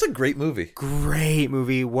mailman. That's a great movie. Great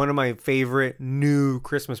movie. One of my favorite new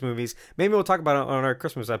Christmas movies. Maybe we'll talk about it on our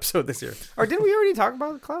Christmas episode this year. Or didn't we already talk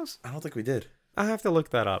about Klaus? I don't think we did. I have to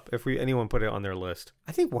look that up if anyone put it on their list.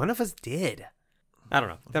 I think one of us did. I don't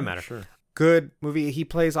know. Doesn't matter. Sure. Good movie. He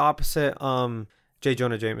plays opposite J.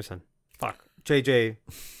 Jonah Jameson. Fuck. JJ.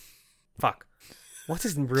 Fuck. What's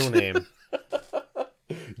his real name?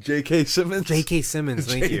 J.K. Simmons. J.K. Simmons.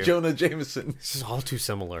 Thank you. Jonah Jameson. This is all too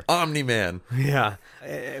similar. Omni-Man. Yeah.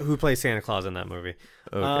 Who plays Santa Claus in that movie?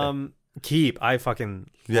 Okay. Keep. I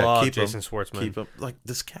fucking love keep Jason him. Schwartzman. Keep him. Like,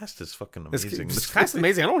 this cast is fucking amazing. This cast is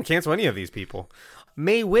amazing. I don't want to cancel any of these people.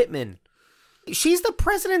 Mae Whitman. She's the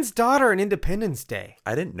president's daughter in Independence Day.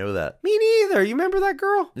 I didn't know that. Me neither. You remember that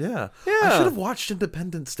girl? Yeah. Yeah. I should have watched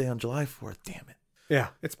Independence Day on July 4th. Damn it. Yeah.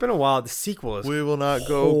 It's been a while. The sequel is We will not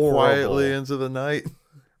go horrible. quietly into the night.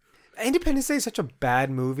 Independence Day is such a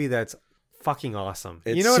bad movie that's fucking awesome.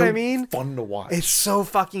 It's you know what so I mean? Fun to watch. It's so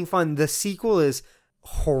fucking fun. The sequel is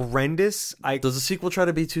horrendous. Does the sequel try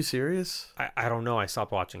to be too serious? I don't know. I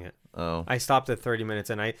stopped watching it. Oh. I stopped at 30 minutes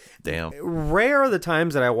and Damn. Rare are the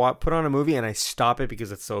times that I put on a movie and I stop it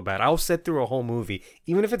because it's so bad. I'll sit through a whole movie,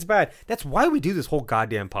 even if it's bad. That's why we do this whole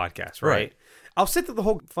goddamn podcast, right? I'll sit through the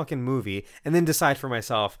whole fucking movie and then decide for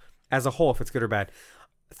myself as a whole if it's good or bad.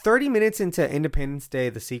 30 minutes into Independence Day,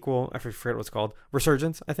 the sequel, I forget what it's called.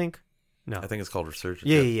 Resurgence, I think. No. I think it's called Resurgence.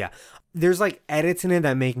 Yeah. There's like edits in it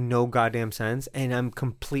that make no goddamn sense, and I'm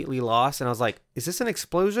completely lost. And I was like, is this an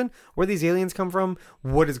explosion? Where these aliens come from?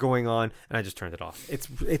 What is going on? And I just turned it off.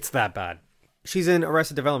 It's that bad. She's in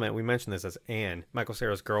Arrested Development. We mentioned this as Anne, Michael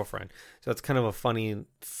Cera's girlfriend. So it's kind of a funny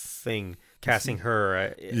thing casting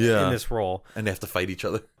her in this role. And they have to fight each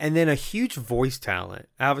other. And then a huge voice talent.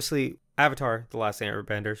 Obviously, Avatar, The Last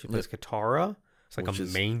Airbender, she plays Katara. It's like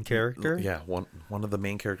a main character. Yeah, one of the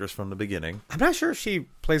main characters from the beginning. I'm not sure if she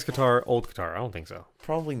plays Katara, old Katara. I don't think so.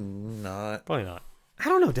 Probably not. Probably not. I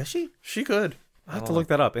don't know. Does she? She could. I'll have to look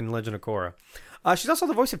that up in Legend of Korra. She's also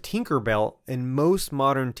the voice of Tinkerbell in most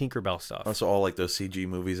modern Tinkerbell stuff. Also, all like those CG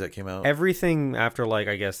movies that came out. Everything after like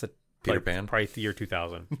I guess the Peter Pan, probably the year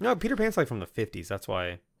 2000. No, Peter Pan's like from the 50s. That's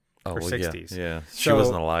why. Or 60s. Yeah. She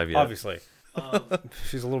wasn't alive yet. Obviously,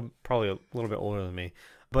 she's probably a little bit older than me.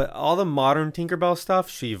 But all the modern Tinkerbell stuff,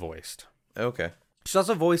 she voiced. Okay. She's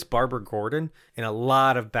also voiced Barbara Gordon in a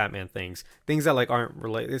lot of Batman things that like aren't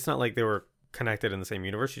related. It's not like they were connected in the same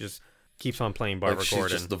universe. She just keeps on playing Barbara Gordon.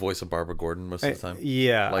 She's just the voice of Barbara Gordon most of the time.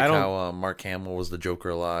 Yeah. Like how Mark Hamill was the Joker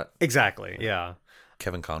a lot. Exactly, yeah.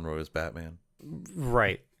 Kevin Conroy was Batman.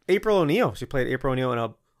 Right. April O'Neil. She played April O'Neil in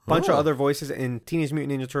a bunch of other voices in Teenage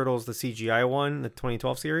Mutant Ninja Turtles, the CGI one, the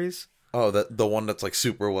 2012 series. Oh, the one that's like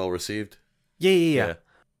super well received? Yeah.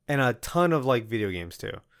 And a ton of like video games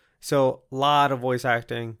too. So a lot of voice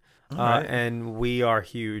acting. Right. And we are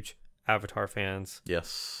huge Avatar fans.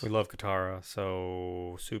 Yes. We love Katara,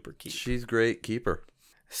 so super keep. She's great. Keep her.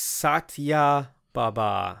 Satya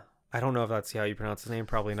Baba. I don't know if that's how you pronounce his name.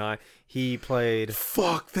 Probably not. He played...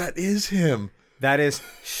 Fuck, that is him. That is...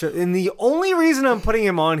 And the only reason I'm putting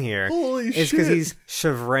him on here is because he's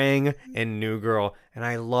Shivrang in New Girl. And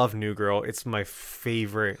I love New Girl. It's my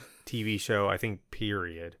favorite TV show, I think,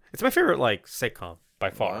 period. It's my favorite, like, sitcom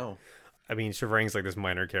by far. Wow. I mean, Shivrang's like this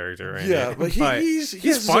minor character. Yeah, but he's funny.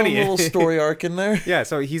 His own little story arc in there. Yeah,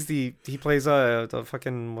 so he plays the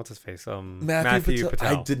fucking, what's his face? Matthew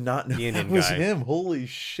Patel. I did not know that was him. Holy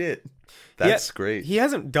shit. That's great. He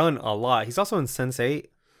hasn't done a lot. He's also in Sense8.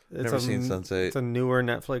 Never seen Sense8. It's a newer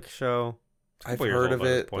Netflix show. I've heard of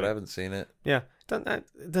it, but I haven't seen it. Yeah, it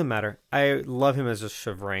doesn't matter. I love him as just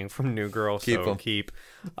Shivrang from New Girl. Keep.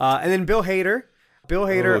 And then Bill Hader.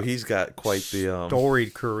 He's got quite the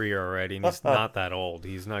storied career already, and he's not that old.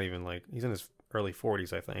 He's not even like, he's in his early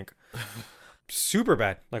 40s, I think.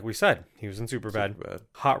 Superbad, like we said, he was in Superbad.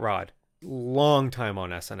 Hot Rod. long time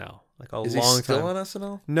on SNL. Like a Is long he still time. on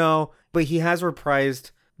SNL? No, but he has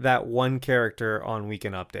reprised that one character on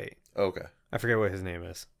Weekend Update. Okay. I forget what his name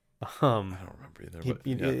is. I don't remember either. But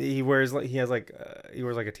He wears like he wears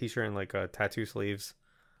like a t-shirt and like tattoo sleeves.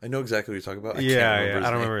 I know exactly what you're talking about. I I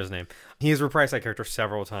don't remember his name. He has reprised that character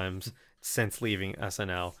several times since leaving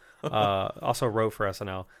SNL. Also wrote for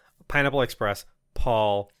SNL. Pineapple Express,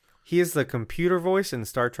 Paul. He is the computer voice in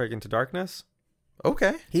Star Trek Into Darkness.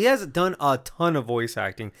 Okay. He has done a ton of voice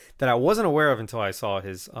acting that I wasn't aware of until I saw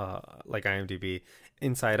his like IMDb.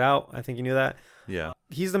 Inside Out, I think you knew that. Yeah.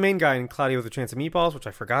 He's the main guy in Cloudy with a Chance of Meatballs, which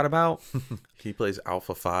I forgot about. He plays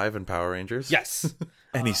Alpha 5 in Power Rangers. Yes.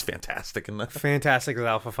 And he's fantastic in that. Fantastic as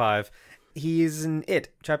Alpha 5. He's in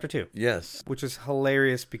It, Chapter 2. Yes. Which is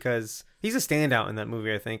hilarious because he's a standout in that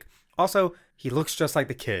movie, I think. Also, he looks just like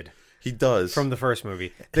the kid. He does. From the first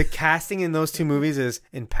movie. The casting in those two movies is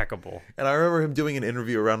impeccable. And I remember him doing an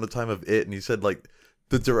interview around the time of It, and he said, like,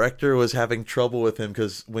 the director was having trouble with him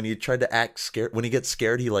because when he tried to act scared, when he gets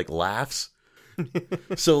scared, he, like, laughs.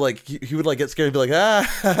 So, like, he would, like, get scared and be like,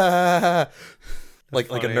 ah,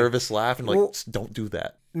 like a nervous laugh, and, like, don't do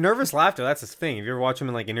that. Nervous laughter, that's his thing. If you ever watch him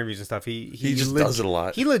in like interviews and stuff, he just does it a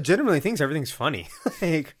lot. He legitimately thinks everything's funny.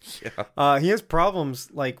 Like, yeah. He has problems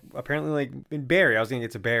like apparently like in Barry. I was gonna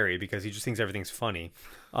get to Barry because he just thinks everything's funny.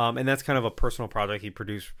 And that's kind of a personal project. He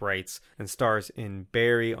produced, writes, and stars in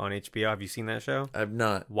Barry on HBO. Have you seen that show? I've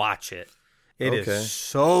not. Watch it. It is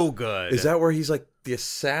so good. Is that where he's like the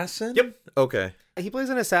assassin? Yep. Okay. He plays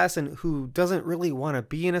an assassin who doesn't really want to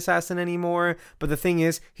be an assassin anymore. But the thing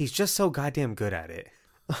is, he's just so goddamn good at it.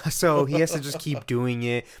 So he has to just keep doing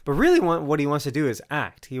it. But really what he wants to do is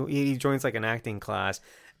act. He joins like an acting class,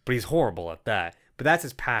 but he's horrible at that. But that's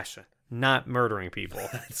his passion, not murdering people.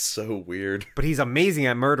 That's so weird. But he's amazing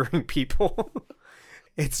at murdering people.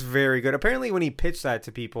 It's very good. Apparently when he pitched that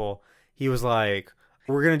to people, he was like,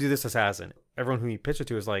 we're going to do this assassin. Everyone who he pitched it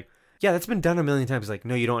to was like, yeah, that's been done a million times. He's like,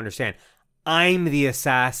 no, you don't understand. I'm the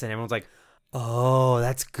assassin. Everyone's like, oh,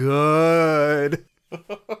 that's good.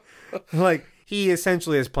 Like, he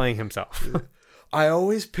essentially is playing himself. I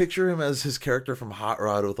always picture him as his character from Hot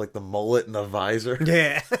Rod with like the mullet and the visor.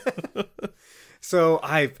 Yeah. So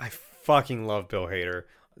I fucking love Bill Hader.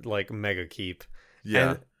 Like, mega keep.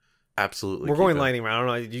 Yeah. And absolutely. We're going lightning round.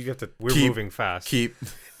 I don't know. You have to. We're moving fast. Keep.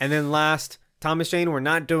 And then last, Thomas Jane. We're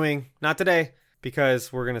not today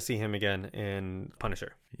because we're gonna see him again in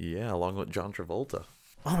Punisher. Yeah, along with John Travolta.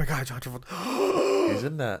 Oh my God, John Travolta. He's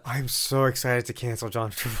in that. I'm so excited to cancel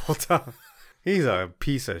John Travolta. He's a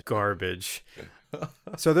piece of garbage.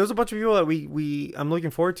 So there's a bunch of people that I'm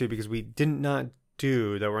looking forward to because we did not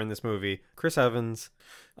do that were in this movie. Chris Evans.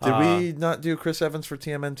 Did we not do Chris Evans for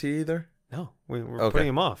TMNT either? No, we're putting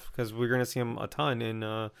him off because we're going to see him a ton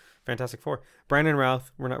in Fantastic Four. Brandon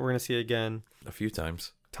Routh, we're going to see again a few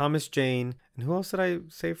times. Thomas Jane, and who else did I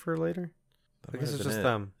save for later? I guess it's just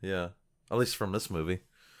them. Yeah, at least from this movie.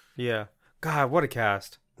 Yeah. God, what a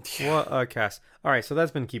cast. What a cast. All right, so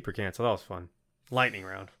that's been Keep or Cancel. That was fun. Lightning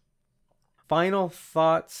round. Final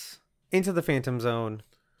thoughts into the Phantom Zone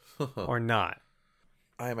or not?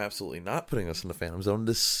 I am absolutely not putting us in the Phantom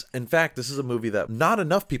Zone. In fact, this is a movie that not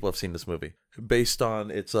enough people have seen this movie based on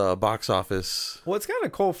its box office. Well, it's got a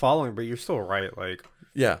cold following, but you're still right. Like,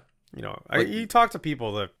 yeah, you know, you talk to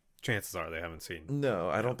people, the chances are they haven't seen. No,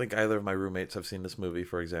 I don't think either of my roommates have seen this movie,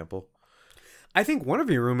 for example. I think one of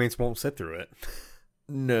your roommates won't sit through it.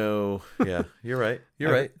 No, yeah, you're right.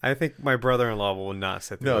 You're right. I think my brother-in-law will not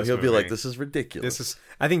sit through this he'll movie. be like, this is ridiculous.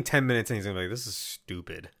 I think 10 minutes and he's going to be like, this is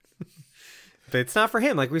stupid. But it's not for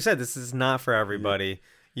him. Like we said, this is not for everybody.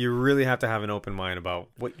 Yeah. You really have to have an open mind about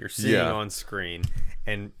what you're seeing on screen.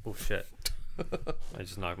 And, oh shit. I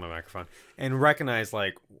just knocked my microphone. And recognize,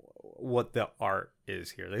 like, what the art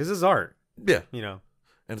is here. Like, this is art. Yeah. You know?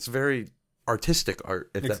 And it's very artistic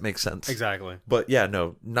art, if that makes sense. Exactly. But yeah,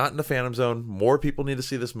 no, not in the Phantom Zone. More people need to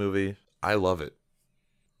see this movie. I love it.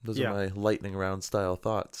 Those are my lightning round style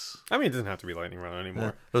thoughts. I mean, it doesn't have to be lightning round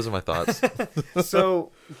anymore. Those are my thoughts.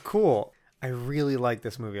 So, cool. I really like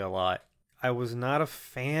this movie a lot. I was not a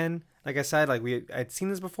fan. Like I said, like I'd seen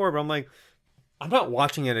this before, but I'm like, I'm not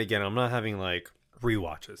watching it again. I'm not having like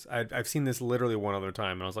rewatches. I've seen this literally one other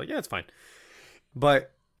time, and I was like, yeah, it's fine.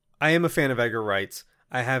 But I am a fan of Edgar Wright's.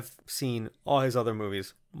 I have seen all his other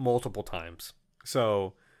movies multiple times.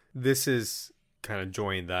 So this is kind of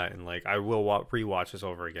joined that, and like I will rewatch this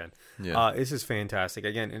over again. Yeah. This is fantastic.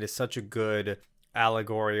 Again, it is such a good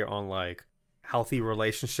allegory on like healthy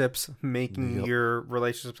relationships, making your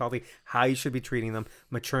relationships healthy, how you should be treating them,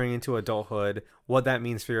 maturing into adulthood, what that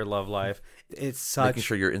means for your love life. It's such making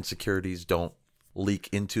sure your insecurities don't leak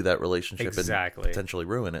into that relationship Exactly. and potentially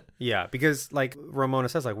ruin it. Yeah, because like Ramona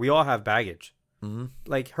says, like we all have baggage. Mm-hmm.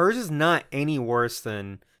 Like hers is not any worse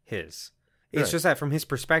than his. It's Right. just that from his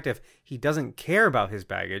perspective, he doesn't care about his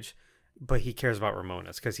baggage, but he cares about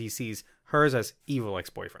Ramona's because he sees hers as evil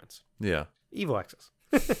ex-boyfriends, Yeah. evil exes.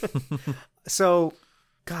 So,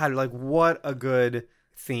 God, like what a good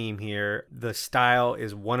theme here. The style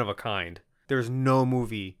is one of a kind. There's no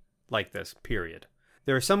movie like this, period.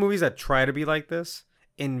 There are some movies that try to be like this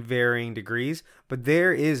in varying degrees, but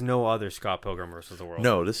there is no other Scott Pilgrim versus the World.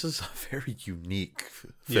 No, this is a very unique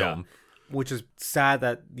film. Which is sad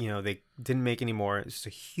that, you know, they didn't make any more. It's just a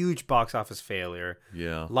huge box office failure.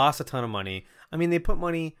 Yeah. Lost a ton of money. I mean, they put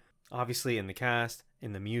money, obviously, in the cast,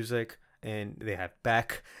 in the music, and they have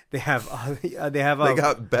Beck. They have They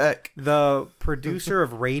got Beck. the producer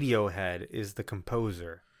of Radiohead is the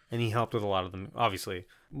composer, and he helped with a lot of them, obviously,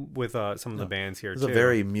 with some of the bands here, It's too. a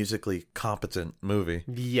very musically competent movie.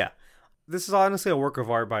 Yeah. This is honestly a work of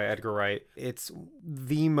art by Edgar Wright. It's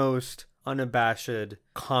the most unabashed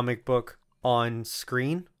comic book on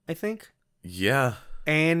screen, I think, Yeah.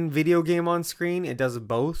 and video game on screen. It does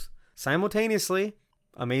both simultaneously.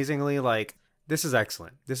 Amazingly, like, this is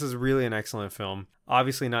excellent. This is really an excellent film.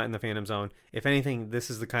 Obviously not in the Phantom Zone. If anything, this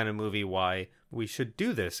is the kind of movie why we should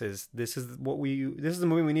do this. This is the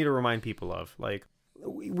movie we need to remind people of. Like,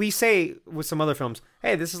 we say with some other films,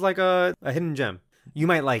 hey, this is like a hidden gem. You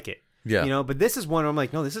might like it. Yeah. You know, but this is one I'm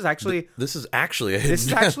like, no, this is actually This is actually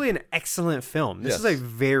an excellent film. This is a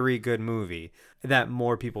very good movie that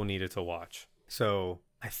more people needed to watch. So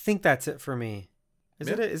I think that's it for me. Is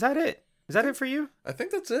that it? Is that it for you? I think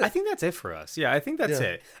that's it. I think that's it for us. Yeah, I think that's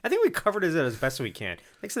it. I think we covered it as best we can.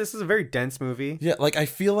 Like I said, this is a very dense movie. Yeah, like I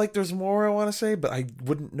feel like there's more I want to say, but I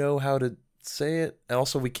wouldn't know how to say it. And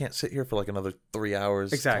also, we can't sit here for like another 3 hours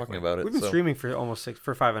talking about it. We've been streaming for almost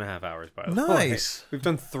 5.5 hours, by the way. Nice. We've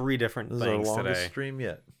done 3 different This is our things longest today. stream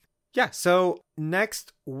yet. Yeah, so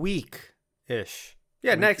next week-ish.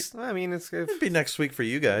 Yeah, next. I mean, It'd be next week for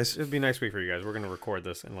you guys. It'd be next week for you guys. We're going to record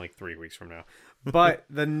this in like 3 weeks from now. But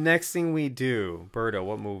the next thing we do, Berto,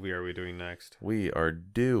 what movie are we doing next? We are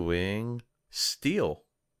doing Steel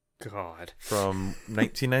God. from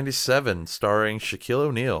 1997, starring Shaquille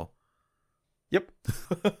O'Neal. Yep.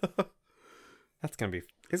 That's going to be...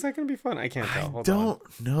 Is that going to be fun? I can't tell. I Hold on.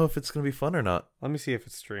 don't know if it's going to be fun or not. Let me see if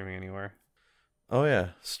it's streaming anywhere. Oh,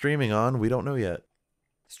 yeah. Streaming on. We don't know yet.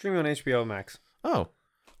 Streaming on HBO Max. Oh,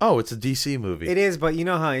 it's a DC movie. It is, but you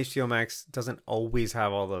know how HBO Max doesn't always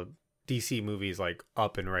have all the DC movies like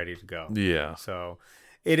up and ready to go. Yeah. So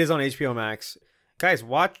it is on HBO Max. Guys,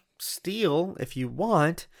 watch Steel if you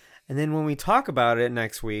want, and then when we talk about it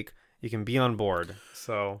next week, you can be on board.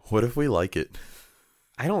 So What if we like it?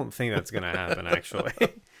 I don't think that's going to happen, actually.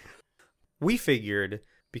 We figured,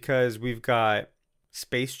 because we've got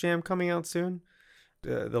Space Jam coming out soon,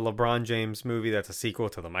 the LeBron James movie that's a sequel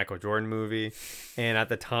to the Michael Jordan movie. And at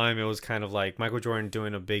the time, it was kind of like Michael Jordan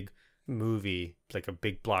doing a big movie, like a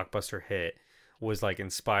big blockbuster hit, was like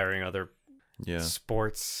inspiring other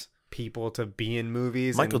sports people to be in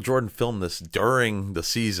movies. Michael Jordan filmed this during the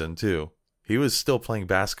season, too. He was still playing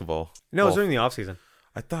basketball. No, it was during the offseason.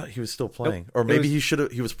 I thought he was still playing. Nope. Or maybe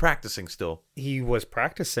he was practicing still. He was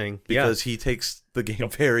practicing. Because he takes the game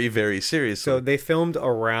very, very seriously. So they filmed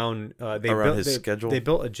around his schedule? They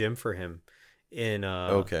built a gym for him in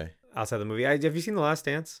outside the movie. Have you seen The Last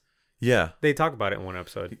Dance? Yeah. They talk about it in one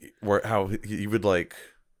episode. Where how he would like...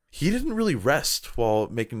 He didn't really rest while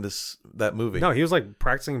making that movie. No, he was like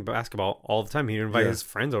practicing basketball all the time. He'd invite his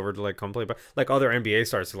friends over to like come play, like other NBA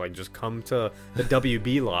stars to like just come to the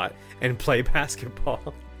WB lot and play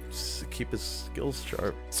basketball. Just to keep his skills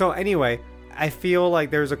sharp. So anyway, I feel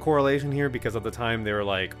like there's a correlation here because at the time they were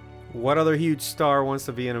like, what other huge star wants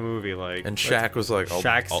to be in a movie? Like, and Shaq was like,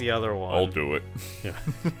 Shaq's the other one. I'll do it.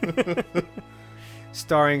 Yeah.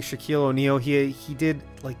 Starring Shaquille O'Neal. He did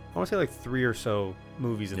like I want to say like 3 or so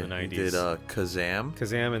movies in the 90s. He did Kazam.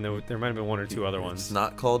 Kazam, and there might have been 1 or 2 other ones. It's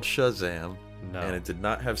not called Shazam. No. And it did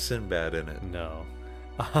not have Sinbad in it. No.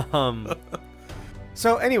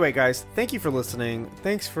 So anyway, guys, thank you for listening.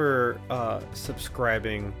 Thanks for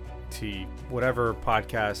subscribing to whatever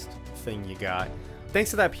podcast thing you got.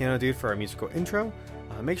 Thanks to that piano dude for our musical intro.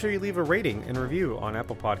 Make sure you leave a rating and review on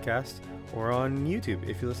Apple Podcasts or on YouTube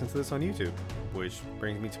if you listen to this on YouTube. Which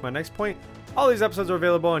brings me to my next point. All these episodes are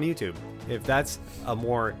available on YouTube. If that's a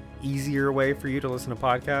more easier way for you to listen to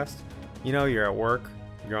podcasts, you know, you're at work,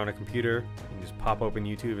 you're on a computer, you just pop open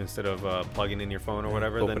YouTube instead of plugging in your phone or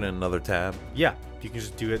whatever. Open another tab. Yeah, you can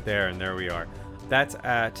just do it there, and there we are. That's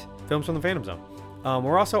at Films from the Phantom Zone.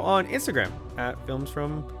 We're also on Instagram at Films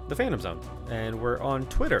from the Phantom Zone. And we're on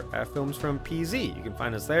Twitter at Films from PZ. You can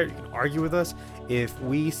find us there. You can argue with us. If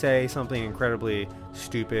we say something incredibly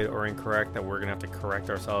stupid or incorrect that we're going to have to correct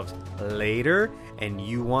ourselves later, and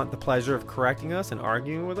you want the pleasure of correcting us and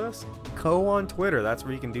arguing with us, go on Twitter. That's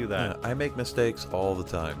where you can do that. Yeah, I make mistakes all the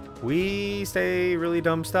time. We say really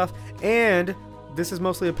dumb stuff, and this is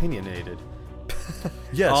mostly opinionated.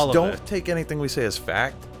 Yes, don't take anything we say as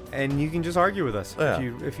fact. And you can just argue with us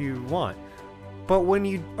if you want. But when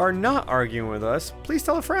you are not arguing with us, please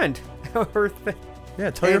tell a friend.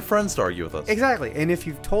 Tell your friends to argue with us. Exactly. And if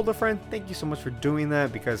you've told a friend, thank you so much for doing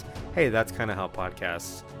that, because, hey, that's kind of how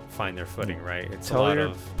podcasts find their footing, right? It's tell a lot your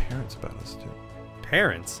of parents about us, too.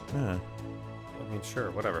 Parents? Yeah. I mean,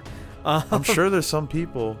 sure, whatever. I'm sure there's some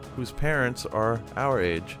people whose parents are our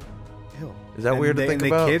age. Ew. Is that weird to think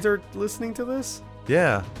and about? the kids are listening to this?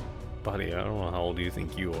 Yeah. Buddy, I don't know how old you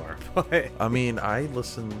think you are. But I mean, I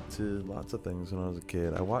listened to lots of things when I was a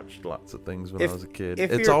kid. I watched lots of things when I was a kid.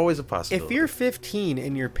 It's always a possibility. If you're 15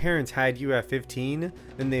 and your parents had you at 15,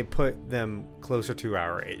 then they put them closer to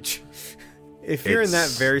our age. If you're in that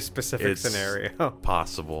very specific scenario.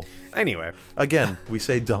 Possible. Anyway. Again, we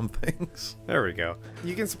say dumb things. There we go.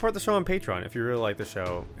 You can support the show on Patreon if you really like the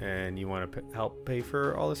show and you want to help pay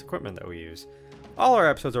for all this equipment that we use. All our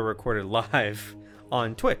episodes are recorded live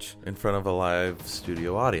on Twitch. In front of a live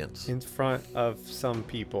studio audience. In front of some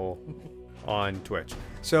people on Twitch.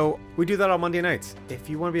 So we do that on Monday nights. If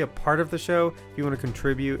you want to be a part of the show, if you want to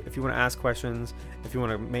contribute, if you want to ask questions, if you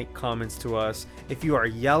want to make comments to us, if you are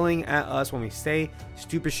yelling at us when we say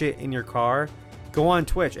stupid shit in your car, go on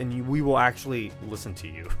Twitch and we will actually listen to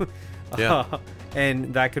you. Yeah.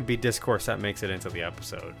 And that could be discourse that makes it into the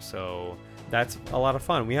episode. So that's a lot of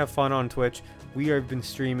fun. We have fun on Twitch. We have been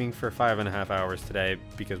streaming for 5.5 hours today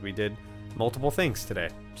because we did multiple things today.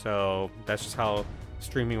 So that's just how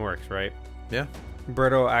streaming works, right? Yeah.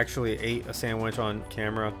 Berto actually ate a sandwich on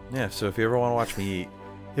camera. Yeah, so if you ever want to watch me eat.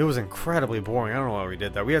 It was incredibly boring. I don't know why we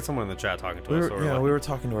did that. We had someone in the chat talking to us. So we were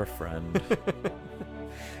talking to our friend.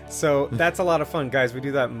 So that's a lot of fun. Guys, we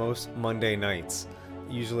do that most Monday nights,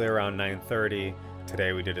 usually around 9:30.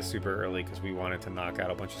 Today we did it super early because we wanted to knock out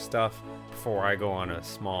a bunch of stuff before I go on a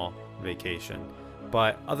small vacation.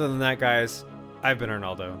 But other than that, guys, I've been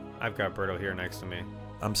Arnaldo. I've got Berto here next to me.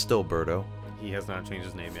 I'm still Berto. He has not changed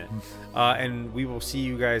his name yet. And we will see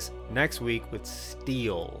you guys next week with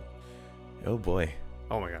Steel. Oh boy.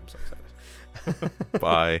 Oh my god, I'm so excited.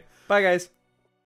 Bye. Bye, guys.